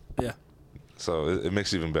 Yeah. So it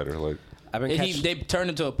makes it even better. Like, I've been And catching. they turned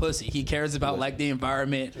into a pussy. He cares about like the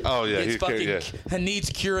environment. Oh, yeah, Gets he fucking yeah. needs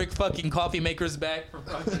Keurig fucking coffee makers back. For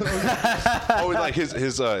fucking oh, like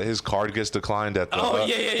his card gets declined at the. oh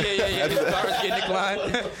yeah. His car's getting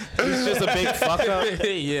declined. He's just a big fuck up.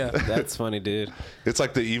 Yeah. That's funny, dude. It's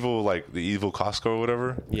like the evil Costco or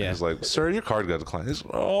whatever. Yeah. It's like, sir, your card got declined. It's,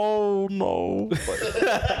 oh no.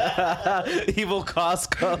 Like, Evil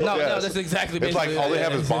Costco. No, Yes. that's exactly. it's like basically all they what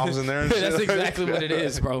have it is bombs in there. And That's shit. exactly what it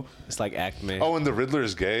is, bro. It's like Acme. Oh, and the Riddler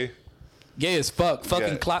is gay. Gay as fuck. Fucking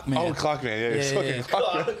Yeah. Clockman. Oh, Clockman. Yeah, it's Yeah, fucking yeah.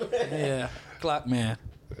 Clockman. Yeah. Clockman.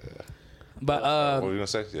 But What were you gonna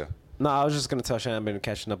say? Yeah. No, I was just gonna tell Shannon I've been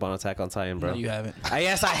catching up on Attack on Titan, bro. no, you haven't.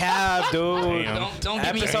 Yes, I have, dude. Don't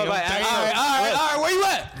give me. Episode by episode. All right. Where you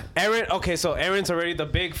at? Aaron. Okay, so Aaron's already the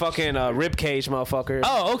big fucking rib cage motherfucker.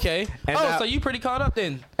 Oh, okay. And oh, now- so you pretty caught up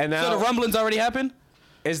then. And now- so the rumblings already happened.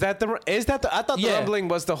 Is that the? I thought the Yeah. rumbling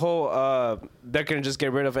was the whole. They're gonna just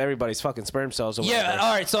get rid of everybody's fucking sperm cells. Or Yeah. whatever.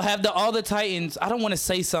 All right. So have all the Titans. I don't want to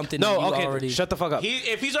say something. that No. you Okay. Already, Shut the fuck up.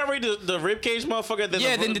 If he's already the ribcage motherfucker, then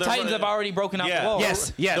yeah. Then the Titans have already broken out the wall.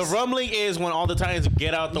 Yes. Yes. The rumbling is when all the Titans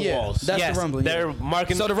get out the Yeah, walls. that's yes. the rumbling. They're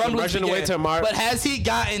marking. So the rumblings marching away began. to But has he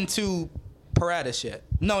gotten to Paradise yet?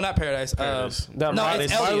 No, not Paradise. Paradise. No, no,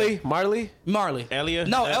 it's Elia. Marley. Marley. Elia?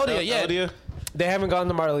 No, Eldia. Yeah. Eldia? They haven't gotten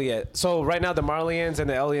to Marley yet. So right now the Marleyans and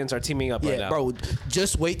the Elians are teaming up right Yeah, now. bro.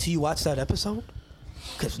 Just wait till you watch that episode,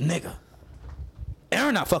 cause nigga,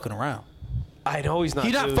 Aaron not fucking around. I know he's not.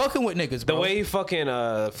 He not dude. fucking with niggas, The bro. way he fucking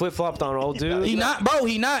flip flopped on old dude. He not, bro.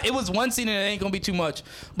 He not. It was one scene and it ain't gonna be too much.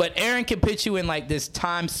 But Aaron can put you in like this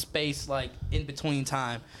time space, like in between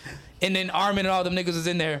time. And then Armin and all them niggas was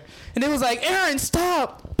in there, and they was like, "Aaron,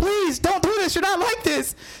 stop, please, don't do this. You're not like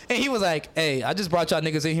this." And he was like, "Hey, I just brought y'all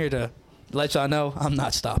niggas in here to let y'all know I'm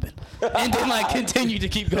not stopping." And then like continue to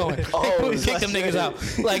keep going. Kick them niggas out.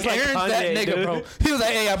 Like like Aaron's that Kanye, nigga, dude. bro. He was like,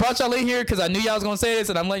 "Hey, I brought y'all in here because I knew y'all was gonna say this,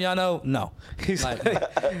 and I'm letting y'all know, no." He's Like, like,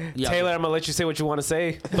 y'all- Taylor, I'm gonna let you say what you want to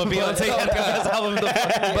say, but Beyonce has all of the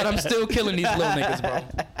fucking. but I'm still killing these little niggas,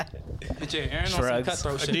 bro. But yeah, Aaron on some Shrugs.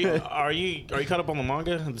 cutthroat Do shit. you, are you caught up on the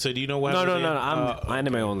manga? So do you know what? No, happened no, at no. the end? I'm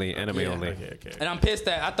anime only. Anime only. Okay. And I'm pissed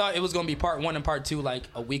that I thought it was gonna be part 1 and part 2 like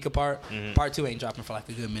a week apart. Part 2 ain't dropping for like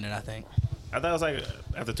a good minute, I think. I thought it was like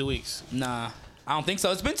after 2 weeks. Nah, I don't think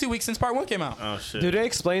so. It's been 2 weeks since part 1 came out. Oh shit. Do they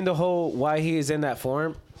explain the whole why he is in that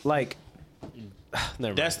form? Like,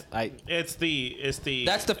 never That's mind. it's the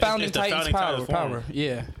That's the founding it's the Titan's founding power. form.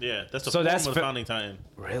 Yeah, Yeah, that's the So form that's of the fa- founding Titan.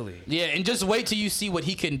 Really? yeah, and just wait till you see what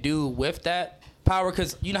he can do with that power,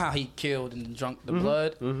 because you know how he killed and drunk the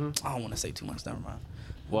blood. I don't want to say too much. Never mind.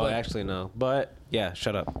 Well, But- actually, no. But yeah,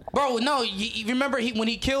 shut up. Bro, no, you remember when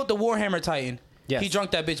he killed the Warhammer Titan? Yes. He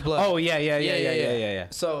drunk that bitch blood. Oh yeah.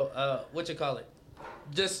 So, what you call it?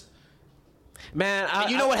 Just Man,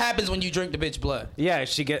 you know what happens when you drink the bitch blood? Yeah,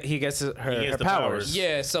 he gets her gets the powers. powers.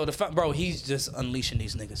 Yeah. So bro, he's just unleashing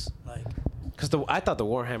these niggas. Like, Because I thought the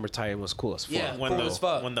Warhammer Titan was cool as fuck. Yeah. When Cool as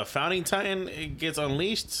fuck. the founding Titan gets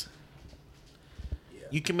unleashed,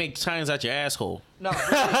 You can make titans out your asshole. No,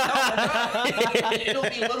 really, it'll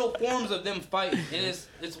be little forms of them fighting. And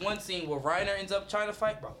it's one scene where Reiner ends up trying to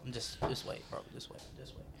fight, bro. Just wait, bro. Just wait.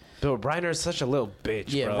 Dude, Reiner's such a little bitch,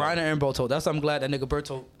 Yeah, bro. Reiner and Berto. That's why I'm glad that nigga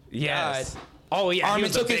Berto Yes. died. Oh, yeah. he Armin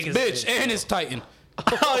was the took his biggest bitch and his Titan.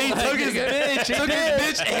 Oh, he took his Nigga, bitch. He Took did.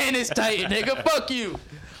 his bitch and his Titan, nigga. Fuck you.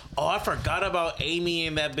 Oh, I forgot about Amy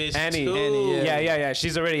and that bitch Annie. too. Yeah.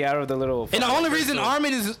 She's already out of the little. And the only reason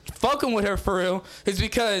Armin is fucking with her for real is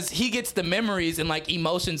because he gets the memories and like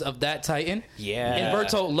emotions of that Titan. Yeah. And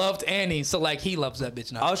Berto loved Annie, so like he loves that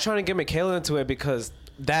bitch now. I was trying to get Michaela into it because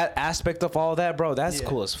that aspect of all that, bro, that's Yeah.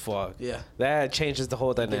 cool as fuck. Yeah. That changes the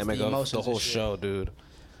whole dynamic the of emotions the and whole shit. show, dude.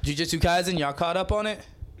 Jujutsu Kaisen, y'all caught up on it?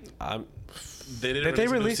 I'm, They didn't Did they release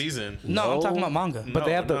a new release- season. No, I'm talking about manga. but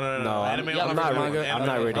they have the. No. I'm, Anime I'm on not manga. reading. I'm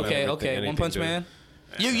not reading. Okay, anything, One Punch dude. Man.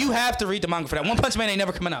 You have to read the manga for that. One Punch Man ain't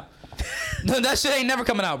never coming out. That shit ain't never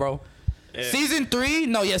coming out, bro. Yeah. Season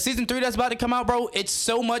 3, season 3 that's about to come out, bro. It's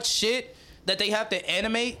so much shit that they have to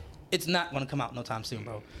animate. It's not gonna come out no time soon,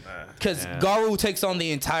 bro. Because Garou takes on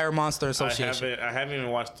the entire Monster Association. I haven't even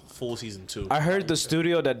watched full season 2. I heard the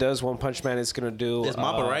studio that does One Punch Man is gonna do. It's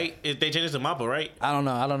Mappa, right? They changed it to Mappa, right? I don't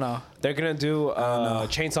know. They're gonna do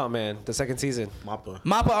Chainsaw Man, the second season. Mappa.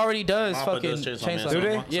 Mappa already does Mappa fucking does Chainsaw Man. Chainsaw. Do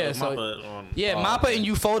they? So Yeah, so Mappa and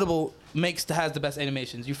Ufotable has the best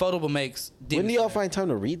animations. Ufotable makes. When Demon do y'all Slayer. find time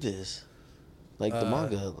to read this? Like the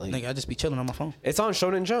manga? Like Nigga, I just be chilling on my phone. It's on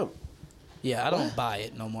Shonen Jump. Yeah, I don't buy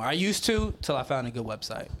it no more. I used to till I found a good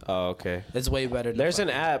website. Oh, okay. It's way better. Than There's an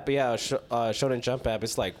app, Shonen Jump app.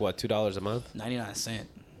 It's like what, $2 a month? 99 cents.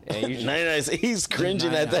 And you 99. He's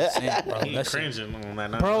cringing at that. 99 cents, bro. He That shit- cringing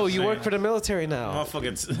on that. bro, you work for the military now.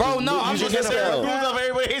 Motherfucking. Bro, no, I'm You just just saying.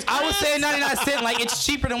 said I was saying 99 cents, like it's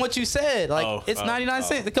cheaper than what you said. Like it's 99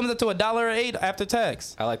 cents. It comes up to $1.08 after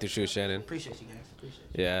tax. I like the shoes, Shannon. Appreciate you, guys. Appreciate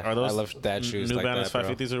Yeah, Are those I love dad shoes New like Balance that,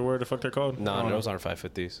 bro. 550s or where the fuck they're called? No, those aren't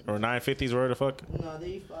 550s. Or 950s, where the fuck? No,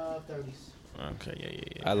 they 530s. Okay,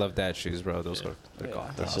 yeah. I love dad shoes, bro. Those are they're Yeah.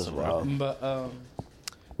 called. That's just wild. But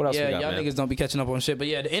What else yeah, we got, y'all man? niggas don't be catching up on shit. But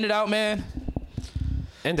yeah, the In It Out, man.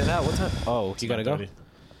 End it out. What time? Oh, you gotta go.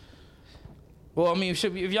 Well, I mean, if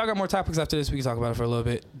y'all got more topics after this, we can talk about it for a little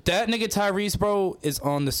bit. That nigga Tyrese, bro, is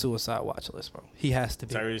on the suicide watch list, bro. He has to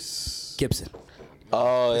be. Tyrese. Gibson.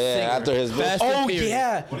 Oh yeah, Singer. after his Fast and Oh Furious.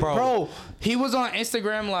 yeah, bro. He was on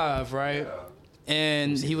Instagram Live, right?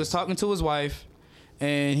 And he was talking to his wife,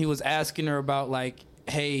 and he was asking her about like,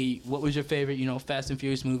 hey, what was your favorite, Fast and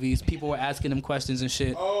Furious movies? People were asking him questions and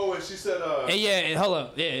shit. Oh, and she said, And hold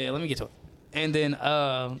up. Yeah, let me get to it. And then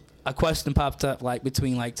a question popped up like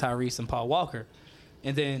between like Tyrese and Paul Walker.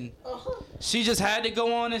 And then she just had to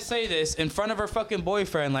go on and say this in front of her fucking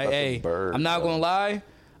boyfriend, like, hey, bird, I'm not bro. gonna lie.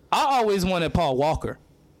 I always wanted Paul Walker.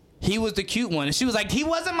 He was the cute one. And she was like, he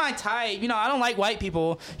wasn't my type. I don't like white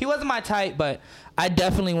people. He wasn't my type, but I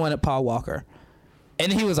definitely wanted Paul Walker.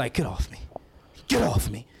 And he was like, get off me. Get off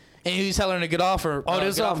me. And he was telling her to get off her. Oh, this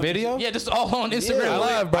is get on off her. video? Yeah, this is all on Instagram Yeah.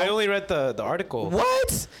 Live, bro. I only read the article.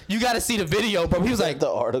 What? You got to see the video, bro. He was like,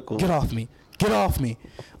 the article. get off me. Get off me.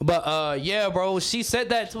 But, yeah, bro, she said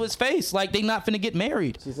that to his face. Like, they not finna get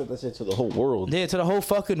married. She said that shit to the whole world. Yeah, to the whole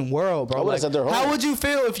fucking world, bro. I would've Like, said they're how home. would you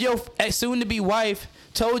feel if your soon-to-be wife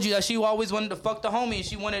told you that she always wanted to fuck the homie and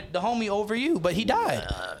she wanted the homie over you, but he died?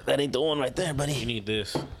 That ain't the one right there, You buddy. need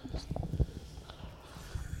this.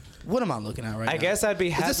 What am I looking at right now? I guess I'd be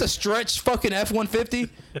Is happy. this a stretch fucking F-150?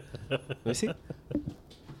 Let me see.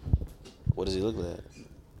 What does he look like?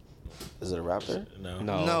 Is it a Raptor? No.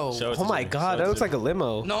 No. Show it Oh to my me. god, Show that it looks to like a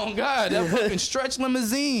limo. No, God, that fucking stretch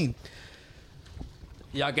limousine.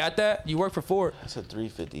 Y'all got that? You work for Ford. It's a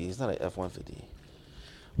 350. He's not an F-150.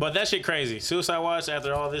 But that shit crazy. Suicide Watch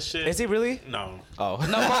after all this shit. Is he really? No. Oh. No,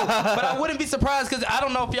 bro, but I wouldn't be surprised because I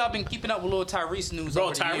don't know if y'all been keeping up with little Tyrese news. Bro,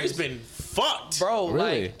 over the Tyrese years. been fucked. Bro,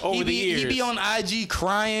 Really? like Over he the be, He be years. on IG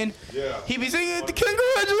crying. Yeah. He be singing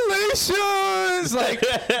congratulations. Like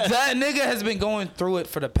that nigga has been going through it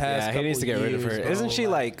for the past. Yeah, he needs to get rid of her. years, bro. Isn't she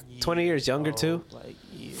like 20 years younger too? Like,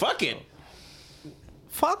 yeah. Fuck it.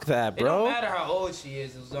 Fuck that, It don't bro. matter how old she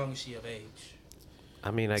is as long as she of age.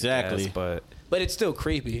 I mean, I Exactly. guess, but But it's still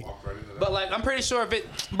creepy. But like, I'm pretty sure if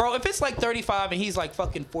it's like 35 and he's like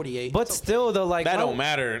fucking 48. but still though, like That why- don't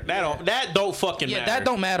matter. That don't fucking yeah, matter. that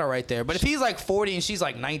don't matter right there. But if he's like 40 and she's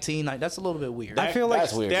like 19, like that's a little bit weird. I feel like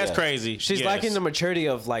That's weird. That's yeah. crazy. she's Yes. lacking the maturity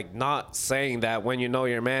of like not saying that when you know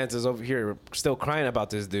your man's is over here still crying about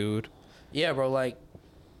this dude. Yeah, bro. Like,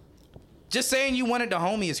 just saying you wanted the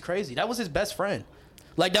homie is crazy. That was his best friend.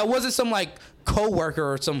 Like, that wasn't some like coworker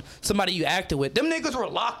or somebody you acted with. Them niggas were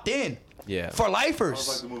locked in. Yeah. For Sounds like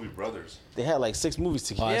lifers. the movie Brothers. They had like 6 movies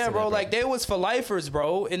together. Yeah, seen bro. that, Like they was for lifers,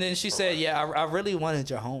 bro. And then she said, "Yeah, I really wanted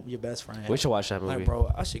your best friend." We should watch that movie. Like,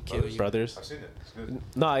 bro, I should kill you. Brothers. I've seen it. It's good.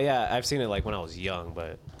 No, yeah, I've seen it like when I was young,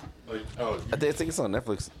 but Like, oh, I think it's on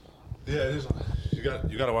Netflix. yeah, it is. You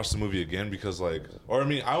got to watch the movie again because like, or I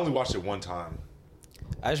mean, I only watched it one time.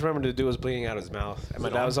 I just remember the dude was bleeding out his mouth, and my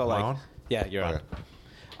it dad on? was all Am I like, on? "Yeah, you're Okay.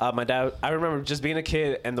 on." My dad, I remember just being a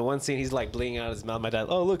kid, and the one scene he's like bleeding out his mouth. My dad,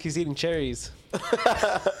 oh look, he's eating cherries.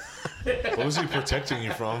 What was he protecting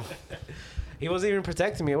you from? He wasn't even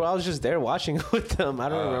protecting me. Well, I was just there watching with them. I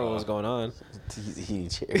don't remember what was going on.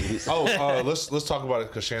 Oh, let's talk about it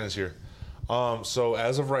because Shannon's here. So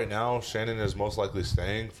as of right now, Shannon is most likely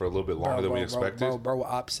staying for a little bit longer than we expected. Bro,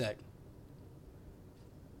 OPSEC.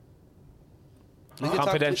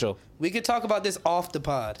 Confidential. We could talk about this off the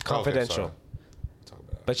pod. Okay, Confidential. sorry. Talk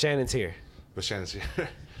about it. But Shannon's here. But Shannon's here.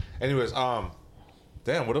 Anyways,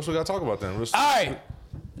 damn, what else we got to talk about then? All right.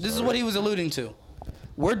 This is what he was alluding to.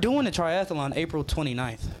 We're doing a triathlon April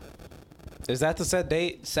 29th. Is that the set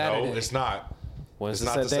date? Saturday. No, it's not. When's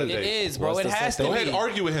It's the not set the date? set It date. is, bro. What's It the has set to Go be. ahead,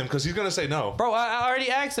 argue with him because he's gonna say no. Bro, I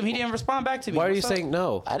already asked him. He didn't respond back to me. Why are you What's up? saying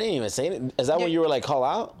no? I didn't even say it. Is that when Yeah. you were like call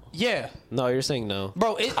out? Yeah. No, you're saying no.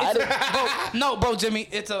 Bro, bro, Jimmy,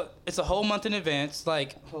 it's a whole month in advance.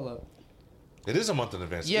 Like, hold up. It is a month in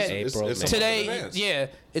advance. Yeah. It's April, a month in Today, advance. yeah,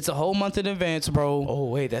 it's a whole month in advance, bro. Oh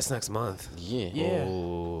wait, that's next month. Yeah. Yeah.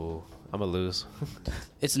 Oh, I'm gonna lose.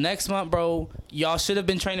 It's next month, bro. Y'all should have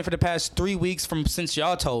been training for the past 3 weeks since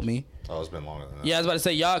y'all told me. Oh, it's been longer than that. Yeah, I was about to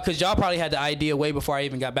say y'all, because y'all probably had the idea way before I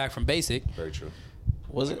even got back from basic. Very true.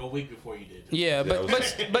 Was it? A week before you did. Yeah, it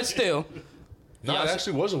was- but still, No, Y'all it should-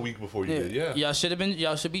 actually was a week before you did. Yeah.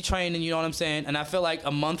 y'all should be training. You know what I'm saying? And I feel like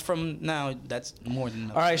a month from now, that's more than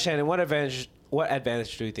enough. All right, Shannon. What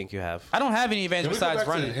advantage do you think you have? I don't have any advantage Can we go besides back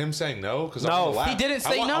to running. him saying no? Because No, he didn't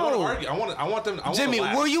say I no. want to argue. I want them. I want Jimmy, to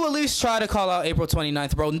laugh. will you at least try to call out April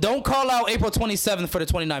 29th, bro? Don't call out April 27th for the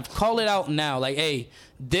 29th. Call it out now. Like, hey,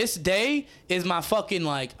 this day is my fucking,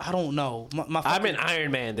 like, I don't know. My I'm fucking, an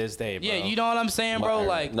Iron Man this day, bro. yeah, you know what I'm saying, bro?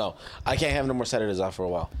 Like, no, I can't have no more Saturdays off for a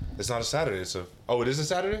while. It's not a Saturday. It's a. Oh, it is a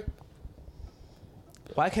Saturday.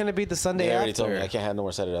 Why can't it be the Sunday They already after? told me I can't have no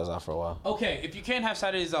more Saturdays off for a while. okay, if you can't have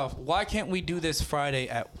Saturdays off, why can't we do this Friday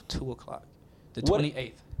at 2 o'clock? The What-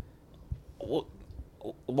 28th.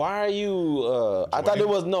 Why are you? I thought it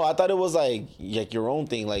was no. I thought it was like your own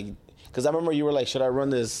thing, like because I remember you were like, should I run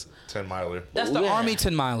this? 10-miler. That's the Yeah. Army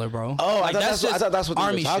 10 miler, bro. Oh, I Like, thought that's what- I thought that's what you were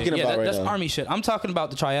Army talking shit. about right that's now. Army shit. I'm talking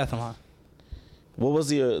about the triathlon. What was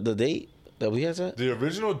the date that we had set The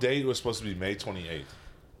original date was supposed to be May 28th.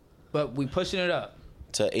 But we pushing it up.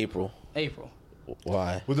 to April? April.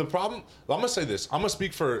 Why? With the problem, I'm gonna say this. I'm gonna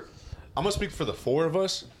speak for the four of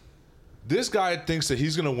us. This guy thinks that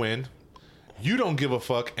he's gonna win. You don't give a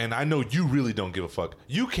fuck, and I know you really don't give a fuck.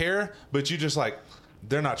 You care, but you just like,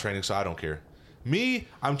 they're not training, so I don't care. Me,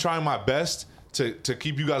 I'm trying my best to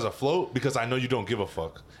keep you guys afloat because I know you don't give a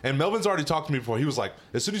fuck. And Melvin's already talked to me before. He was like,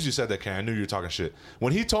 as soon as you said that, Ken, I knew you were talking shit.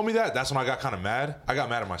 When he told me that, that's when I got kind of mad. I got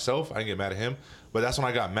mad at myself. I didn't get mad at him. But that's when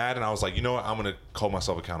I got mad, and I was like, you know what? I'm going to hold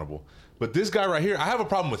myself accountable. But this guy right here, I have a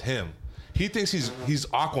problem with him. He thinks he's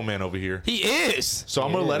Aquaman over here. He is. So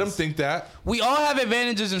I'm going to let him think that. We all have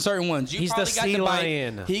advantages in certain ones. You He's the probably got sea the bike.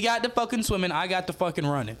 lion. He got the fucking swimming. I got the fucking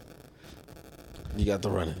running. You got the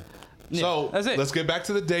running. So that's it. let's get back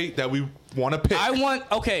to the date that we want to pick.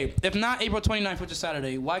 Okay, if not April 29th, which is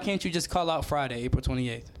Saturday, why can't you just call out Friday, April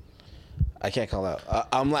 28th? I can't call out.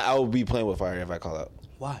 I will be playing with fire if I call out.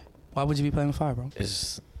 Why? Why would you be playing with fire, bro?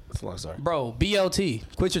 It's a long story. Bro, BLT.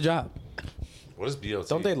 Quit your job. What is BLT?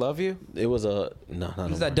 Don't they love you? It was a no.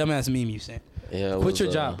 It's that dumbass meme you sent. Yeah, it Quit was,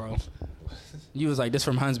 your job, bro. You was like, this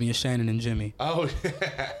reminds me of Shannon and Jimmy. Oh,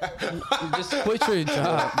 yeah. Just quit your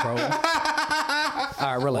job, bro. All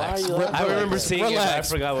right, relax. Why are you laughing? I remember seeing it, but I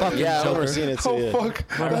forgot what. Yeah, I remember Joker. seeing it too. Oh, Yeah. fuck.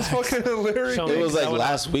 That's fucking hilarious. Show me, It was 'cause like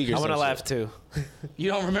last week or I want something. to laugh too. You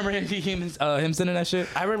don't remember him sending that shit?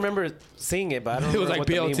 I remember seeing it, but I don't It was remember like what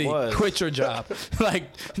the meme BLT. was. Quit your job. Like,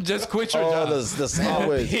 just quit your Oh, job. the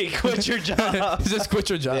sandwich. He quit your job. Just quit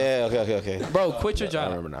your job. Yeah. Okay. Bro, quit your I job.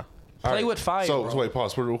 remember now. All Play with fire, So, bro. wait,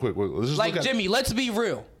 pause. Real quick. Let's just Like, look at, Jimmy, let's be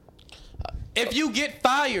real. If you get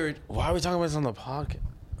fired, Why are we talking about this on the podcast?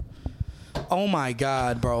 oh my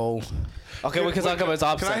God, bro. Okay, we can talk about his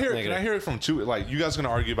opposite. Can I hear it from Chewy? Like, you guys are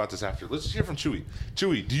gonna argue about this after. Let's just hear from Chewy.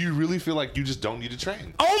 Chewy, do you really feel like you just don't need to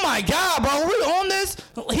train? Oh my God, bro. Are we on this?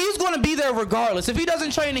 He's going to be there regardless. If he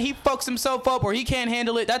doesn't train and he fucks himself up or he can't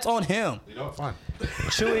handle it, that's on him. You know what? Fine.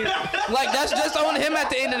 Chewy, Like, that's just on him at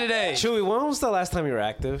the end of the day. Chewy, when was the last time you were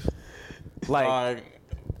active? Like,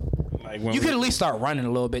 Like when You we- could at least start running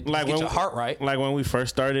a little bit, like get when your heart right. Like when we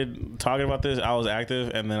first started talking about this, I was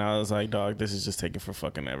active, and then I was like, "Dog, this is just taking for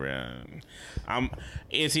fucking ever."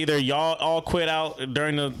 It's either y'all all quit out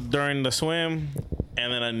during the swim,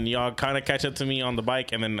 and then y'all kind of catch up to me on the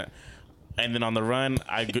bike, and then on the run,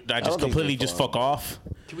 I just think completely it's just fuck off.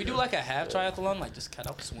 Can we do like a half triathlon, like just cut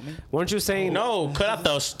out swimming? Weren't you saying No, cut out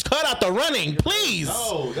the running, please.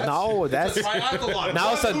 No, that's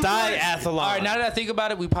now it's a diathlon. All right, now that I think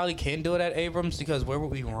about it, we probably can do it at Abrams because where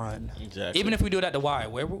would we run? Exactly. Even if we do it at the Y,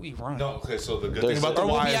 where would we run? No, okay, so the good thing about the Or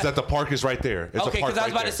we'll Y be is at- that the park is right there. It's Okay, a park because I was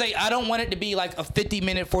right about there. to say I don't want it to be like a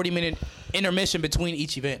 50-minute, 40-minute intermission between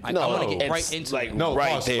each event. Like, I No, want to get it's right into like- it. No,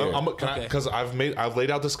 right pause. there. Okay. Because I've laid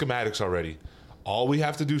out the schematics already. All we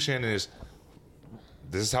have to do, Shannon, is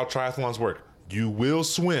this is how triathlons work. You will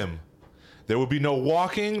swim. There will be no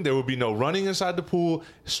walking. There will be no running inside the pool.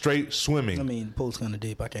 Straight swimming. I mean, the pool's kind of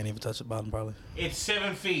deep. I can't even touch the bottom, probably. It's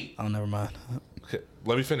 7 feet. Oh, never mind. Okay,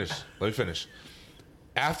 let me finish.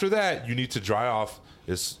 After that, you need to dry off.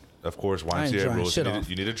 It's of course I ain't YMCA drying rules. shit You off.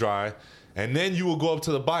 need to dry, and then you will go up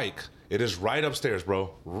to the bike. It is right upstairs,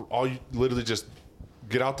 bro. All you literally just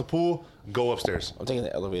get out the pool, go upstairs. I'm taking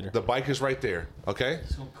the elevator. The bike is right there. Okay.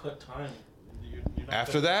 It's gonna cut time.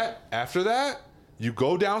 After that, you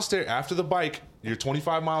go downstairs. After the bike, you're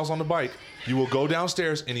 25 miles on the bike. You will go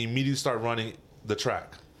downstairs and immediately start running the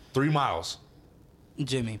track. 3 miles.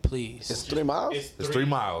 Jimmy, please. It's 3 miles. It's 3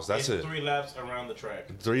 miles. That's it. 3 laps around the track.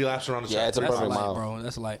 3 laps around the track. Yeah, it's a That's perfect light, mile. bro.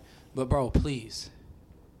 That's light. But, bro, please.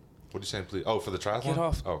 What are you saying, please? Oh, for the triathlon? Get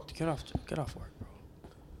off. Oh. Get off work, bro.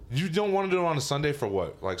 You don't want to do it on a Sunday for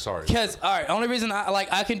what? Like, sorry. Because, all right, only reason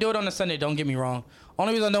I can do it on a Sunday, don't get me wrong.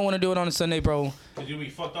 Only reason I don't want to do it on a Sunday, bro, Cause you'll be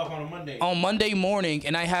fucked up on a Monday. on Monday morning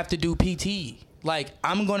and I have to do PT. Like,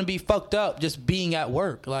 I'm going to be fucked up just being at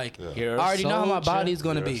work. Like, You're I a already know how my soldier. body's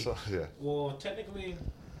going to be. Yeah. Well, technically,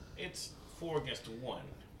 it's 4 against 1.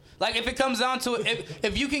 Like, if it comes down to it,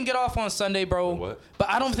 if you can get off on Sunday, bro, What? but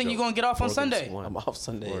I don't think you're going to get off on Sunday. I'm off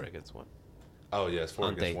Sunday. 4 against 1. Oh, yeah, it's 4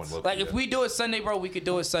 On against dates. 1. Like, if we do it Sunday, bro, we could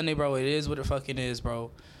do it Sunday, bro. It is what it fucking is, bro.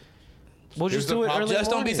 We'll Here's just the do it problem. early Just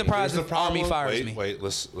don't be morning. surprised Here's if Army fires wait, me. Wait,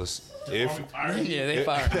 let's if Yeah, they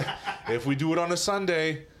fired. if we do it on a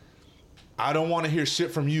Sunday, I don't want to hear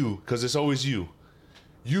shit from you because it's always you.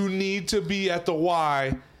 You need to be at the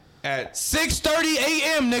Y at 6:30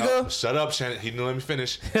 a.m., nigga. Oh, shut up, Shannon. He didn't let me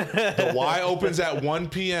finish. The Y opens at 1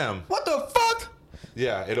 p.m. What the fuck?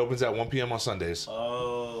 Yeah, it opens at 1 p.m. on Sundays.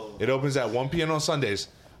 Oh. It opens at 1 p.m. on Sundays.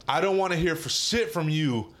 I don't want to hear for shit from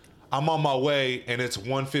you. I'm on my way and it's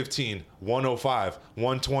 1:15, 1:05,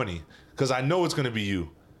 1:20 because I know it's gonna be you.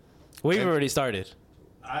 We've already started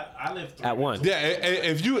I live 3 at 1. Yeah,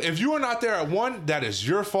 if you are not there at 1, that is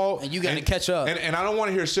your fault. And you gotta catch up. And I don't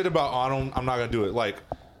want to hear shit about I'm not gonna do it. Like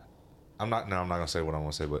I'm not gonna say what I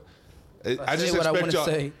want to say, but I just say what I expect wanna y'all.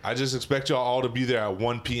 say. I just expect y'all all to be there at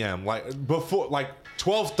 1 p.m. like before, like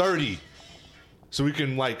 12:30, so we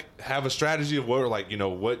can like have a strategy of what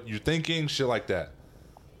what you're thinking, shit like that.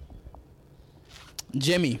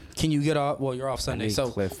 Jimmy, can you get off? Well, you're off Sunday. need So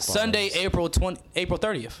Cliff Bars. Sunday, April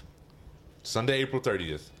 30th. Sunday, April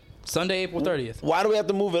 30th. Sunday, April 30th. Why do we have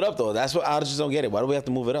to move it up though? That's what I just don't get it. Why do we have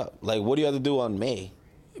to move it up? Like, what do you have to do on May?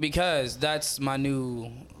 Because that's my new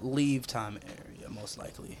leave time area, most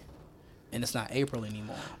likely. And it's not April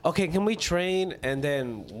anymore. Okay, can we train and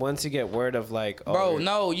then once you get word of like, oh, Bro, you're-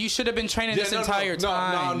 no, you should have been training this entire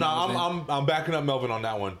time. No. Melvin. I'm backing up Melvin on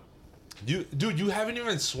that one. You haven't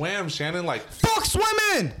even swam, Shannon. Like, Fuck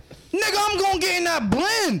swimming! Nigga, I'm gonna get in that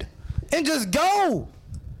blend and just go.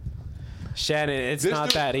 Shannon, it's this not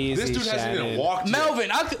dude, that easy. This dude hasn't Shannon. even walked yet.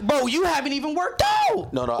 Melvin, bro, you haven't even worked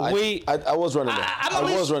out. No, I was running. Though. I'm I at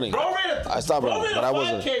was least- running. I stopped running, but I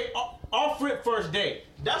wasn't. Off rip first day.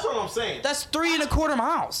 That's what I'm saying. That's 3.25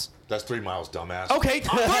 miles. That's 3 miles, dumbass. Okay,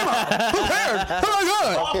 3 miles. Who cares? Oh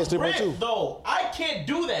my God. Okay, it's 3.2. Though I can't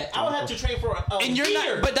do that. I would have to train for a And you're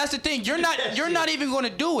year. not, but that's the thing. You're not even going to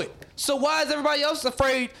do it. So why is everybody else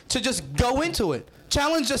afraid to just go into it?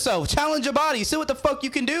 Challenge yourself. Challenge your body. See what the fuck you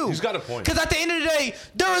can do. He's got a point. Because at the end of the day,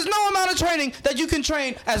 there is no amount of training that you can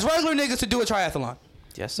train as regular niggas to do a triathlon.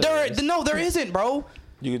 Yes, there is. No, there isn't, bro.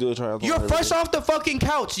 You can do a triathlon. You're every fresh day. off the fucking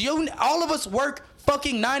couch. All of us work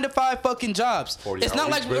fucking 9 to 5 fucking jobs. 40 It's not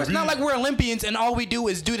hours, like it's baby. not like we're Olympians and all we do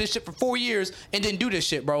is do this shit for 4 years and then do this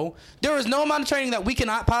shit, bro. There is no amount of training that we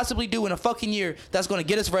cannot possibly do in a fucking year that's going to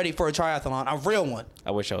get us ready for a triathlon, a real one.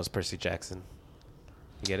 I wish I was Percy Jackson.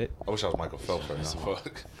 You get it? I wish I was Michael Phelps right now.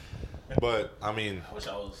 Fuck. But I mean, I wish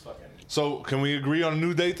I was fucking so can we agree on a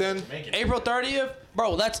new date then? making. April 30th,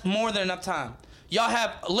 bro. That's more than enough time. Y'all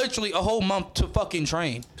have literally a whole month to fucking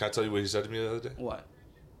train. Can I tell you what he said to me the other day? What?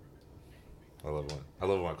 I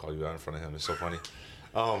love when I call you out in front of him. It's so funny.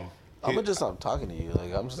 I'm gonna just stop talking to you.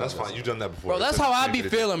 Like I'm just. That's fine. You've done that before. Bro, that's how I be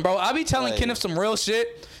feeling, bro. I be telling Like- Kenneth some real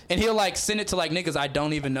shit, and he'll like send it to like niggas I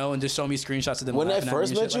don't even know, and just show me screenshots of them. When I laughing at me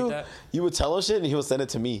first and met shit you, like that. you would tell him shit and he would send it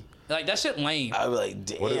to me. Like that shit lame. I'd be like,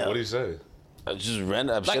 damn. What do you say? I just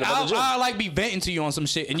random Like shit about the gym. I'll like be venting to you on some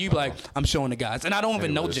shit, and you be like, I'm showing the guys, and I don't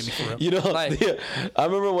even know Anyways. Jimmy for real. You know, like, I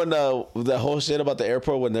remember when that whole shit about the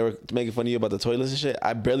airport when they were making fun of you about the toilets and shit.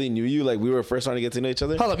 I barely knew you. Like we were first trying to get to know each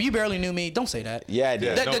other. hold up, you barely knew me. Don't say that. Yeah, I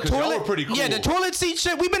did. Yeah. No, 'cause y'all were pretty cool. Yeah, the toilet seat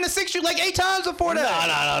shit. We've been to 6th Street like 8 times before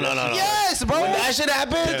that. No. Yes, bro. When that shit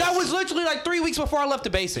happened, That was literally like 3 weeks before I left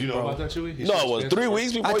the basic, You know bro. about that, Chewy? no, it was 3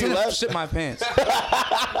 weeks I before you didn't left. shit my pants.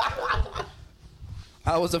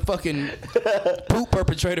 I was a fucking poop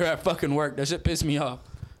perpetrator at fucking work. That shit pissed me off.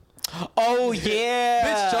 Oh yeah.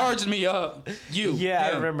 Bitch charged me up. You. Yeah, I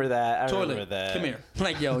him. remember that. I Toilet. remember that. Come here.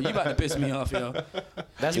 Like, yo, you about to piss me off, yo.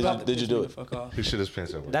 That's You pub- about to Did you piss do me it? the fuck off. He shit his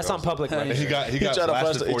pants at work. that's That on was- public Hey. And record. he got tried to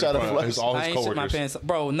blasted flush- for he it tried to in front of flush- all I his ain't shit my coworkers. pants,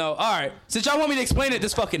 bro. No, all right. Since y'all want me to explain it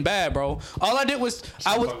this fucking bad, bro. All I did was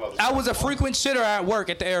I was a frequent shitter at work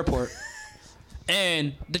at the airport,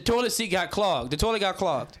 and the toilet seat got clogged. The toilet got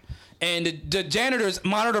clogged, and the janitors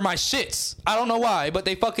monitor my shits. I don't know why, but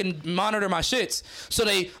they fucking monitor my shits. So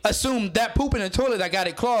they assumed that poop in the toilet that got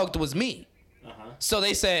it clogged was me. So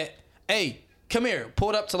they said, "Hey, come here."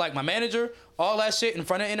 Pulled up to like my manager, all that shit in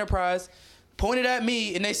front of Enterprise. Pointed at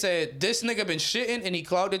me and they said, "This nigga been shitting and he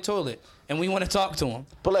clogged the toilet, and we want to talk to him."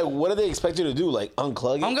 But like, what do they expect you to do? Like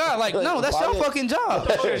unplug it? Oh God, like no, that's your plug it? fucking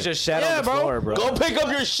job. Should've just shat Yeah, on the bro. floor, bro. Go pick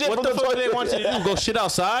up your shit What from the the fuck do toilet. they want you to do? Go shit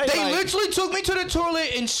outside? They Like, literally took me to the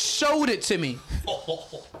toilet and showed it to me,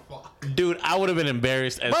 dude, I would have been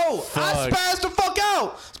embarrassed as bro. I fuck. spazzed the fuck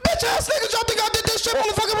out. Bitch ass niggas, y'all think I did this shit,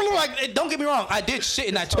 motherfucker? Like, don't get me wrong, I did shit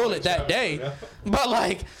in that toilet that day, but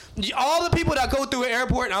like all the people that go through an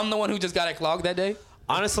airport, I'm the one who just got it clogged that day.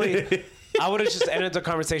 Honestly, I would have just ended the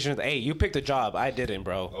conversation with, "Hey, you picked a job. I didn't,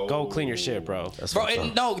 bro. Go clean your shit, bro." Bro,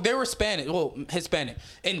 and no, they were Spanish. Well, Hispanic.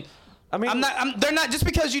 And I mean- they're not, just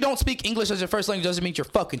because you don't speak English as your first language doesn't mean you're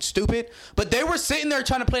fucking stupid. But they were sitting there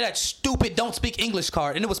trying to play that stupid don't speak English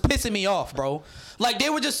card. And it was pissing me off, bro. Like, they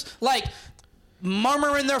were just, like,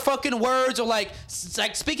 murmuring their fucking words or, like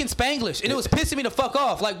speaking Spanglish. And it was pissing me the fuck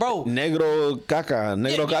off. Like, bro. Negro caca,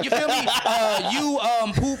 negro You feel caca.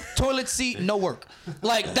 me? Poop toilet seat, no work.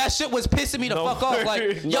 Like that shit was pissing me the fuck off.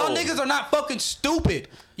 Like y'all niggas are not fucking stupid.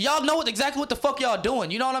 Y'all know exactly what the fuck y'all doing.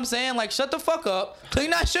 You know what I'm saying? Like shut the fuck up, clean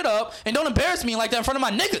that shit up, and don't embarrass me like that in front of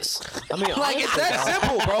my niggas. I mean, like it's that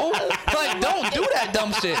simple, bro. Like don't do that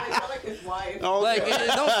dumb shit. Like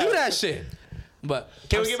don't do that shit. But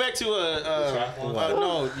Can we get back to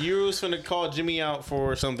no, you was finna call Jimmy out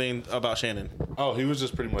for something about Shannon. Oh, he was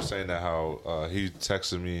just pretty much saying that how he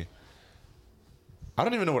texted me. I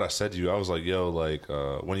don't even know what I said to you. I was like, "Yo, like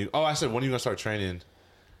when you." Oh, I said, "When are you gonna start training?"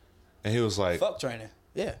 And he was like, fuck training.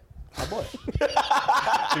 Yeah, my boy. he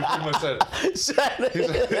pretty much said, he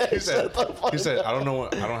said, I don't know.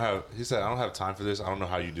 He said, I don't have time for this. I don't know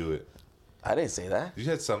how you do it. I didn't say that. You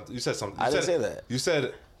said something. You said something. I didn't say that. You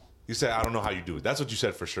said, I don't know how you do it. That's what you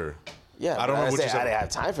said for sure. Yeah, I don't know what you said. I didn't have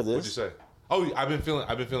time for this. What'd you say? Oh, I've been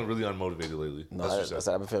feeling really unmotivated lately. No, That's what I you said.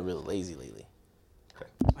 said I've been feeling really lazy lately.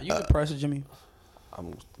 Are you depressed, Jimmy?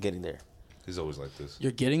 I'm getting there. He's always like this.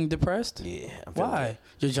 You're getting depressed? Yeah. I'm feeling Why?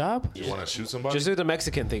 Your job? You want to shoot somebody? Just do the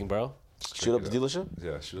Mexican thing, bro. Shoot up the dealership?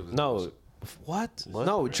 Yeah, shoot up the No. What?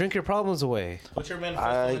 No, drink your problems away. Put your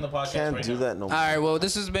manifesto in the I podcast can't right do now. that no All more. right, well,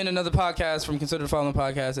 this has been another podcast from Consider the Following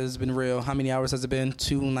Podcast. It's been real. How many hours has it been?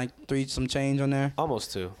 2 and like 3 some change on there.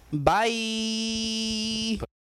 Almost two. Bye.